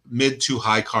 mid to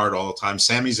high card all the time.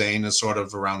 Sami Zayn is sort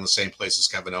of around the same place as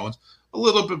Kevin Owens, a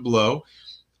little bit below.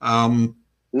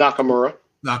 Nakamura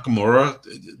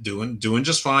doing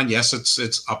just fine. Yes,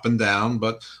 it's up and down,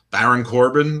 but Baron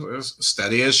Corbin is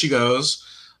steady as she goes.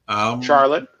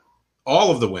 Charlotte,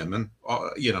 all of the women,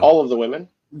 all of the women,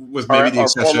 with maybe the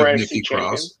exception of Nikki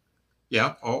Cross.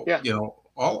 Yeah, all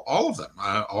of them,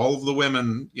 all of the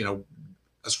women.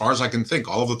 As far as I can think,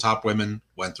 all of the top women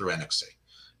went through NXT,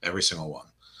 every single one.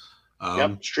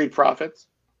 Street Profits.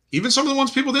 Even some of the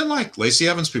ones people didn't like. Lacey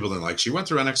Evans, people didn't like. She went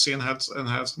through NXT and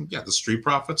had some, the Street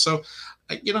Profits. So,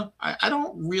 I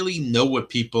don't really know what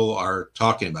people are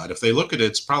talking about. If they look at it,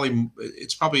 it's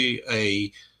probably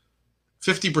a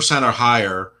 50% or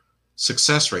higher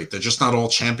success rate. They're just not all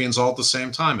champions all at the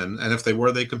same time. And if they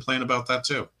were, they complain about that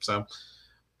too. So,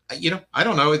 I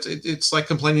don't know. It's like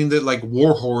complaining that like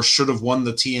Warhorse should have won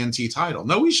the TNT title.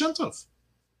 No, he shouldn't have.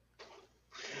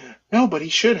 No, but he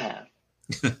should have.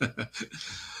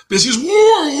 Because he's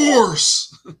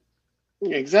Warhorse.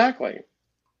 Exactly.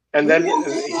 And then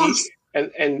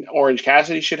and Orange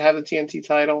Cassidy should have the TNT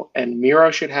title, and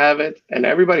Miro should have it, and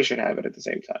everybody should have it at the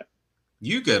same time.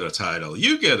 You get a title.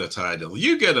 You get a title.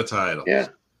 You get a title. Yeah.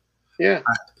 Yeah.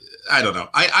 I don't know.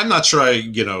 I'm not sure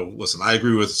listen, I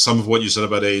agree with some of what you said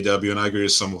about AEW, and I agree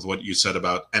with some of what you said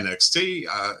about NXT.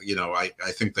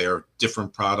 I think they are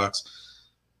different products.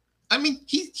 I mean,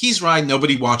 he's right.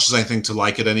 Nobody watches anything to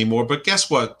like it anymore. But guess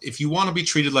what? If you want to be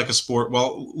treated like a sport,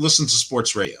 well, listen to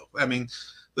sports radio. I mean,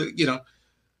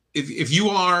 if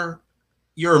you're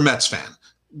a Mets fan,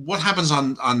 what happens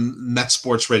on Mets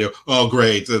sports radio? Oh,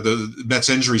 great. The Mets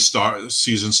injury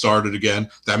season started again.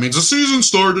 That means the season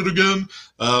started again.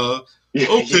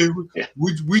 Okay,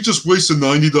 we just wasted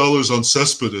 $90 on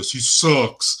Cespedes. He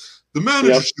sucks. The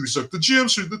manager should be sucked.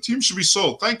 The team should be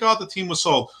sold. Thank God the team was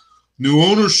sold. New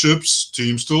ownership's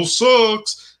team still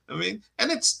sucks. I mean,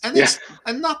 and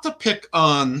not to pick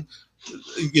on,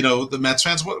 the Mets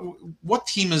fans. What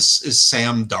team is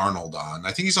Sam Darnold on?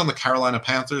 I think he's on the Carolina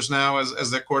Panthers now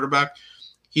as their quarterback.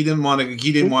 He didn't want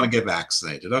to get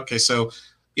vaccinated. Okay, so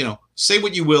say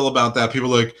what you will about that.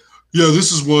 People are like, yeah,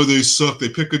 this is why they suck. They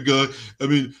pick a guy. I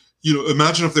mean,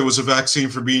 imagine if there was a vaccine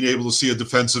for being able to see a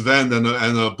defensive end and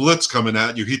a blitz coming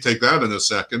at you. He'd take that in a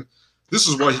second. This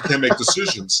is why he can't make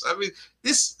decisions. I mean,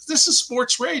 this is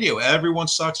sports radio. Everyone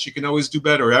sucks. You can always do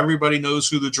better. Everybody knows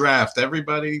who the draft.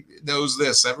 Everybody knows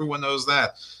this. Everyone knows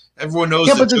that. Everyone knows.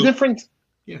 Yeah, but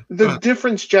the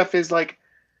difference, Jeff, is like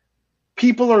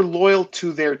people are loyal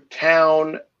to their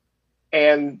town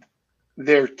and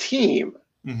their team.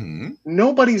 Mm-hmm.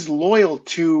 Nobody's loyal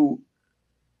to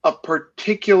a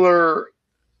particular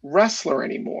wrestler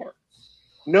anymore.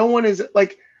 No one is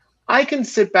like. I can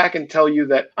sit back and tell you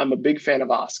that I'm a big fan of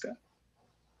Asuka.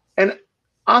 And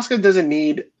Asuka doesn't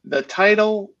need the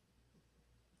title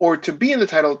or to be in the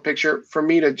title picture for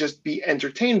me to just be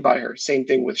entertained by her. Same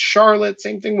thing with Charlotte.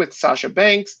 Same thing with Sasha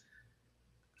Banks.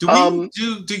 Do I mean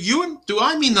nothing to you? Do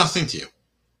I mean nothing to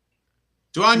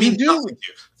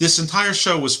you? This entire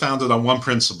show was founded on one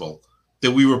principle,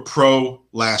 that we were pro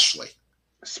Lashley.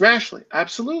 Smashley,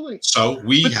 absolutely. So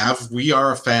we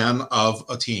are a fan of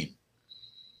a team.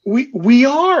 We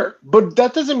are, but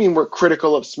that doesn't mean we're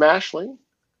critical of Smashley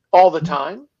all the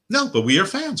time. No, but we are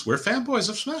fans. We're fanboys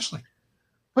of Smashley.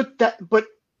 But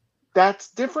that's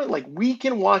different. Like, we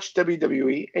can watch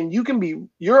WWE, and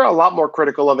you're a lot more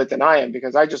critical of it than I am,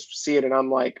 because I just see it and I'm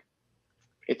like,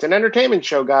 it's an entertainment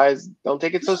show, guys. Don't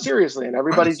take it so seriously. And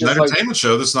everybody's just an entertainment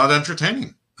show that's not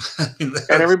entertaining. And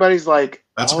everybody's like,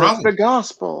 that's it's the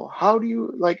gospel. How do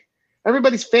you like?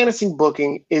 Everybody's fantasy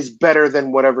booking is better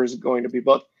than whatever's going to be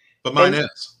booked. But mine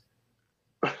is.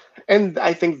 And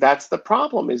I think that's the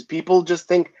problem, is people just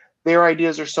think their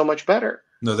ideas are so much better.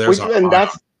 No, there's and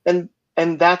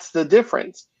that's the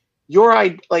difference. Your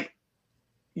ideas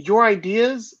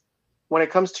when it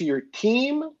comes to your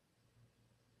team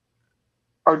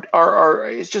are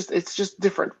it's just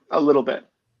different a little bit.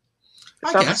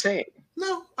 It's not the same.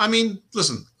 No, I mean,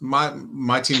 listen, my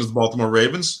team is the Baltimore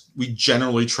Ravens. We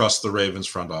generally trust the Ravens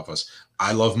front office.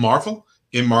 I love Marvel.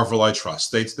 In Marvel, I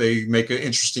trust. They make an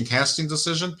interesting casting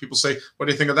decision. People say, "What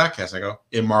do you think of that cast?" I go,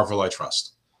 "In Marvel, I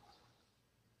trust."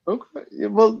 Okay.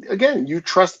 Well, again, you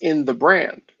trust in the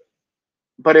brand.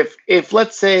 But if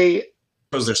let's say,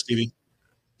 was there Stevie?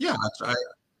 Yeah,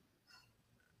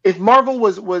 if Marvel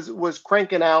was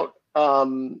cranking out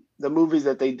the movies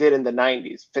that they did in the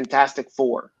 90s, Fantastic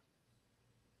Four.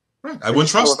 Right. I wouldn't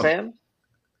trust them. Fan?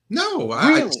 No,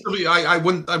 really? I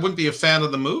wouldn't be a fan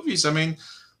of the movies. I mean,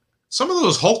 some of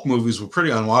those Hulk movies were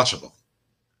pretty unwatchable.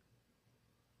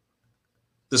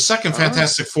 The second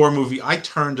Fantastic Four movie, I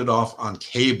turned it off on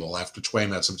cable after 20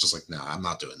 minutes. I'm just like, no, I'm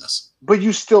not doing this. But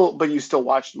you still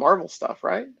watched Marvel stuff,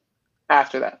 right?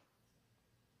 After that.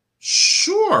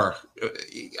 Sure,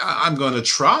 I'm going to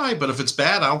try, but if it's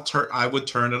bad, I would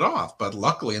turn it off. But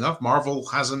luckily enough, Marvel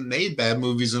hasn't made bad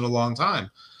movies in a long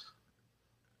time.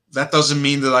 That doesn't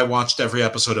mean that I watched every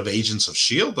episode of Agents of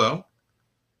S.H.I.E.L.D., though.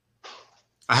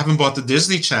 I haven't bought the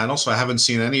Disney Channel, so I haven't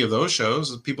seen any of those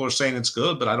shows. People are saying it's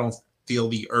good, but I don't feel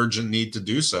the urgent need to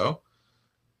do so.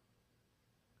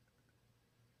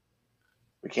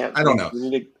 We can't. I don't know.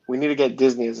 We need to get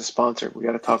Disney as a sponsor. We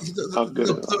got to talk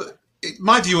good.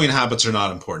 My viewing habits are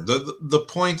not important. The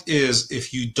point is,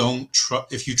 if you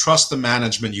trust the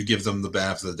management, you give them the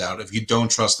benefit of the doubt. If you don't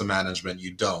trust the management,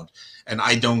 you don't. And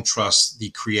I don't trust the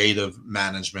creative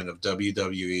management of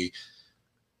WWE.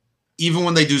 Even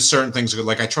when they do certain things,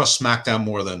 like I trust SmackDown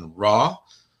more than Raw.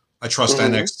 I trust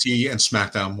NXT and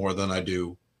SmackDown more than I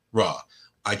do Raw.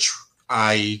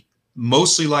 I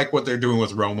mostly like what they're doing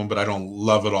with Roman, but I don't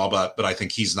love it all. But I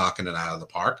think he's knocking it out of the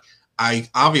park. I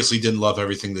obviously didn't love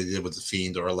everything they did with The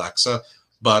Fiend or Alexa,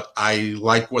 but I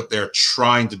like what they're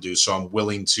trying to do, so I'm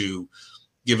willing to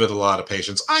give it a lot of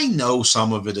patience. I know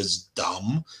some of it is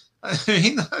dumb. I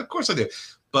mean, of course I do.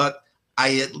 But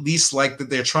I at least like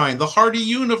that they're trying. The Hardy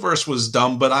Universe was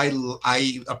dumb, but I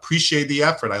appreciate the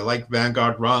effort. I like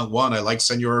Vanguard 1. I like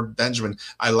Senor Benjamin.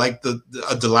 I like a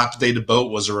dilapidated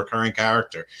boat was a recurring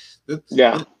character.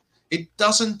 Yeah. It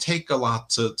doesn't take a lot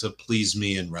to please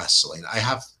me in wrestling. I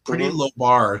have pretty low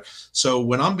bar. So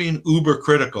when I'm being uber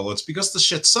critical, it's because the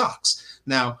shit sucks.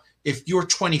 Now, if you're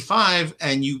 25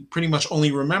 and you pretty much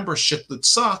only remember shit that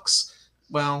sucks,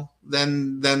 well,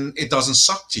 then it doesn't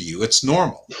suck to you. It's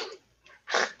normal.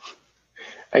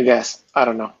 I guess. I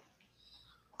don't know.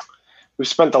 We've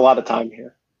spent a lot of time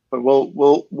here, but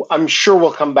I'm sure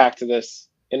we'll come back to this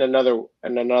in another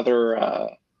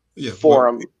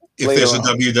forum. If there's a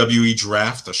WWE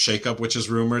draft, a shakeup, which is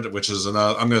rumored, which is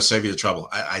another, I'm going to save you the trouble.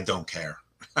 I don't care.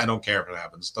 I don't care if it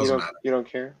happens. Doesn't matter. You don't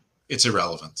care? It's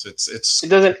irrelevant.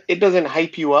 It doesn't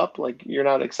hype you up. Like, you're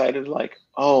not excited. Like,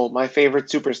 oh, my favorite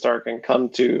superstar can come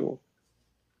to.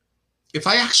 If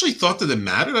I actually thought that it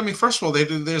mattered, I mean, first of all,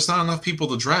 there's not enough people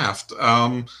to draft.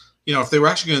 If they were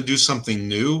actually going to do something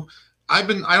new, I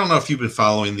don't know if you've been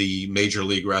following the Major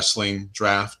League Wrestling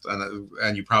draft,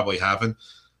 and you probably haven't.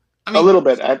 I mean, a little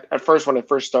bit at first when it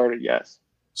first started, yes.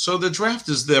 So the draft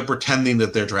is they're pretending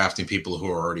that they're drafting people who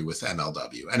are already with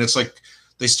MLW, and it's like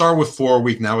they start with 4 a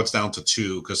week. Now it's down to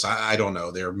 2 because I don't know.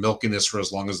 They're milking this for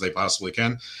as long as they possibly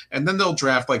can, and then they'll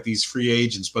draft like these free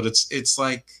agents. But it's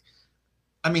like,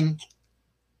 I mean,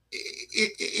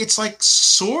 it's like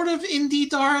sort of indie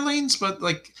darlings, but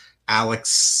like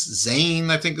Alex Zane,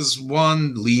 I think, is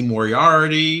one. Lee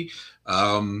Moriarty.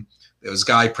 There was a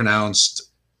guy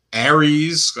pronounced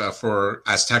Aries for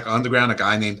Aztec Underground, a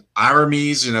guy named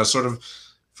Aramis, sort of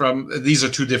these are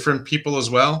two different people as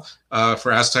well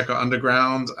for Aztec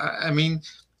Underground. I mean,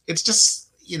 it's just,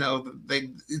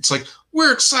 it's like,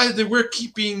 we're excited that we're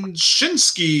keeping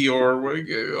Shinsuke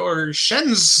or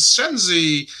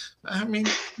Shenzi. I mean,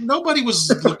 nobody was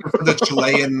looking for the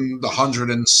Chilean, the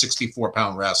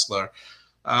 164-pound wrestler.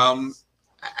 I don't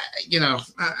know.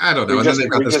 And then they've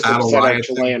got this battle riot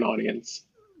Chilean audience,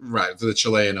 right? For the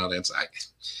Chilean audience,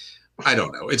 I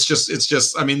don't know. It's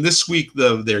just. I mean, this week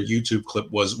their YouTube clip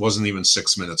wasn't even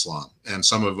 6 minutes long, and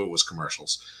some of it was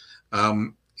commercials.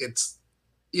 It's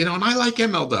and I like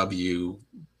MLW.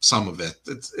 Some of it.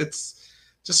 It's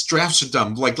just drafts are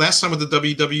dumb. Like last time with the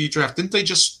WWE draft, didn't they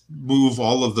just move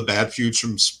all of the bad feuds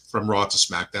from Raw to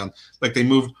SmackDown? Like they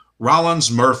moved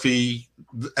Rollins, Murphy,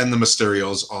 and the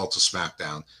Mysterios all to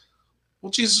SmackDown.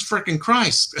 Well, Jesus freaking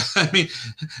Christ. I mean,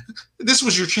 this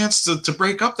was your chance to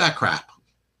break up that crap.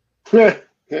 Yeah,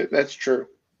 that's true.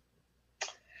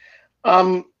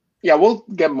 Yeah, we'll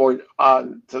get more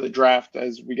on to the draft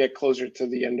as we get closer to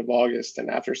the end of August and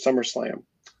after SummerSlam.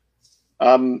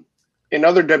 In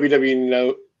other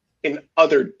WWE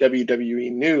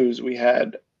news, we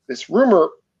had this rumor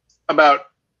about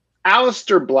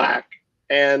Aleister Black,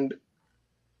 and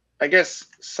I guess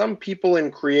some people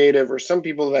in creative or some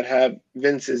people that have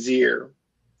Vince's ear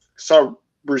saw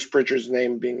Bruce Pritchard's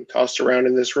name being tossed around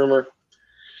in this rumor,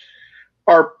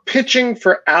 are pitching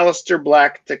for Aleister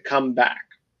Black to come back.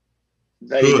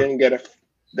 That he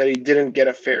didn't get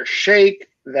a fair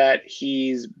shake, that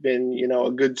he's been,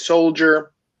 a good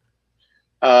soldier,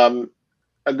 a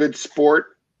good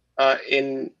sport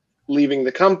in leaving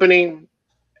the company,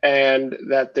 and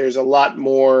that there's a lot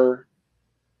more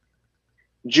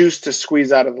juice to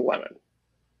squeeze out of the lemon.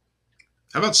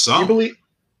 How about some? Do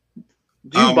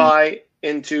you buy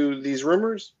into these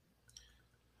rumors?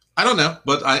 I don't know,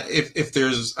 but if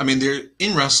there's, there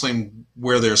in wrestling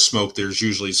where there's smoke, there's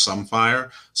usually some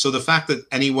fire. So the fact that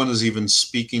anyone is even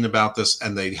speaking about this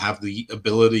and they have the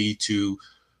ability to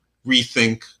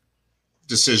rethink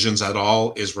decisions at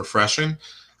all is refreshing.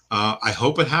 I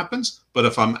hope it happens, but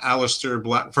if I'm Aleister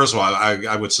Black, first of all,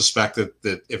 I would suspect that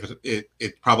if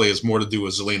it probably has more to do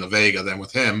with Zelina Vega than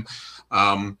with him.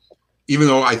 Even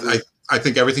though I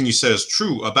think everything you said is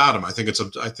true about him. I think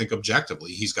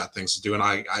objectively he's got things to do, and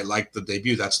I like the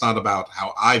debut. That's not about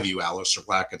how I view Aleister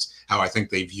Black. It's how I think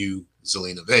they view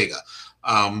Zelina Vega.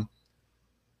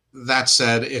 That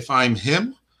said, if I'm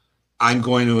him, I'm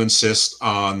going to insist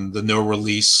on the no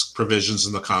release provisions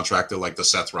in the contract that like the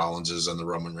Seth Rollinses and the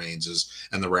Roman Reigns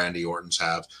and the Randy Ortons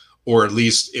have, or at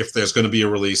least if there's going to be a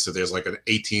release that there's like an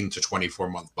 18 to 24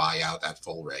 month buyout at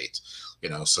full rate.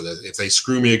 So that if they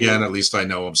screw me again, at least I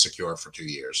know I'm secure for 2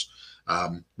 years.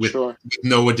 With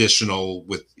no additional,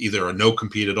 with either a no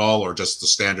compete at all or just the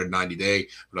standard 90-day,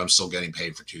 but I'm still getting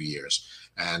paid for 2 years.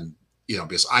 And,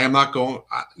 because I am not going,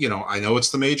 I know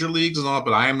it's the major leagues and all,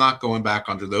 but I am not going back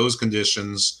under those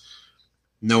conditions,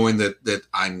 knowing that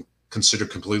I'm considered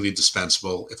completely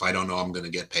dispensable if I don't know I'm going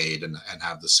to get paid and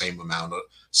have the same amount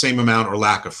or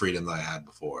lack of freedom that I had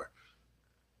before.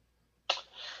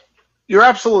 You're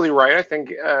absolutely right. I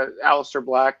think Aleister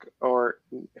Black, or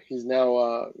he's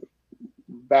now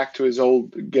back to his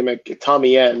old gimmick,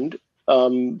 Tommy End.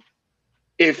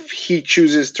 If he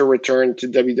chooses to return to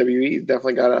WWE, he's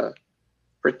definitely got to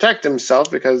protect himself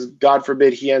because, God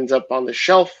forbid, he ends up on the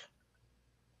shelf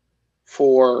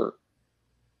for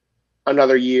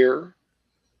another year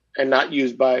and not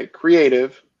used by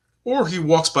creative. Or he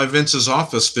walks by Vince's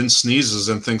office, Vince sneezes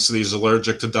and thinks that he's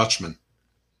allergic to Dutchmen.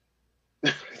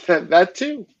 That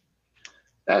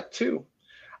too.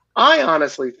 I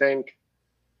honestly think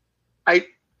I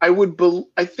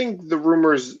think the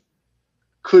rumors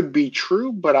could be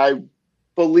true, but I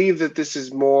believe that this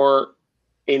is more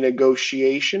a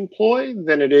negotiation ploy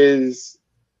than it is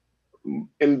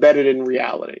embedded in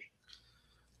reality.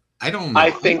 I don't know.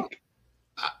 I think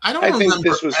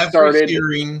this was started.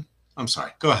 I'm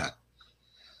sorry. Go ahead.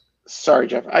 Sorry,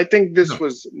 Jeff. I think this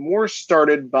was more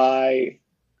started by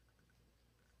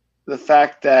the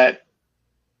fact that,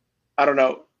 I don't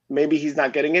know, maybe he's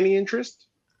not getting any interest,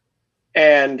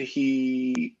 and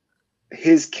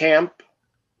his camp,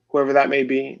 whoever that may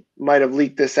be, might have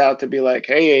leaked this out to be like,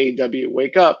 "Hey, AEW,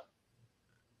 wake up!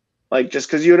 Like just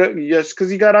because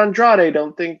you got Andrade,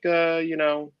 don't think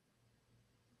you're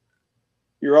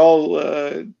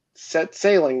all set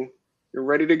sailing. You're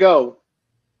ready to go."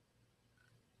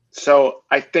 So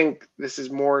I think this is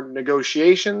more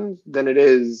negotiations than it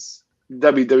is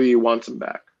WWE wants him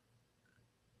back.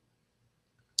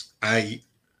 I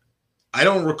I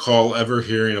don't recall ever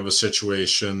hearing of a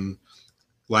situation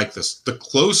like this. The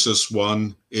closest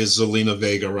one is Zelina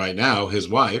Vega right now, his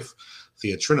wife,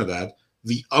 Thea Trinidad.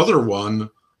 The other one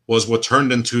was what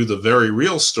turned into the very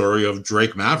real story of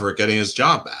Drake Maverick getting his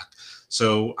job back.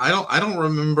 So I don't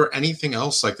remember anything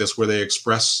else like this where they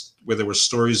expressed where there were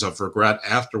stories of regret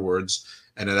afterwards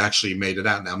and it actually made it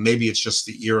out. Now maybe it's just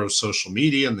the era of social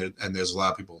media and there's a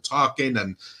lot of people talking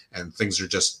and things are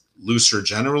just looser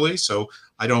generally. So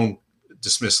I don't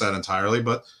dismiss that entirely,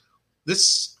 but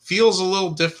this feels a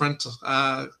little different.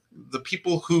 The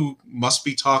people who must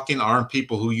be talking aren't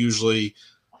people who usually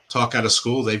talk out of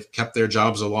school. They've kept their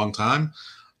jobs a long time.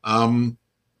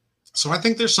 So I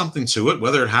think there's something to it.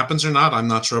 Whether it happens or not, I'm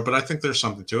not sure, but I think there's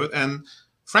something to it. And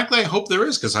frankly, I hope there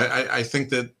is, because I think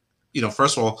that,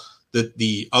 first of all, that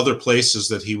the other places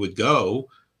that he would go,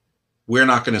 we're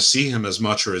not going to see him as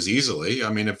much or as easily. I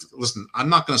mean, listen, I'm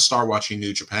not going to start watching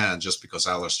New Japan just because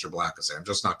Aleister Black is there. I'm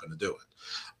just not going to do it.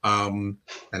 And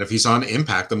if he's on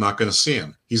Impact, I'm not going to see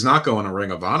him. He's not going to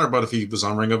Ring of Honor, but if he was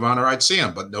on Ring of Honor, I'd see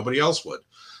him, but nobody else would.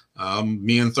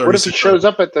 Me and 36. What if he shows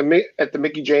up at the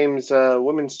Mickey James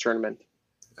women's tournament?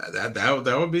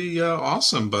 That would be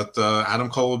awesome, but Adam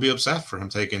Cole will be upset for him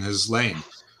taking his lane.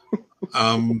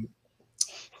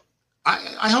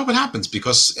 I hope it happens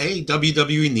because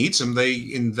WWE needs him.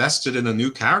 They invested in a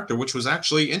new character, which was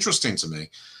actually interesting to me,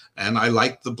 and I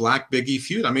like the Black Big E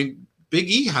feud. I mean, Big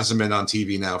E hasn't been on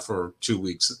TV now for 2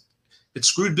 weeks. It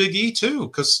screwed Big E too,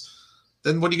 because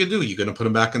then what are you gonna do? You're gonna put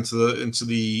him back into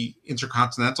the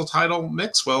Intercontinental title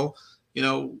mix? Well,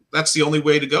 that's the only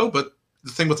way to go. But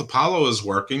the thing with Apollo is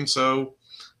working, so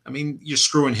I mean, you're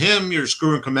screwing him, you're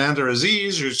screwing Commander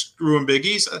Aziz, you're screwing Big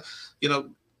E.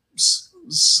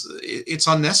 It's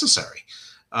unnecessary.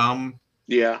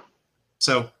 Yeah.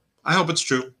 So I hope it's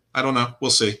true. I don't know. We'll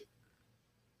see.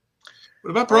 What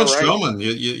about Braun Strowman?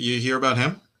 You hear about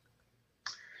him?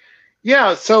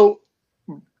 Yeah. So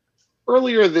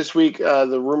earlier this week,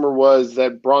 the rumor was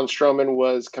that Braun Strowman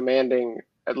was commanding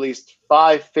at least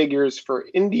 5 figures for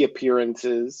indie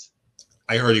appearances.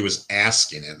 I heard he was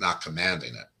asking it, not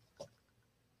commanding it.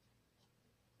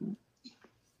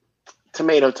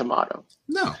 Tomato, tomato.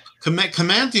 No.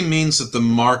 Commanding means that the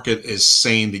market is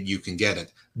saying that you can get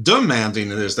it. Demanding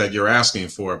it is that you're asking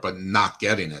for it but not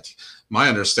getting it. My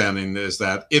understanding is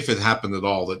that if it happened at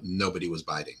all, that nobody was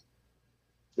biting.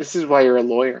 This is why you're a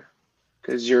lawyer,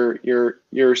 because you're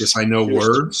yes, I know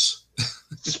words.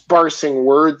 Sparsing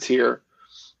words here.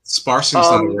 Sparsing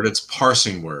is not a word; it's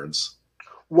parsing words.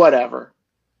 Whatever.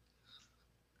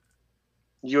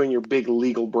 You and your big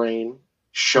legal brain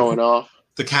showing off.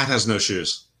 The cat has no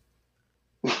shoes.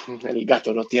 El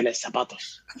gato no tiene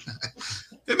zapatos.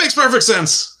 It makes perfect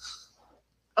sense.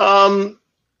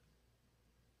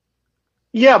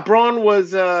 Yeah, Braun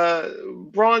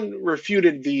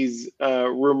refuted these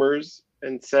rumors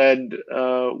and said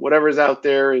whatever's out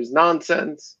there is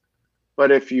nonsense.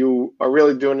 But if you are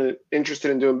really interested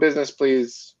in doing business,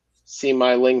 please see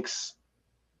my links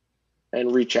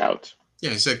and reach out.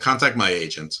 Yeah, he said contact my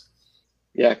agent.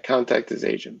 Yeah, contact his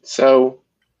agent. So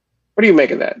what do you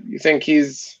make of that? You think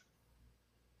even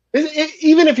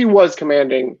if he was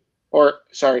demanding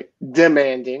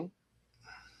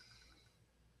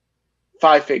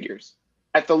 5 figures,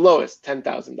 at the lowest,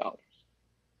 $10,000.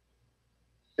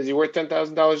 Is he worth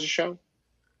 $10,000 a show?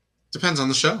 Depends on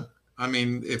the show. I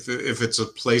mean, if it's a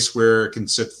place where it can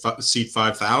seat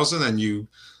 5,000 and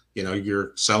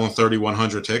you're selling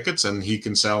 3,100 tickets and he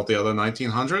can sell the other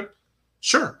 1,900,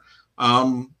 sure.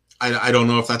 I don't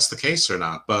know if that's the case or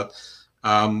not, but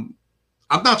I'm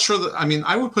not sure that. I mean,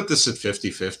 I would put this at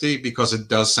 50-50 because it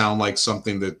does sound like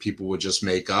something that people would just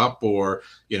make up, or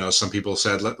some people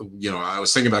said, I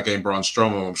was thinking about getting Braun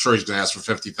Strowman. I'm sure he's going to ask for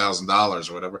 $50,000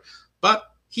 or whatever,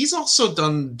 but he's also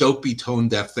done dopey tone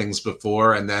deaf things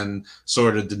before and then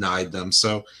sort of denied them.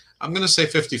 So I'm going to say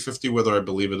 50-50 whether I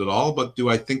believe it at all. But do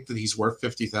I think that he's worth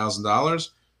 $50,000?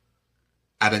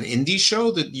 At an indie show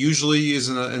that usually is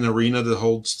an arena that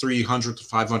holds 300 to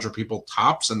 500 people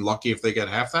tops, and lucky if they get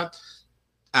half that?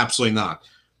 Absolutely not.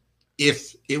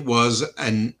 If it was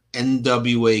an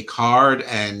NWA card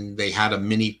and they had a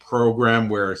mini program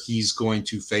where he's going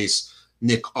to face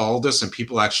Nick Aldis and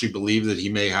people actually believe that he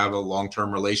may have a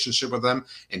long-term relationship with them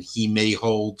and he may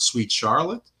hold Sweet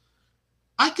Charlotte,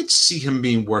 I could see him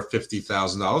being worth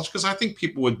 $50,000 because I think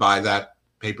people would buy that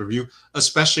pay-per-view,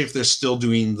 especially if they're still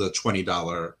doing the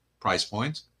 $20 price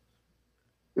point.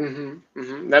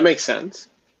 That makes sense.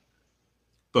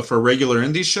 But for a regular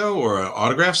indie show or an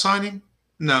autograph signing,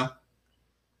 no.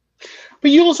 But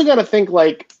you also got to think,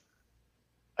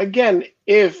 again,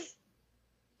 if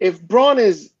Braun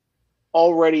is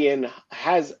already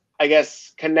has, I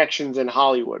guess, connections in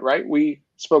Hollywood, right? We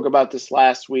spoke about this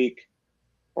last week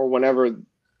or whenever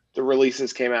the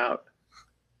releases came out,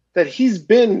 that he's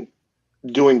been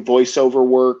doing voiceover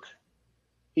work.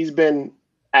 He's been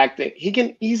acting. He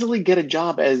can easily get a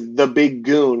job as the big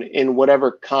goon in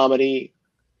whatever comedy,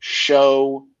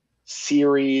 show,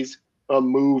 series, a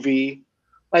movie.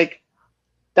 Like,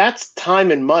 that's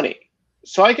time and money.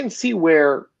 So I can see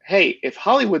where, hey, if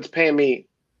Hollywood's paying me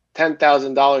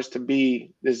 $10,000 to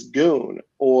be this goon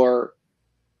or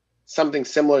something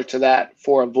similar to that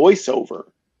for a voiceover,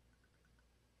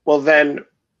 well, then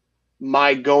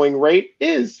my going rate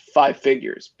is 5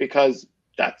 figures because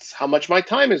that's how much my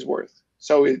time is worth.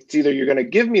 So it's either you're going to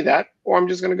give me that or I'm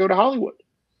just going to go to Hollywood.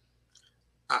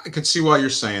 I can see why you're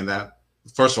saying that.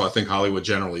 First of all, I think Hollywood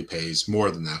generally pays more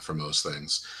than that for most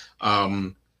things,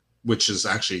 which is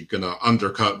actually going to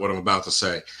undercut what I'm about to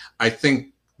say. I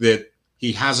think that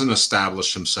he hasn't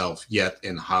established himself yet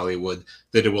in Hollywood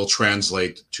that it will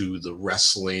translate to the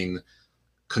wrestling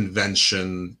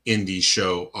convention, indie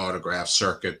show, autograph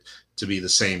circuit to be the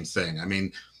same thing. I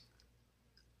mean,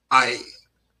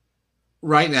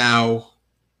 right now,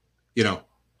 you know,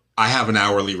 I have an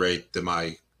hourly rate that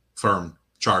my firm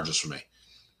charges for me.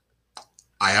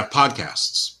 I have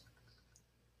podcasts.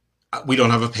 We don't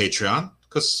have a Patreon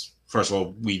because, first of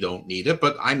all, we don't need it,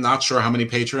 but I'm not sure how many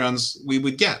Patreons we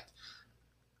would get.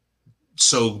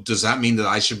 So does that mean that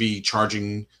I should be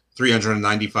charging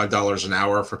 $395 an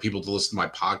hour for people to listen to my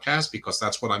podcast because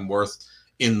that's what I'm worth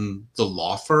in the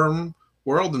law firm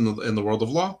world, in the world of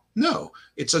law? No,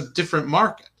 it's a different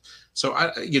market.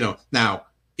 So now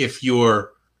if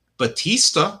you're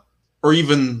Batista or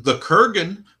even the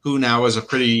Kurgan, who now is a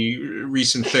pretty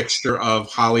recent fixture of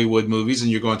Hollywood movies, and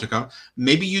you're going to come,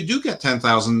 maybe you do get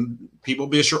 10,000 people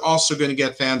because you're also going to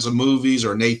get fans of movies,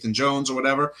 or Nathan Jones or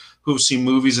whatever, who've seen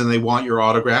movies and they want your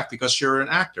autograph because you're an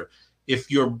actor. If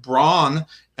you're Braun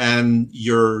and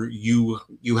you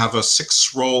have a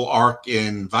 6-role arc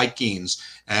in Vikings,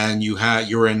 and you're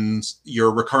a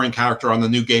recurring character on the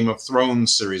new Game of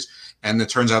Thrones series, and it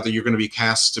turns out that you're going to be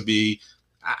cast to be,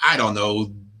 I don't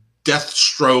know,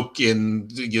 Deathstroke in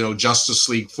Justice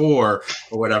League 4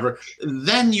 or whatever,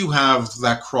 then you have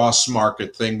that cross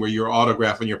market thing where your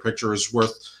autograph and your picture is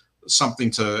worth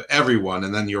something to everyone,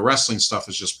 and then your wrestling stuff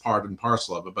is just part and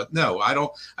parcel of it. But no, I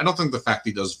don't think the fact that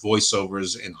he does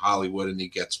voiceovers in Hollywood and he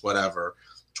gets whatever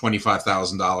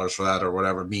 $25,000 for that or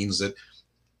whatever means that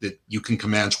you can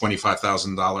command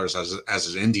 $25,000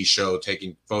 as an indie show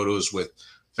taking photos with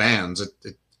fans.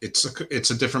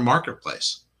 It's a different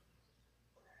marketplace.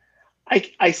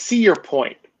 I see your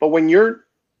point, but when you're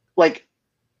like,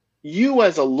 you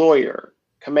as a lawyer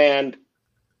command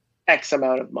X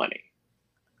amount of money.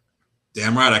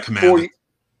 Damn right, I command it.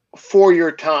 For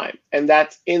your time, and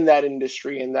that's in that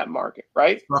industry, in that market,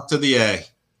 right? Up to the A.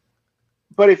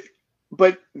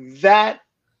 But that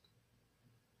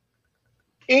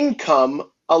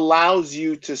income allows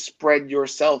you to spread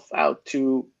yourself out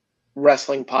to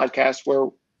wrestling podcasts where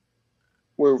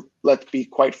we're, let's be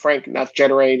quite frank, not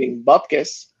generating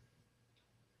bupkis.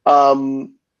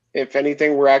 If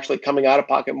anything, we're actually coming out of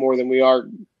pocket more than we are,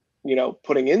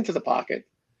 putting into the pocket.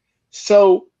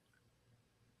 So,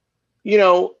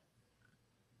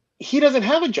 he doesn't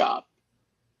have a job.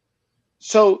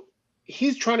 So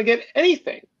he's trying to get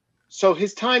anything. So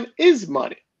his time is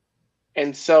money.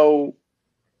 And so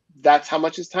that's how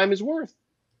much his time is worth.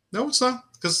 No, it's not,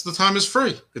 because the time is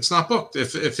free. It's not booked.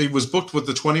 If he was booked with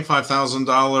the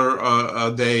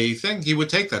 $25,000 a day thing, he would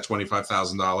take that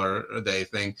 $25,000 a day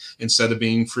thing instead of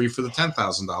being free for the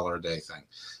 $10,000 a day thing.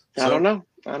 So, I don't know.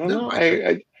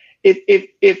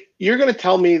 If you're going to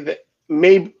tell me that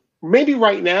maybe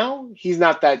right now he's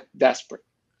not that desperate.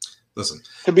 Listen,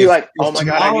 to be like, oh my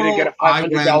God, I need to get a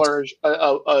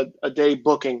 $500 a day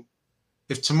booking.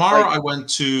 If tomorrow I went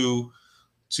to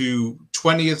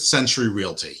 20th Century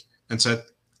Realty and said,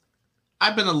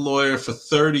 I've been a lawyer for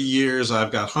 30 years.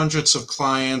 I've got hundreds of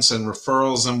clients and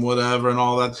referrals and whatever and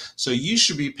all that. So you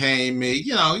should be paying me,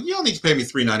 you don't need to pay me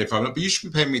 $395, but you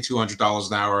should be paying me $200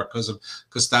 an hour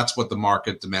because that's what the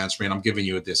market demands from me, and I'm giving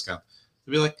you a discount.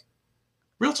 To be like,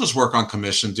 realtors work on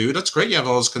commission, dude. That's great. You have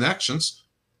all those connections.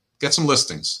 Get some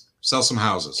listings. Sell some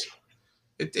houses.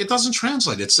 It doesn't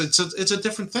translate. It's a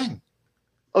different thing.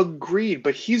 Agreed,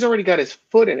 but he's already got his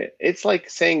foot in it. It's like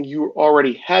saying you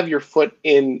already have your foot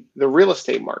in the real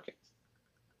estate market.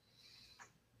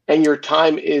 And your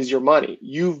time is your money.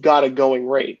 You've got a going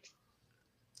rate.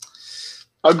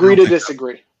 Agree to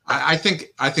disagree. I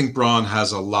think Braun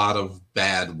has a lot of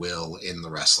bad will in the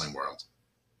wrestling world.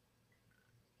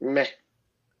 Meh.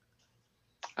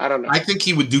 I don't know. I think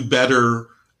he would do better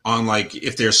on like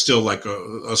if there's still like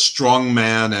a strong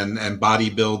man and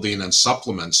bodybuilding and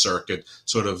supplement circuit,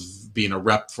 sort of being a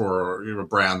rep for a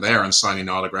brand there and signing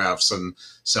autographs and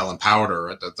selling powder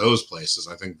at those places.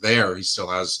 I think there he still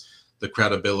has the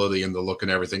credibility and the look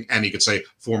and everything, and he could say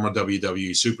former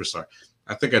WWE superstar.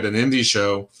 I think at an indie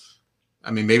show,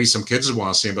 I mean, maybe some kids would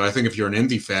want to see him, but I think if you're an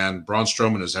indie fan, Braun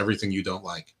Strowman is everything you don't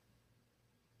like.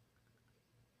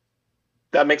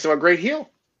 That makes him a great heel.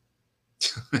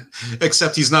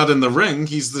 Except he's not in the ring.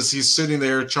 He's sitting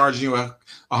there charging you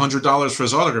 $100 for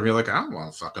his autograph. You're like, I don't want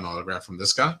a fucking autograph from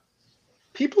this guy.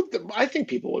 I think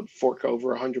people would fork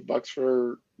over $100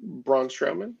 for Braun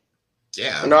Strowman.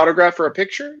 Yeah, an autograph or a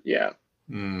picture. Yeah,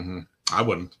 I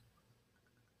wouldn't.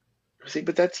 See,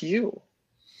 but that's you.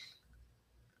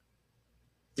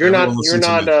 You're not.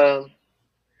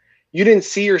 You didn't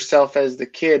see yourself as the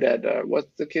kid at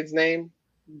what's the kid's name?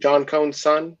 John Cone's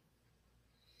son.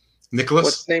 Nicholas.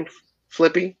 What's his name?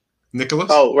 Flippy. Nicholas.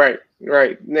 Oh, right,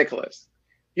 Nicholas.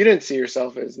 You didn't see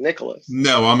yourself as Nicholas.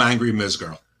 No, I'm Angry Ms.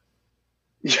 Girl.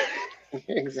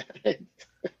 Exactly.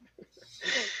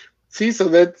 See, so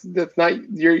that's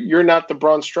not you're not the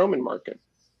Braun Strowman market.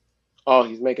 Oh,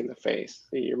 he's making the face.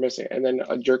 See, you're missing it. And then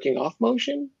a jerking off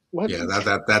motion. What? Yeah,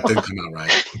 that didn't come out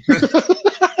right.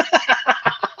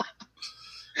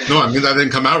 No, I mean that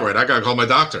didn't come out right. I gotta call my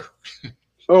doctor.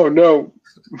 Oh no.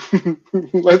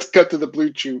 Let's cut to the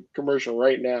Blue Chew commercial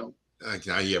right now.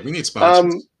 Yeah, we need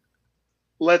sponsors.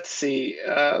 Let's see.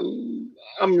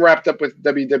 I'm wrapped up with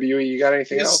WWE. You got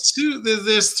anything else?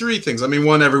 There's three things. I mean,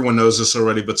 one, everyone knows this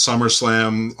already, but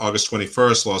SummerSlam, August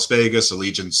 21st, Las Vegas,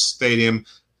 Allegiant Stadium,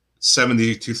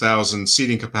 72,000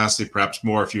 seating capacity, perhaps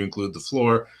more if you include the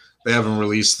floor. They haven't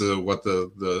released what they're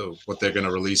going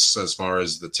to release as far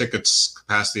as the tickets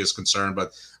capacity is concerned,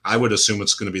 but I would assume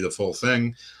it's going to be the full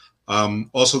thing.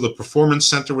 Also, the Performance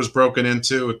Center was broken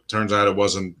into. It turns out it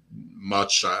wasn't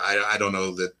much. I don't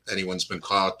know that anyone's been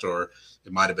caught, or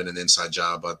it might have been an inside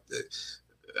job, but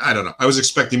I don't know. I was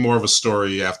expecting more of a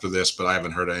story after this, but I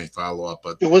haven't heard any follow-up.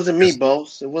 But it wasn't me,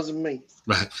 boss. It wasn't me.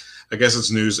 Right. I guess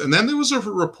it's news. And then there was a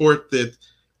report that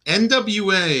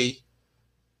NWA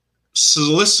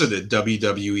solicited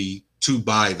WWE to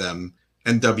buy them,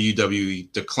 and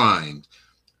WWE declined,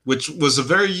 which was a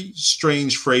very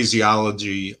strange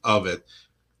phraseology of it.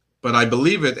 But I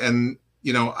believe it. And,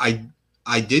 you know,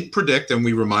 I did predict, and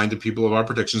we reminded people of our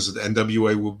predictions, that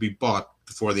NWA will be bought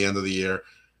before the end of the year.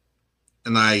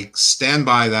 And I stand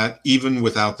by that, even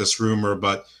without this rumor,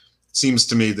 but it seems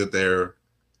to me that they're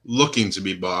looking to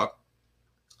be bought.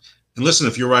 And listen,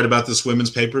 if you're right about this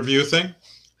women's pay-per-view thing,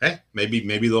 hey, maybe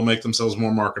they'll make themselves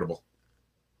more marketable.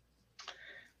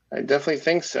 I definitely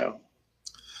think so.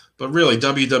 But really,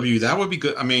 WWE, that would be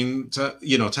good. I mean, to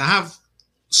have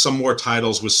some more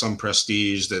titles with some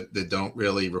prestige that don't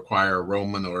really require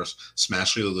Roman or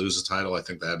Smashley to lose a title, I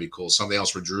think that'd be cool. Something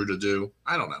else for Drew to do.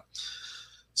 I don't know.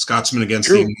 Scotsman against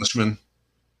the Englishman.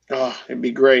 Oh, it'd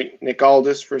be great. Nick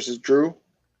Aldis versus Drew.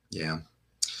 Yeah.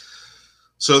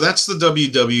 So that's the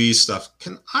WWE stuff.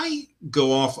 Can I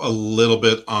go off a little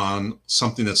bit on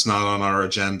something that's not on our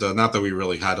agenda? Not that we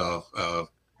really had a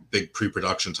big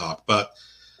pre-production talk, but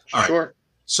all sure. Right.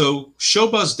 So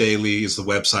Showbuzz Daily is the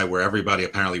website where everybody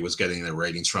apparently was getting their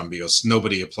ratings from, because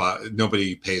nobody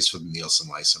pays for the Nielsen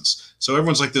license. So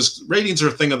everyone's like, this ratings are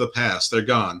a thing of the past. They're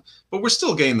gone. But we're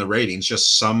still getting the ratings.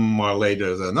 Just some are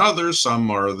later than others. Some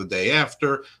are the day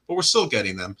after. But we're still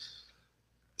getting them.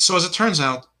 So as it turns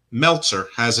out, Meltzer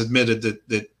has admitted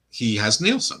that he has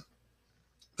Nielsen.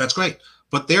 That's great.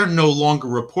 But they're no longer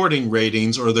reporting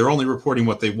ratings, or they're only reporting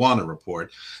what they want to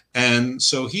report. And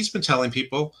so he's been telling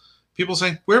people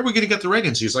saying, where are we going to get the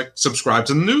ratings? He's like, subscribe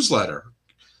to the newsletter.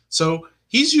 So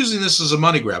he's using this as a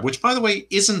money grab, which, by the way,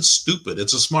 isn't stupid.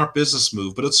 It's a smart business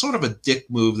move, but it's sort of a dick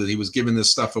move that he was giving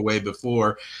this stuff away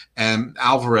before, and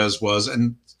Alvarez was.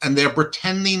 And they're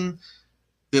pretending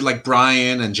that, like,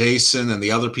 Brian and Jason and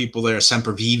the other people there,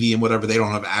 Sempervivi and whatever, they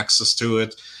don't have access to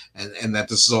it, and that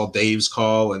this is all Dave's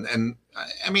call. And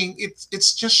I mean,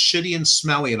 it's just shitty and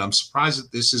smelly, and I'm surprised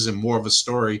that this isn't more of a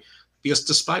story, because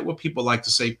despite what people like to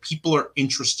say, people are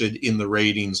interested in the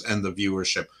ratings and the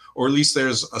viewership, or at least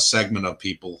there's a segment of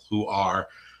people who are.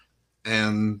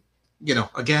 And, you know,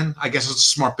 again, I guess it's a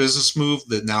smart business move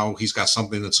that now he's got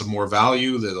something that's of more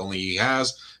value that only he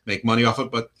has, make money off it.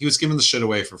 But he was giving the shit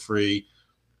away for free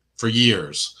for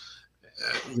years,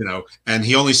 you know, and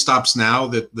he only stops now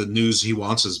that the news he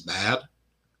wants is bad.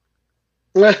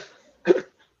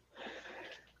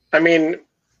 I mean,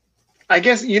 I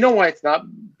guess you know why it's not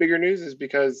bigger news is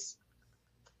because,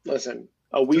 listen,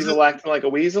 a weasel acting like a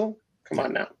weasel. Come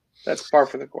on now, that's par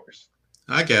for the course.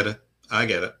 I get it.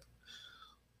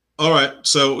 All right.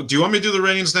 So do you want me to do the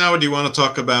ratings now, or do you want to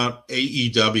talk about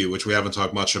AEW, which we haven't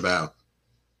talked much about?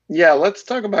 Yeah, let's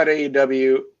talk about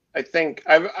AEW. I think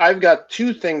I've got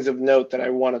two things of note that I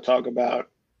want to talk about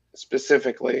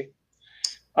specifically.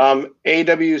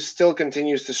 AEW still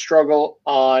continues to struggle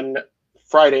on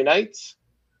Friday nights.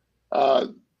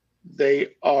 They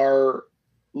are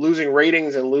losing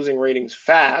ratings and losing ratings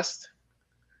fast.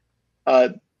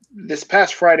 This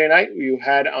past Friday night, you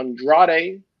had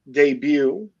Andrade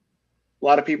debut. A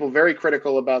lot of people very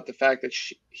critical about the fact that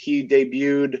he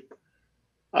debuted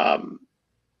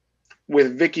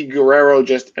with Vicky Guerrero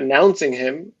just announcing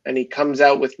him, and he comes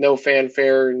out with no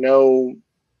fanfare, no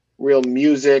real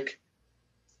music,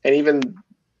 and even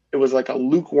it was like a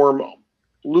lukewarm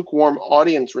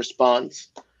audience response.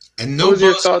 And no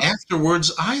buzz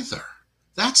afterwards either.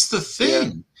 That's the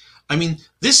thing. Yeah. I mean,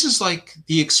 this is like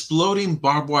the exploding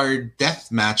barbed wire death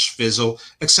match fizzle,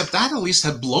 except that at least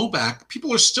had blowback.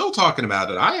 People are still talking about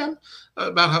it. I am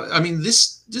about how. I mean,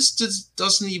 this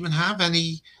doesn't even have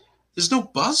any. There's no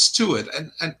buzz to it,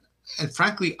 and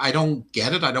frankly, I don't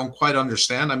get it. I don't quite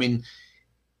understand. I mean,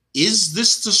 is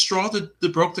this the straw that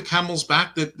broke the camel's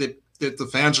back? That the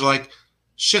fans are like,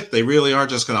 shit, they really are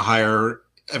just going to hire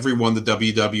everyone the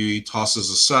WWE tosses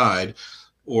aside,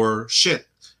 or shit,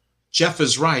 Jeff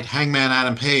is right. Hangman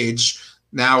Adam Page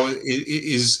now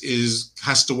is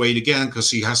has to wait again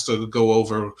because he has to go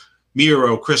over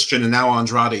Miro, Christian, and now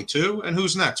Andrade too. And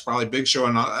who's next? Probably Big Show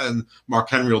and Mark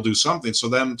Henry will do something. So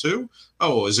them too.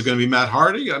 Oh, is it going to be Matt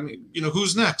Hardy? I mean,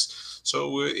 who's next?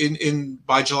 So in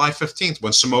by July 15th,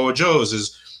 when Samoa Joe's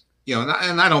is,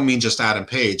 and I don't mean just Adam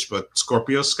Page, but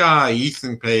Scorpio Sky,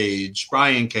 Ethan Page,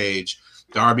 Brian Cage,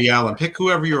 Darby Allin, pick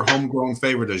whoever your homegrown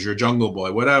favorite is, your Jungle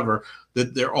Boy, whatever.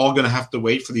 That they're all going to have to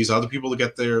wait for these other people to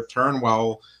get their turn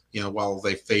while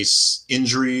they face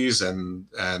injuries and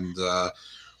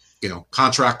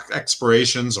contract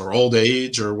expirations or old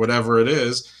age or whatever it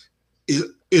is.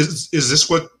 Is this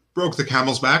what broke the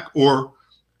camel's back, or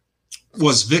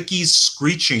was Vicky's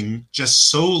screeching just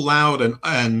so loud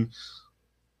and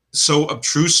so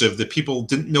obtrusive that people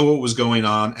didn't know what was going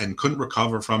on and couldn't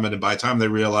recover from it, and by the time they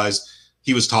realized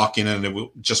he was talking and it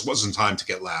just wasn't time to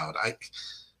get loud?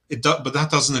 But that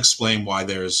doesn't explain why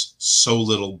there's so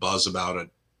little buzz about it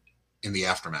in the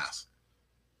aftermath.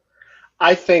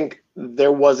 I think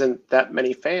there wasn't that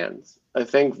many fans. I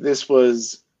think this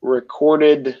was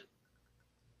recorded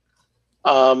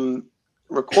the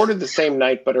same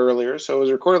night but earlier. So it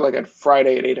was recorded like at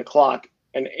Friday at 8:00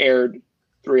 and aired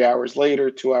 3 hours later,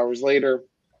 2 hours later.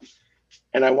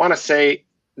 And I want to say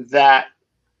that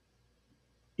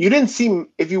you didn't see,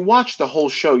 if you watched the whole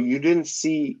show, you didn't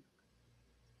see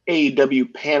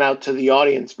AEW pan out to the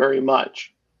audience very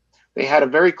much. They had a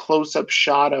very close-up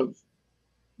shot of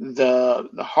the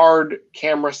hard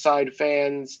camera side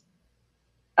fans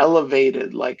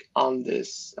elevated like on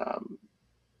this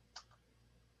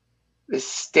this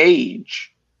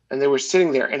stage, and they were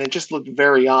sitting there, and it just looked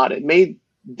very odd. It made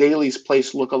Daly's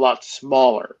place look a lot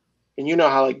smaller. And you know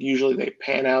how like usually they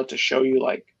pan out to show you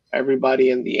like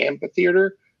everybody in the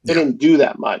amphitheater? They didn't do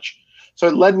that much. So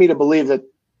it led me to believe that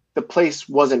the place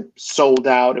wasn't sold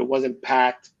out. It wasn't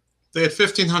packed. They had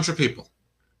 1,500 people.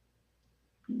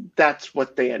 That's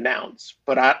what they announced.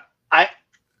 But by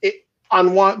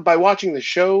watching the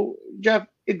show, Jeff,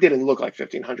 it didn't look like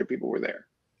 1,500 people were there.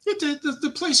 It did.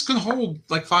 The place can hold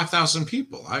like 5,000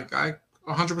 people. I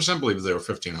 100% believe there were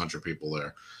 1,500 people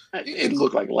there. It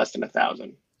looked like less than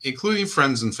 1,000. Including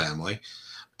friends and family.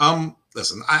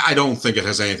 Listen, I don't think it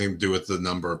has anything to do with the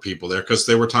number of people there, because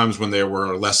there were times when there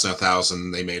were less than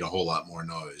 1,000, they made a whole lot more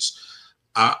noise.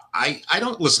 I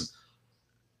don't listen.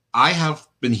 I have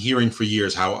been hearing for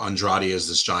years how Andrade is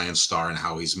this giant star and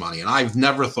how he's money, and I've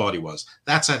never thought he was.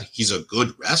 That said, he's a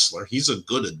good wrestler. He's a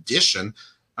good addition.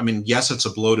 I mean, yes, it's a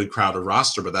bloated, crowded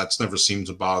roster, but that's never seemed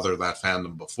to bother that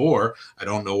fandom before. I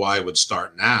don't know why it would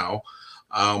start now.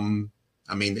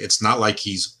 I mean, it's not like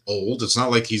he's old. It's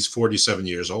not like he's 47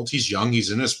 years old. He's young.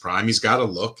 He's in his prime. He's got a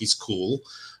look. He's cool.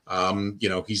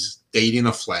 He's dating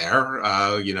a Flair.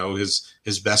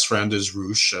 His best friend is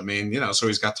Roosh. I mean, so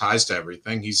he's got ties to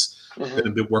everything. He's been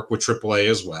a bit work with AAA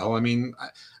as well. I mean,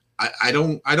 I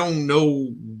don't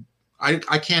know.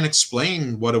 I can't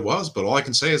explain what it was, but all I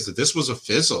can say is that this was a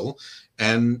fizzle,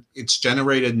 and it's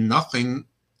generated nothing.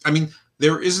 I mean,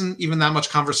 there isn't even that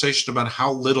much conversation about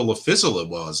how little a fizzle it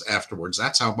was afterwards.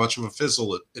 That's how much of a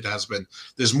fizzle it has been.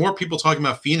 There's more people talking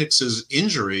about Phoenix's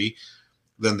injury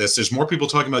than this. There's more people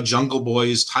talking about Jungle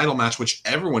Boy's title match, which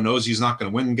everyone knows he's not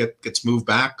going to win, gets moved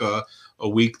back a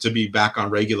week to be back on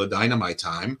regular Dynamite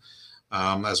time.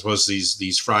 as was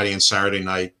these Friday and Saturday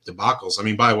night debacles. I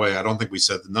mean, by the way, I don't think we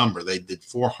said the number. They did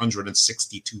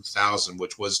 462,000,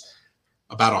 which was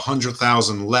about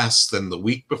 100,000 less than the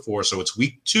week before. So it's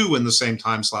week 2 in the same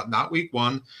time slot, not week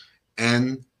 1,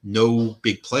 and no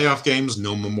big playoff games,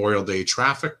 no Memorial Day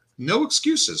traffic, no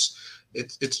excuses.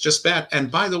 It's just bad.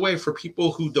 And by the way, for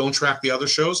people who don't track the other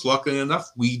shows, luckily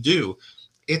enough, we do.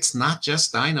 It's not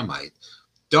just Dynamite.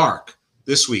 Dark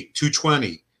this week,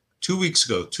 220. 2 weeks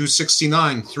ago,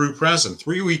 269 through present.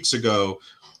 3 weeks ago,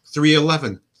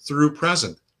 311 through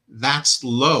present. That's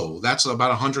low. That's about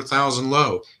 100,000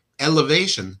 low.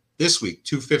 Elevation this week,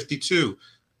 252.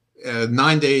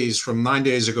 9 days from 9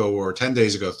 days ago or 10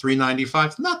 days ago,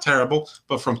 395. Not terrible,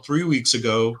 but from 3 weeks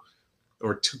ago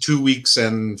or 2 weeks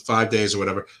and 5 days or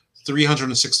whatever,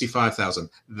 365,000.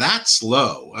 That's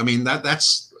low. I mean,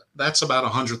 that's about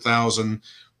 100,000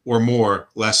 or more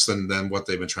less than what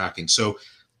they've been tracking. So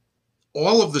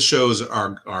all of the shows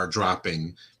are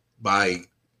dropping by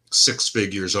 6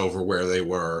 figures over where they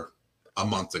were a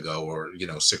month ago or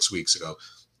 6 weeks ago.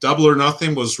 Double or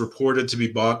Nothing was reported to be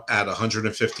bought at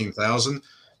 115,000.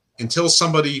 Until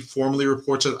somebody formally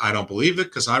reports it, I don't believe it,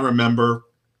 because I remember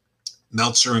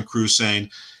Meltzer and crew saying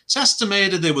it's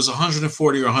estimated it was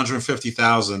 140 or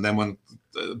 150,000. Then when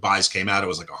the buys came out, it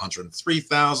was like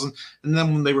 103,000. And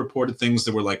then when they reported things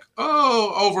that were like,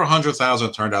 over 100,000,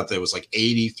 it turned out that it was like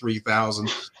 83,000.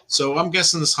 So I'm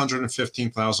guessing this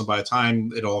 115,000 by the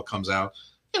time it all comes out,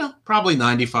 probably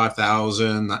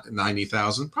 95,000,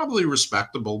 90,000, probably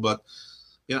respectable. But,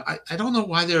 I don't know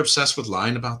why they're obsessed with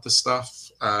lying about this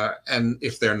stuff. And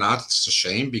if they're not, it's a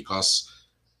shame, because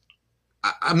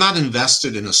I'm not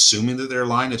invested in assuming that they're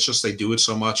lying. It's just they do it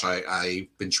so much. I've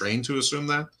been trained to assume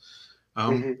that.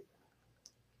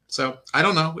 So I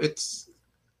don't know. It's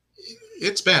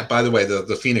bad. By the way,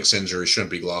 the Phoenix injury shouldn't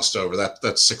be glossed over.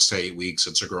 That's 6 to 8 weeks.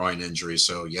 It's a groin injury.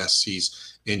 So yes,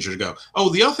 he's injured to go. Oh,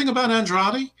 the other thing about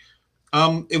Andrade,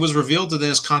 it was revealed that in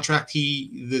his contract,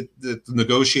 the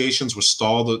negotiations were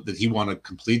stalled, that he wanted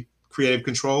complete creative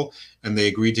control, and they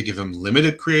agreed to give him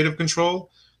limited creative control.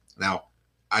 Now,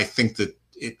 I think that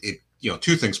it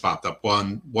 2 things popped up.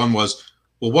 One was,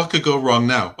 well, what could go wrong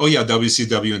now? Oh yeah,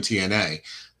 WCW and TNA.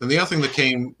 Then the other thing that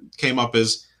came up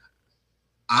is,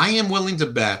 I am willing to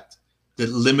bet that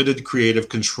limited creative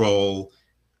control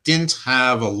didn't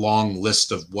have a long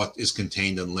list of what is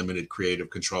contained in limited creative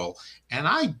control. And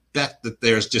I bet that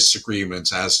there's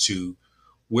disagreements as to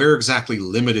where exactly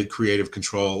limited creative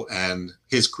control and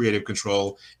his creative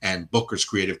control and Booker's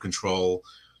creative control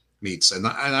meets. And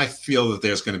I feel that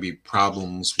there's going to be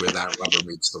problems where that rubber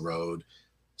meets the road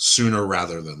sooner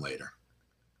rather than later.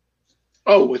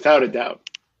 Oh, without a doubt.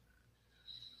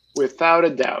 Without a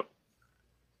doubt.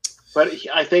 But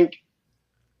I think,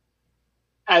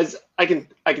 as I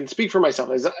can speak for myself,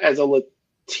 as a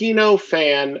Latino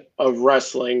fan of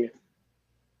wrestling,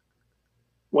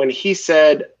 when he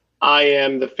said, I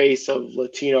am the face of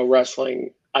Latino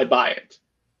wrestling, I buy it.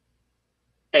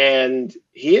 And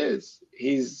he is.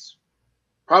 He's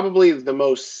probably the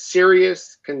most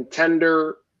serious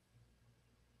contender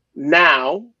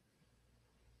now.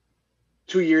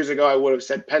 2 years ago, I would have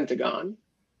said Pentagon.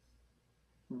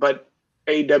 But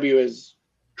AEW has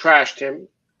trashed him,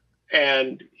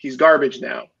 and he's garbage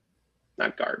now.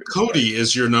 Not garbage. Cody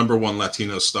is your number 1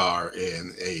 Latino star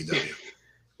in AEW.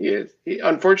 He is.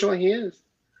 Unfortunately, he is.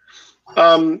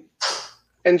 And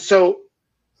so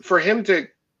for him to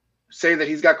say that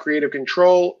he's got creative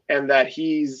control and that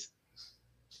he's,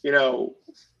 at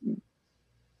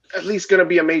least going to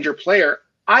be a major player,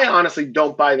 I honestly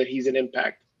don't buy that he's an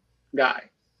Impact guy.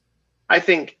 I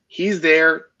think he's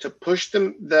there to push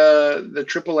the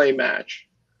AAA match,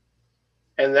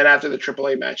 and then after the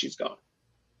AAA match, he's gone.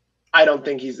 I don't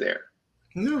think he's there.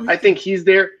 No, I think he's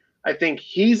there. I think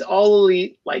he's all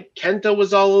elite, like Kenta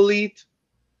was all elite.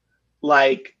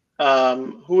 Like,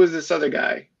 who was this other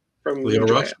guy from Leo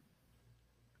Rush?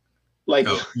 Like,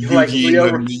 Yugi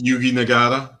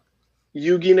Nagata.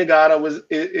 Yugi Nagata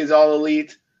is all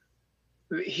elite.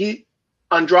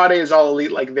 Andrade is all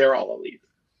elite, like they're all elite.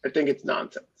 I think it's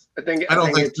nonsense. I think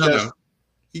it's just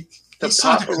the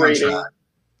pop rating.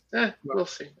 We'll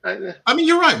see. I mean,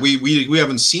 you're right. We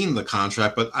haven't seen the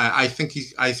contract, but I think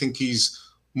he's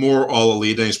more all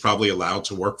elite, and he's probably allowed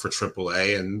to work for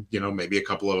AAA and maybe a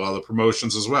couple of other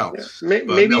promotions as well. Yeah.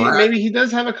 Maybe he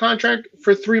does have a contract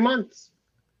for 3 months.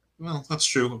 Well, that's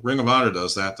true. Ring of Honor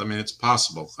does that. I mean, it's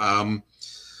possible.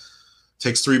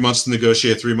 Takes 3 months to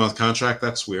negotiate a 3-month contract.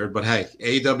 That's weird. But hey,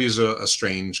 AEW is a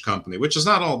strange company, which is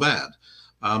not all bad.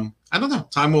 I don't know.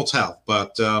 Time will tell.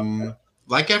 But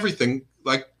like everything,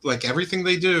 like everything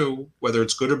they do, whether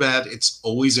it's good or bad, it's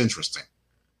always interesting.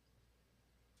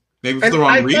 Maybe for the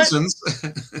wrong reasons.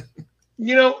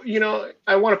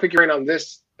 I want to pick your brain on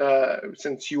this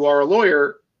since you are a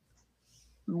lawyer.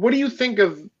 What do you think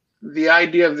of the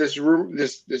idea of this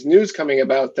news coming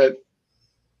about that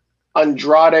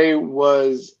Andrade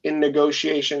was in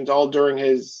negotiations all during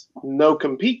his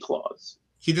no-compete clause?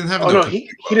 He didn't have a no-compete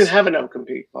clause. He didn't have a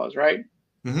no-compete clause, right?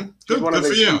 Mm-hmm. Good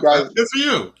for you. Good for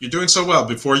you. You're doing so well.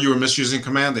 Before you were misusing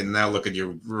commanding. Now look at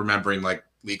you remembering like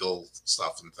legal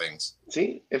stuff and things.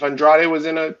 See, if Andrade was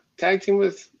in a tag team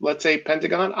with, let's say,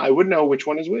 Pentagon, I would know which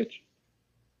one is which.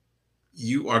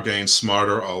 You are getting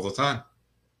smarter all the time.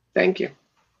 Thank you.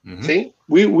 Mm-hmm. See,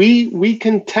 we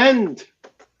contend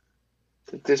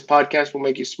that this podcast will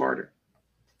make you smarter.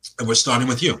 And we're starting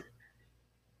with you.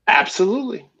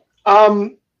 Absolutely.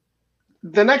 The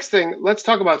next thing, let's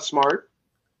talk about smart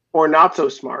or not so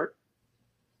smart.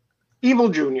 Evil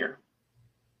Jr.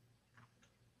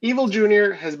 Evil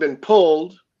Jr. has been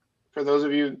pulled, for those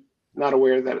of you not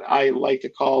aware, that I like to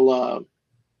call,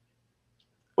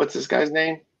 what's this guy's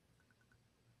name?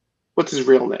 What's his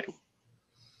real name?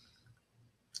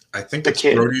 I think it's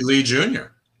Brody Lee Jr.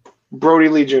 Brody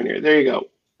Lee Jr. There you go.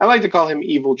 I like to call him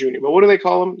Evil Jr., but what do they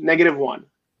call him? -1.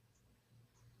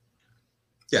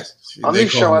 Yes. On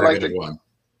this show, I like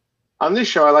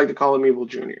to call him Evil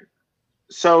Jr.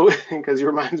 So, because he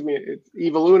reminds me, it's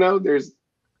Evil Uno.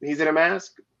 He's in a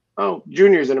mask. Oh,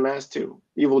 Junior's in a mask too.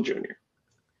 Evil Jr.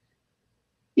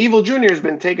 Evil Jr. has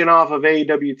been taken off of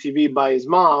AEW TV by his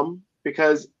mom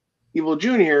because Evil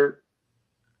Jr.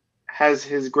 has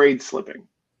his grades slipping.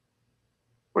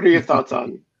 What are your thoughts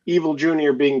on Evil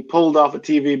Jr. being pulled off of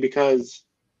TV because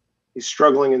he's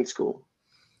struggling in school?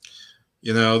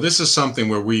 This is something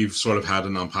where we've sort of had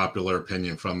an unpopular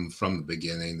opinion from the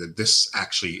beginning, that this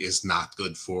actually is not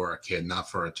good for a kid, not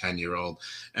for a 10-year-old.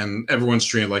 And everyone's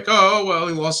treating like, oh, well,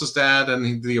 he lost his dad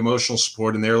and the emotional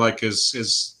support, and they're like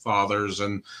his fathers,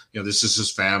 and this is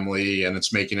his family, and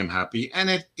it's making him happy. And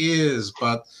it is,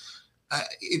 but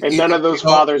none of those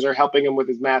fathers are helping him with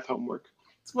his math homework.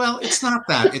 Well, it's not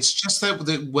that. It's just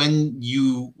that when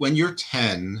you're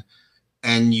 10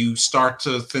 and you start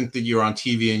to think that you're on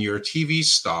TV and you're a TV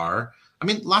star. I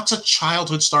mean, lots of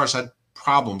childhood stars had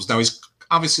problems. Now, he's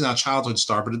obviously not a childhood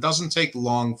star, but it doesn't take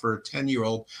long for a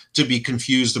 10-year-old to be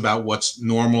confused about what's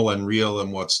normal and real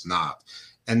and what's not.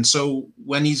 And so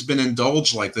when he's been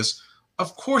indulged like this,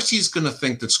 of course he's going to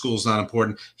think that school's not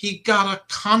important. He got a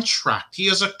contract. He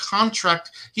has a contract.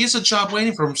 He has a job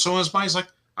waiting for him. So in his mind, he's like,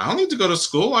 I don't need to go to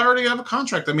school. I already have a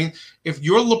contract. I mean, if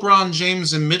you're LeBron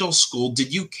James in middle school,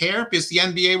 did you care? Because the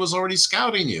NBA was already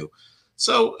scouting you.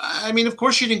 So, I mean, of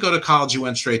course you didn't go to college. You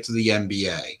went straight to the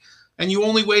NBA. And you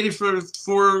only waited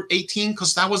for 18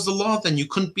 because that was the law then. You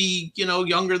couldn't be,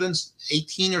 younger than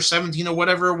 18 or 17 or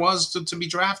whatever it was to be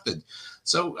drafted.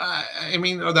 So, I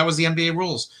mean, that was the NBA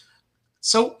rules.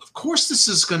 So, of course, this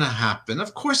is going to happen.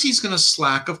 Of course, he's going to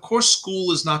slack. Of course,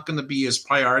 school is not going to be his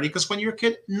priority because when you're a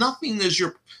kid,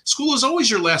 school is always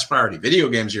your last priority. Video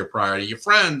games are your priority, your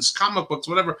friends, comic books,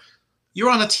 whatever. You're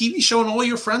on a TV show and all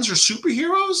your friends are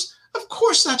superheroes? Of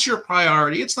course, that's your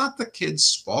priority. It's not the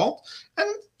kid's fault.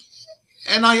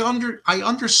 And I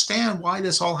understand why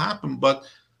this all happened, but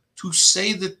to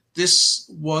say that this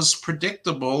was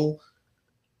predictable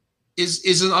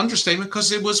is an understatement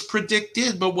because it was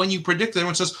predicted. But when you predict it,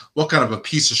 everyone says, what kind of a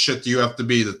piece of shit do you have to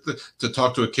be to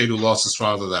talk to a kid who lost his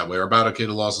father that way or about a kid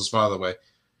who lost his father that way?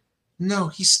 No,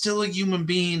 he's still a human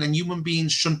being, and human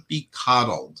beings shouldn't be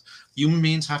coddled. Human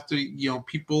beings have to,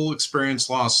 people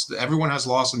experience loss. Everyone has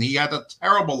loss, and he had a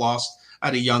terrible loss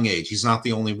at a young age. He's not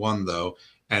the only one, though,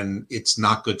 and it's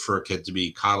not good for a kid to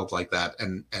be coddled like that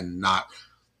and not –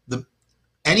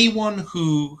 anyone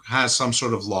who has some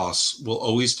sort of loss will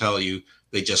always tell you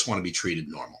they just want to be treated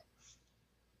normal.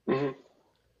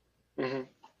 Mm-hmm. Mm-hmm.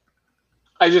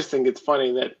 I just think it's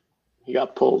funny that he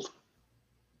got pulled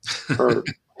for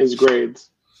his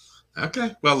grades.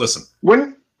 Okay, well, listen.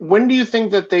 When do you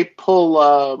think that they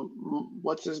pull?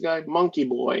 What's this guy? Monkey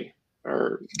Boy,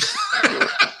 or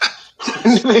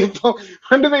when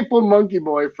do they pull Monkey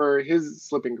Boy for his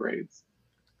slipping grades,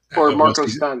 or Marco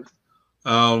Stunt?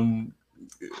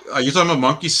 Are you talking about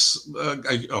monkeys?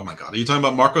 Oh my God! Are you talking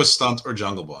about Marco Stunt or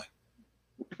Jungle Boy?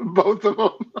 Both of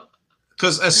them.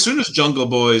 Because as soon as Jungle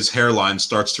Boy's hairline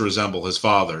starts to resemble his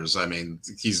father's, I mean,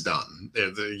 he's done.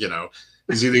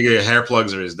 He's either getting hair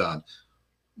plugs or he's done.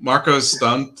 Marco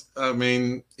Stunt. I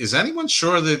mean, is anyone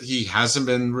sure that he hasn't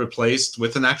been replaced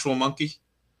with an actual monkey?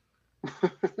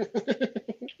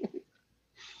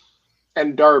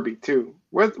 And Darby too.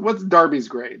 What's Darby's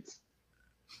grades?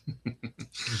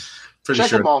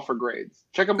 Check them all for grades.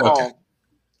 Check them all.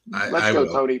 Let's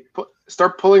go, Tony.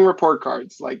 Start pulling report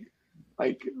cards. Like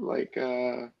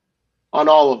on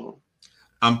all of them.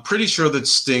 I'm pretty sure that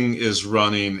Sting is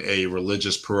running a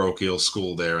religious parochial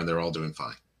school there, and they're all doing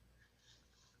fine.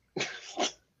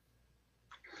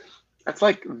 That's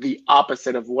like the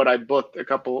opposite of what I booked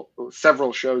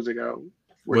several shows ago.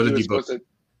 What did you book?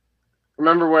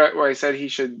 Remember where I said he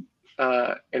should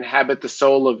inhabit the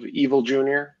soul of Evil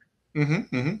Jr.?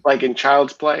 Like in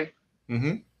Child's Play?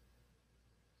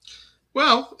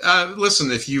 Well,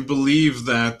 listen, if you believe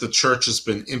that the church has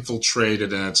been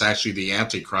infiltrated and it's actually the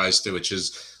Antichrist, which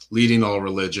is leading all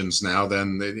religions now,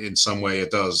 then in some way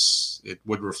it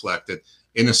would reflect it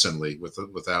innocently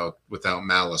without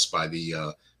malice by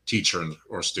the teacher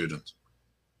or student.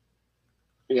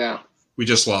 Yeah. We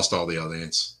just lost all the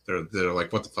audience. They're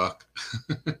like, what the fuck?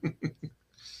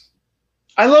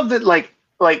 I love that like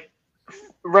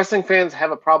wrestling fans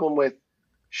have a problem with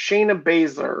Shayna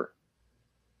Baszler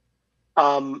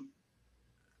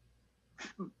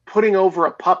putting over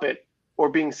a puppet or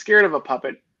being scared of a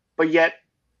puppet, but yet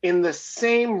in the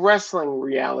same wrestling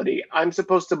reality, I'm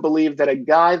supposed to believe that a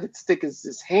guy that sticks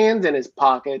his hands in his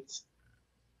pockets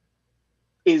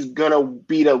is gonna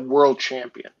beat a world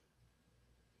champion.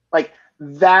 Like,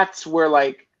 that's where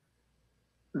like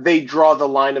they draw the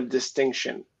line of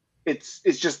distinction. It's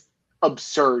just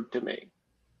absurd to me.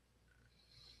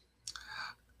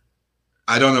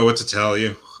 I don't know what to tell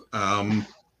you.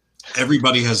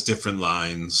 Everybody has different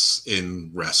lines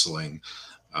in wrestling.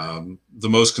 The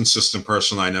most consistent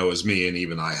person I know is me, and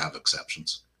even I have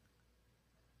exceptions.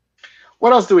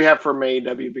 What else do we have for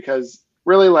AEW? Because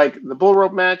really, like the bull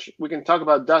rope match, we can talk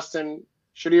about Dustin.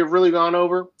 Should he have really gone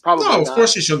over? Probably no. Of not.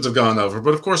 Course he shouldn't have gone over,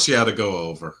 but of course he had to go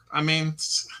over. I mean,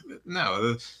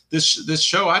 no. This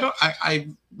show, I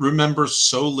remember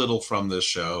so little from this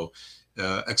show,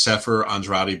 except for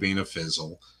Andrade being a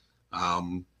fizzle,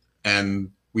 and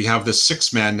we have this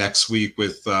 6-man next week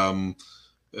with Brandon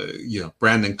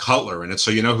Cutler in it,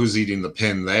 so you know who's eating the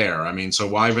pin there. I mean, so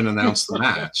why even announce the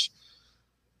match?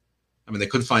 I mean, they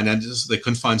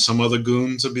couldn't find some other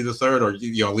goon to be the third, or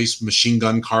at least Machine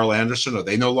Gun Carl Anderson. Are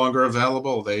they no longer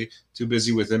available? Are they too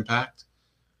busy with Impact?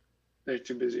 They're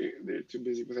too busy. They're too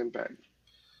busy with Impact.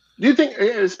 Do you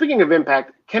think? Speaking of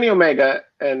Impact, Kenny Omega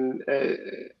and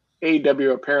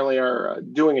AEW apparently are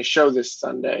doing a show this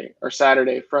Sunday or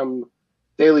Saturday from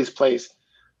Daly's Place,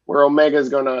 where Omega is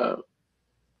going to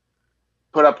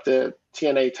put up the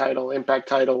TNA title, Impact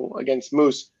title against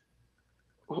Moose.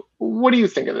 What do you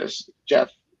think of this, Jeff?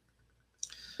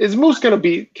 Is Moose going to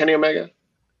beat Kenny Omega?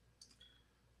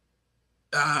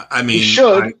 I mean,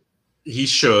 he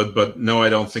should, but no, I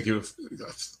don't think it.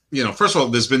 First of all,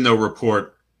 there's been no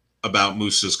report about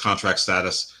Moose's contract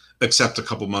status except a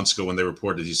couple months ago when they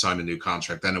reported he signed a new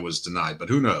contract. Then it was denied, but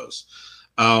who knows?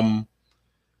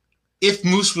 If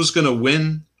Moose was going to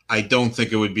win, I don't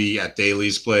think it would be at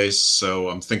Daly's Place. So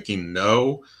I'm thinking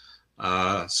no.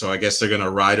 So I guess they're going to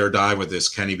ride or die with this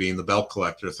Kenny being the belt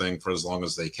collector thing for as long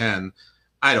as they can.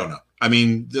 I don't know. I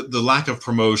mean, the lack of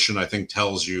promotion, I think,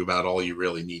 tells you about all you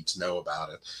really need to know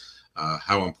about it,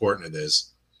 how important it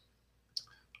is.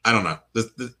 I don't know.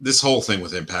 This whole thing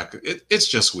with Impact, it's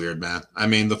just weird, man. I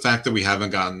mean, the fact that we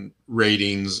haven't gotten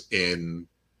ratings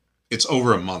it's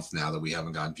over a month now that we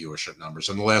haven't gotten viewership numbers,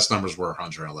 and the last numbers were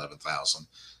 111,000.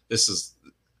 This is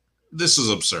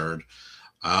absurd.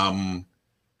 Yeah,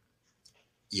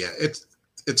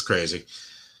 it's crazy.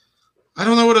 I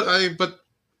don't know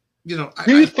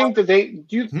do you think that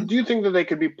they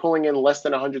could be pulling in less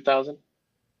than 100,000?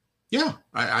 Yeah,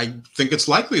 I think it's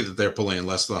likely that they're pulling in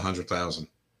less than 100,000.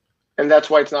 And that's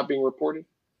why it's not being reported?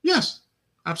 Yes,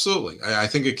 absolutely. I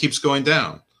think it keeps going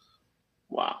down.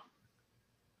 Wow.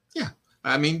 Yeah.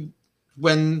 I mean,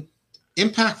 when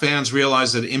Impact fans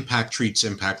realize that Impact treats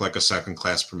Impact like a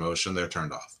second-class promotion, they're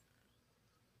turned off.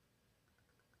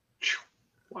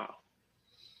 Wow.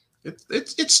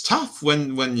 It's tough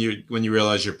when you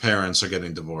realize your parents are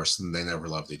getting divorced and they never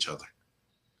loved each other.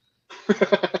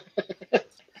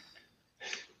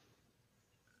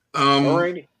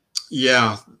 Alrighty.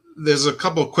 Yeah, there's a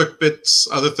couple of quick bits.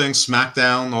 Other things,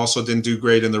 SmackDown also didn't do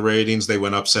great in the ratings. They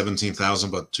went up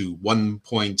 17,000, but to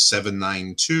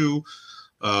 1.792.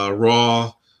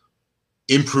 Raw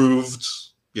improved,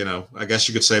 I guess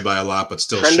you could say by a lot, but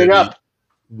still trending up.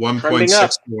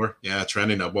 1.64. Yeah,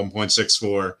 trending up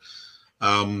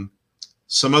 1.64.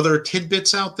 Some other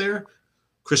tidbits out there.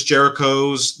 Chris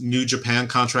Jericho's New Japan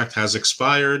contract has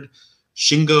expired.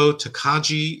 Shingo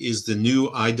Takagi is the new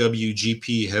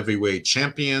IWGP Heavyweight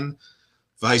Champion.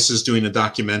 Vice is doing a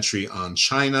documentary on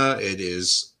China. It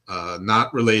is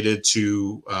not related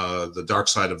to the Dark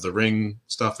Side of the Ring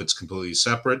stuff. It's completely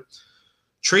separate.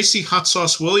 Tracy Hot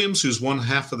Sauce Williams, who's one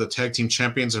half of the tag team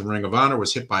champions in Ring of Honor,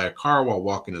 was hit by a car while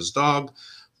walking his dog.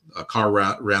 A car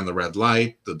ran the red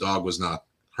light. The dog was not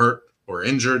hurt or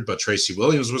injured, but Tracy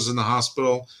Williams was in the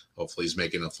hospital. Hopefully he's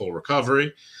making a full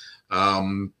recovery.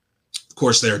 Of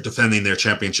course, they're defending their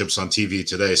championships on TV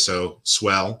today, so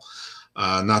swell.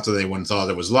 Not that anyone thought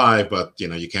it was live, but,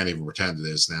 you can't even pretend it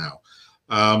is now.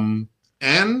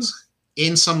 And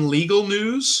in some legal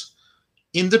news,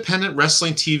 Independent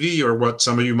Wrestling TV, or what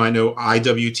some of you might know,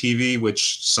 IWTV,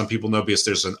 which some people know because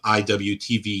there's an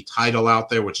IWTV title out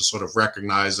there, which is sort of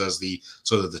recognized as the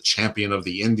champion of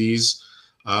the indies,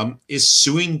 is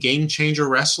suing Game Changer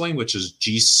Wrestling, which is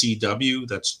GCW.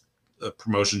 That's a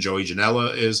promotion Joey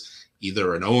Janela is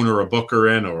either an owner, a booker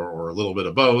in, or a little bit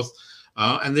of both.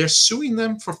 And they're suing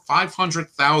them for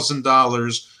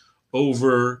 $500,000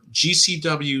 over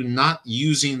GCW not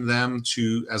using them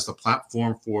as the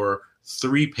platform for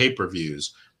 3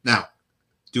 pay-per-views. Now,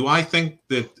 do I think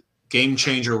that Game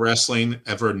Changer Wrestling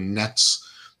ever nets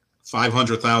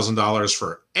 $500,000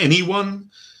 for anyone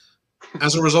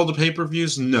as a result of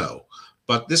pay-per-views? No.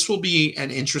 But this will be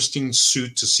an interesting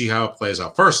suit to see how it plays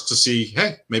out. First, to see,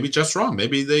 hey, maybe Jeff's wrong.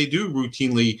 Maybe they do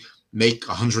routinely make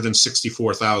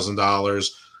 $164,000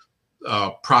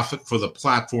 profit for the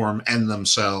platform and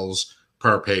themselves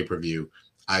per pay-per-view.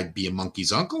 I'd be a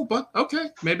monkey's uncle, but okay,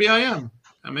 maybe I am.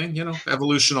 I mean,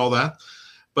 evolution, all that.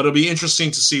 But it'll be interesting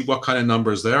to see what kind of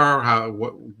numbers there are,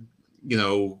 all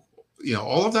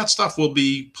of that stuff will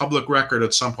be public record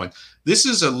at some point. This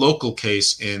is a local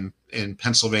case in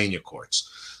Pennsylvania courts.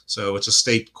 So it's a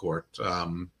state court.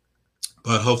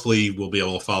 But hopefully we'll be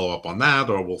able to follow up on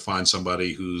that, or we'll find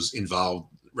somebody who's involved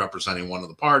representing one of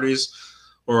the parties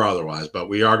or otherwise. But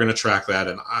we are going to track that,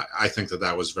 and I think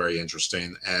that was very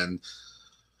interesting. And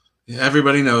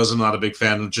everybody knows I'm not a big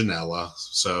fan of Janela,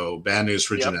 so bad news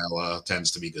for Janela tends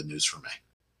to be good news for me.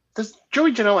 Does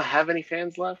Joey Janela have any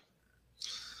fans left?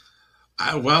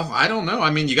 Well, I don't know.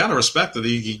 I mean, you got to respect that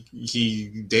he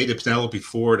dated Penelope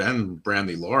Ford and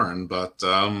Brandy Lauren, but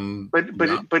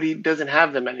he doesn't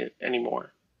have them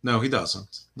anymore. No, he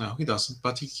doesn't.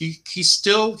 But he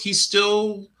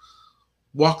still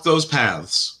walked those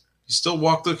paths. He still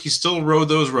rode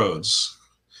those roads.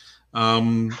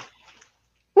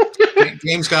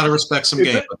 Game's got to respect some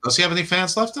game. But does he have any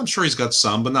fans left? I'm sure he's got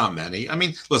some, but not many. I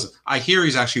mean, listen, I hear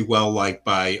he's actually well liked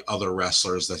by other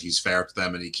wrestlers, that he's fair to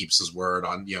them and he keeps his word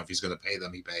on, if he's going to pay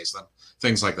them, he pays them,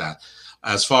 things like that.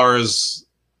 As far as,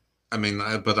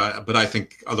 but I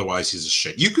think otherwise he's a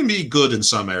shit. You can be good in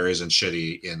some areas and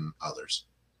shitty in others.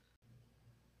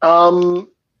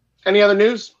 Any other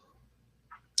news?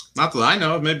 Not that I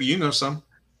know. Maybe you know some.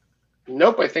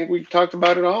 Nope. I think we talked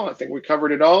about it all. I think we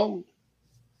covered it all.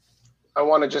 I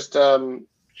want to just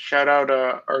shout out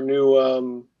our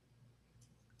new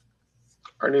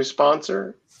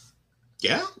sponsor.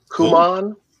 Yeah,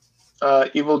 Kumon. Cool.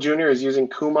 Evil Jr. is using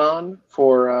Kumon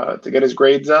to get his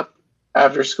grades up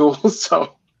after school.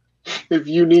 So if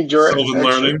you need your Sylvan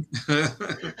Learning,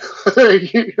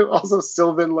 also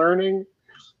Sylvan Learning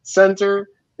Center.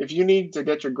 If you need to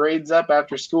get your grades up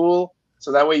after school,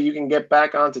 so that way you can get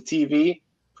back onto TV,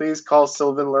 please call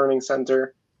Sylvan Learning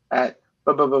Center at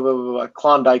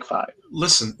Klondike 5.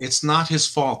 Listen, it's not his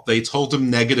fault. They told him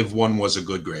 -1 was a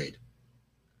good grade.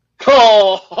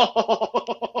 Oh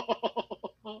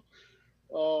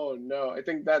no. I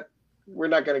think that we're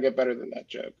not going to get better than that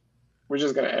joke. We're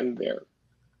just going to end there.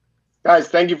 Guys,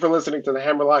 thank you for listening to the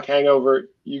Hammerlock Hangover.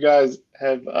 You guys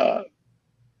have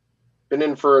been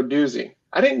in for a doozy.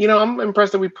 I'm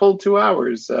impressed that we pulled 2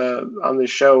 hours on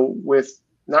this show with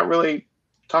not really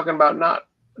talking about not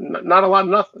a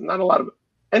lot of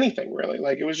anything really.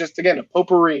 Like, it was just, again, a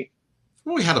potpourri.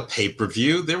 Well, we had a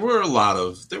pay-per-view.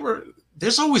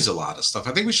 There's always a lot of stuff.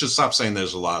 I think we should stop saying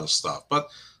there's a lot of stuff. But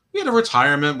we had a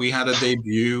retirement. We had a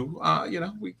debut.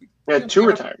 We had 2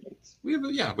 retirements. We've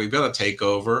got a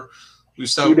takeover. We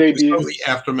still the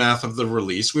aftermath of the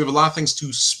release. We have a lot of things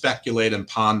to speculate and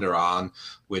ponder on,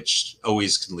 which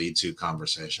always can lead to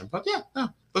conversation. But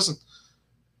listen.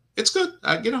 It's good.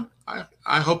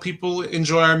 I hope people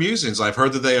enjoy our musings. I've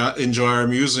heard that they enjoy our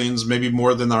musings maybe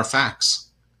more than our facts.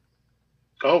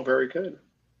 Oh, very good.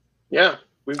 Yeah,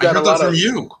 we've got I heard a lot that from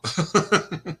you.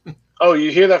 Oh,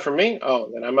 you hear that from me?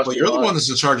 Oh, then I must. Well, you're the one that's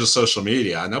in charge of social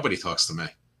media. Nobody talks to me.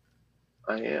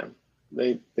 I am.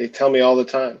 They tell me all the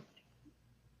time.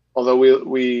 Although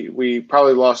we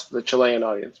probably lost the Chilean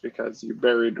audience because you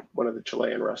buried one of the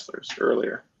Chilean wrestlers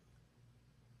earlier.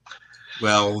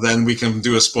 Well, then we can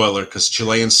do a spoiler, because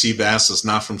Chilean sea bass is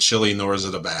not from Chile, nor is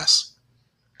it a bass.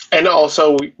 And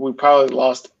also, we probably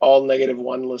lost all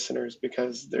 -1 listeners,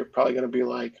 because they're probably going to be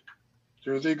like,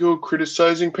 there they go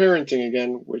criticizing parenting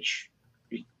again, which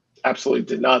we absolutely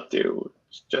did not do.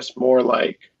 It's just more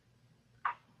like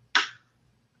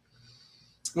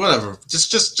whatever.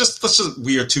 Just let's just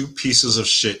we are two pieces of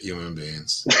shit human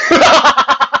beings.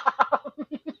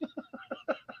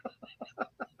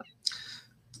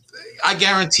 I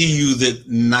guarantee you that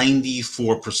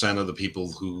 94% of the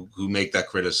people who make that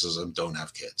criticism don't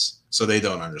have kids, so they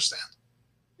don't understand.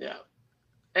 Yeah,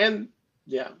 and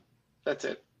yeah, that's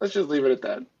it. Let's just leave it at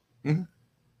that. Mm-hmm.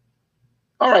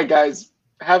 All right, guys,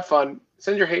 have fun.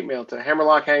 Send your hate mail to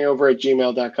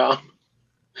hammerlockhangover@gmail.com,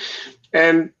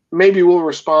 and maybe we'll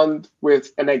respond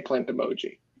with an eggplant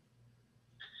emoji.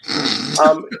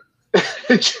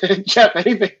 Jeff,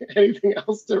 anything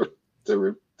else to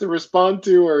respond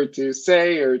to or to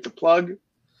say or to plug?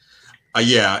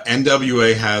 Yeah,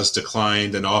 NWA has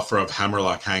declined an offer of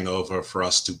Hammerlock Hangover for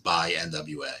us to buy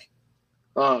NWA.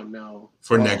 Oh no!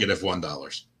 For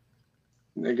 -$1.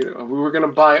 Negative. We were gonna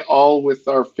buy all with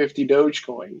our 50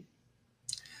 Dogecoin.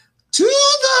 To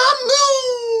the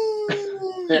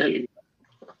moon. There you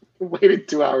go. Waited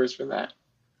 2 hours for that.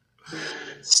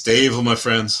 Stay evil, my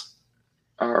friends.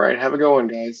 All right, have a good one,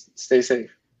 guys. Stay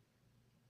safe.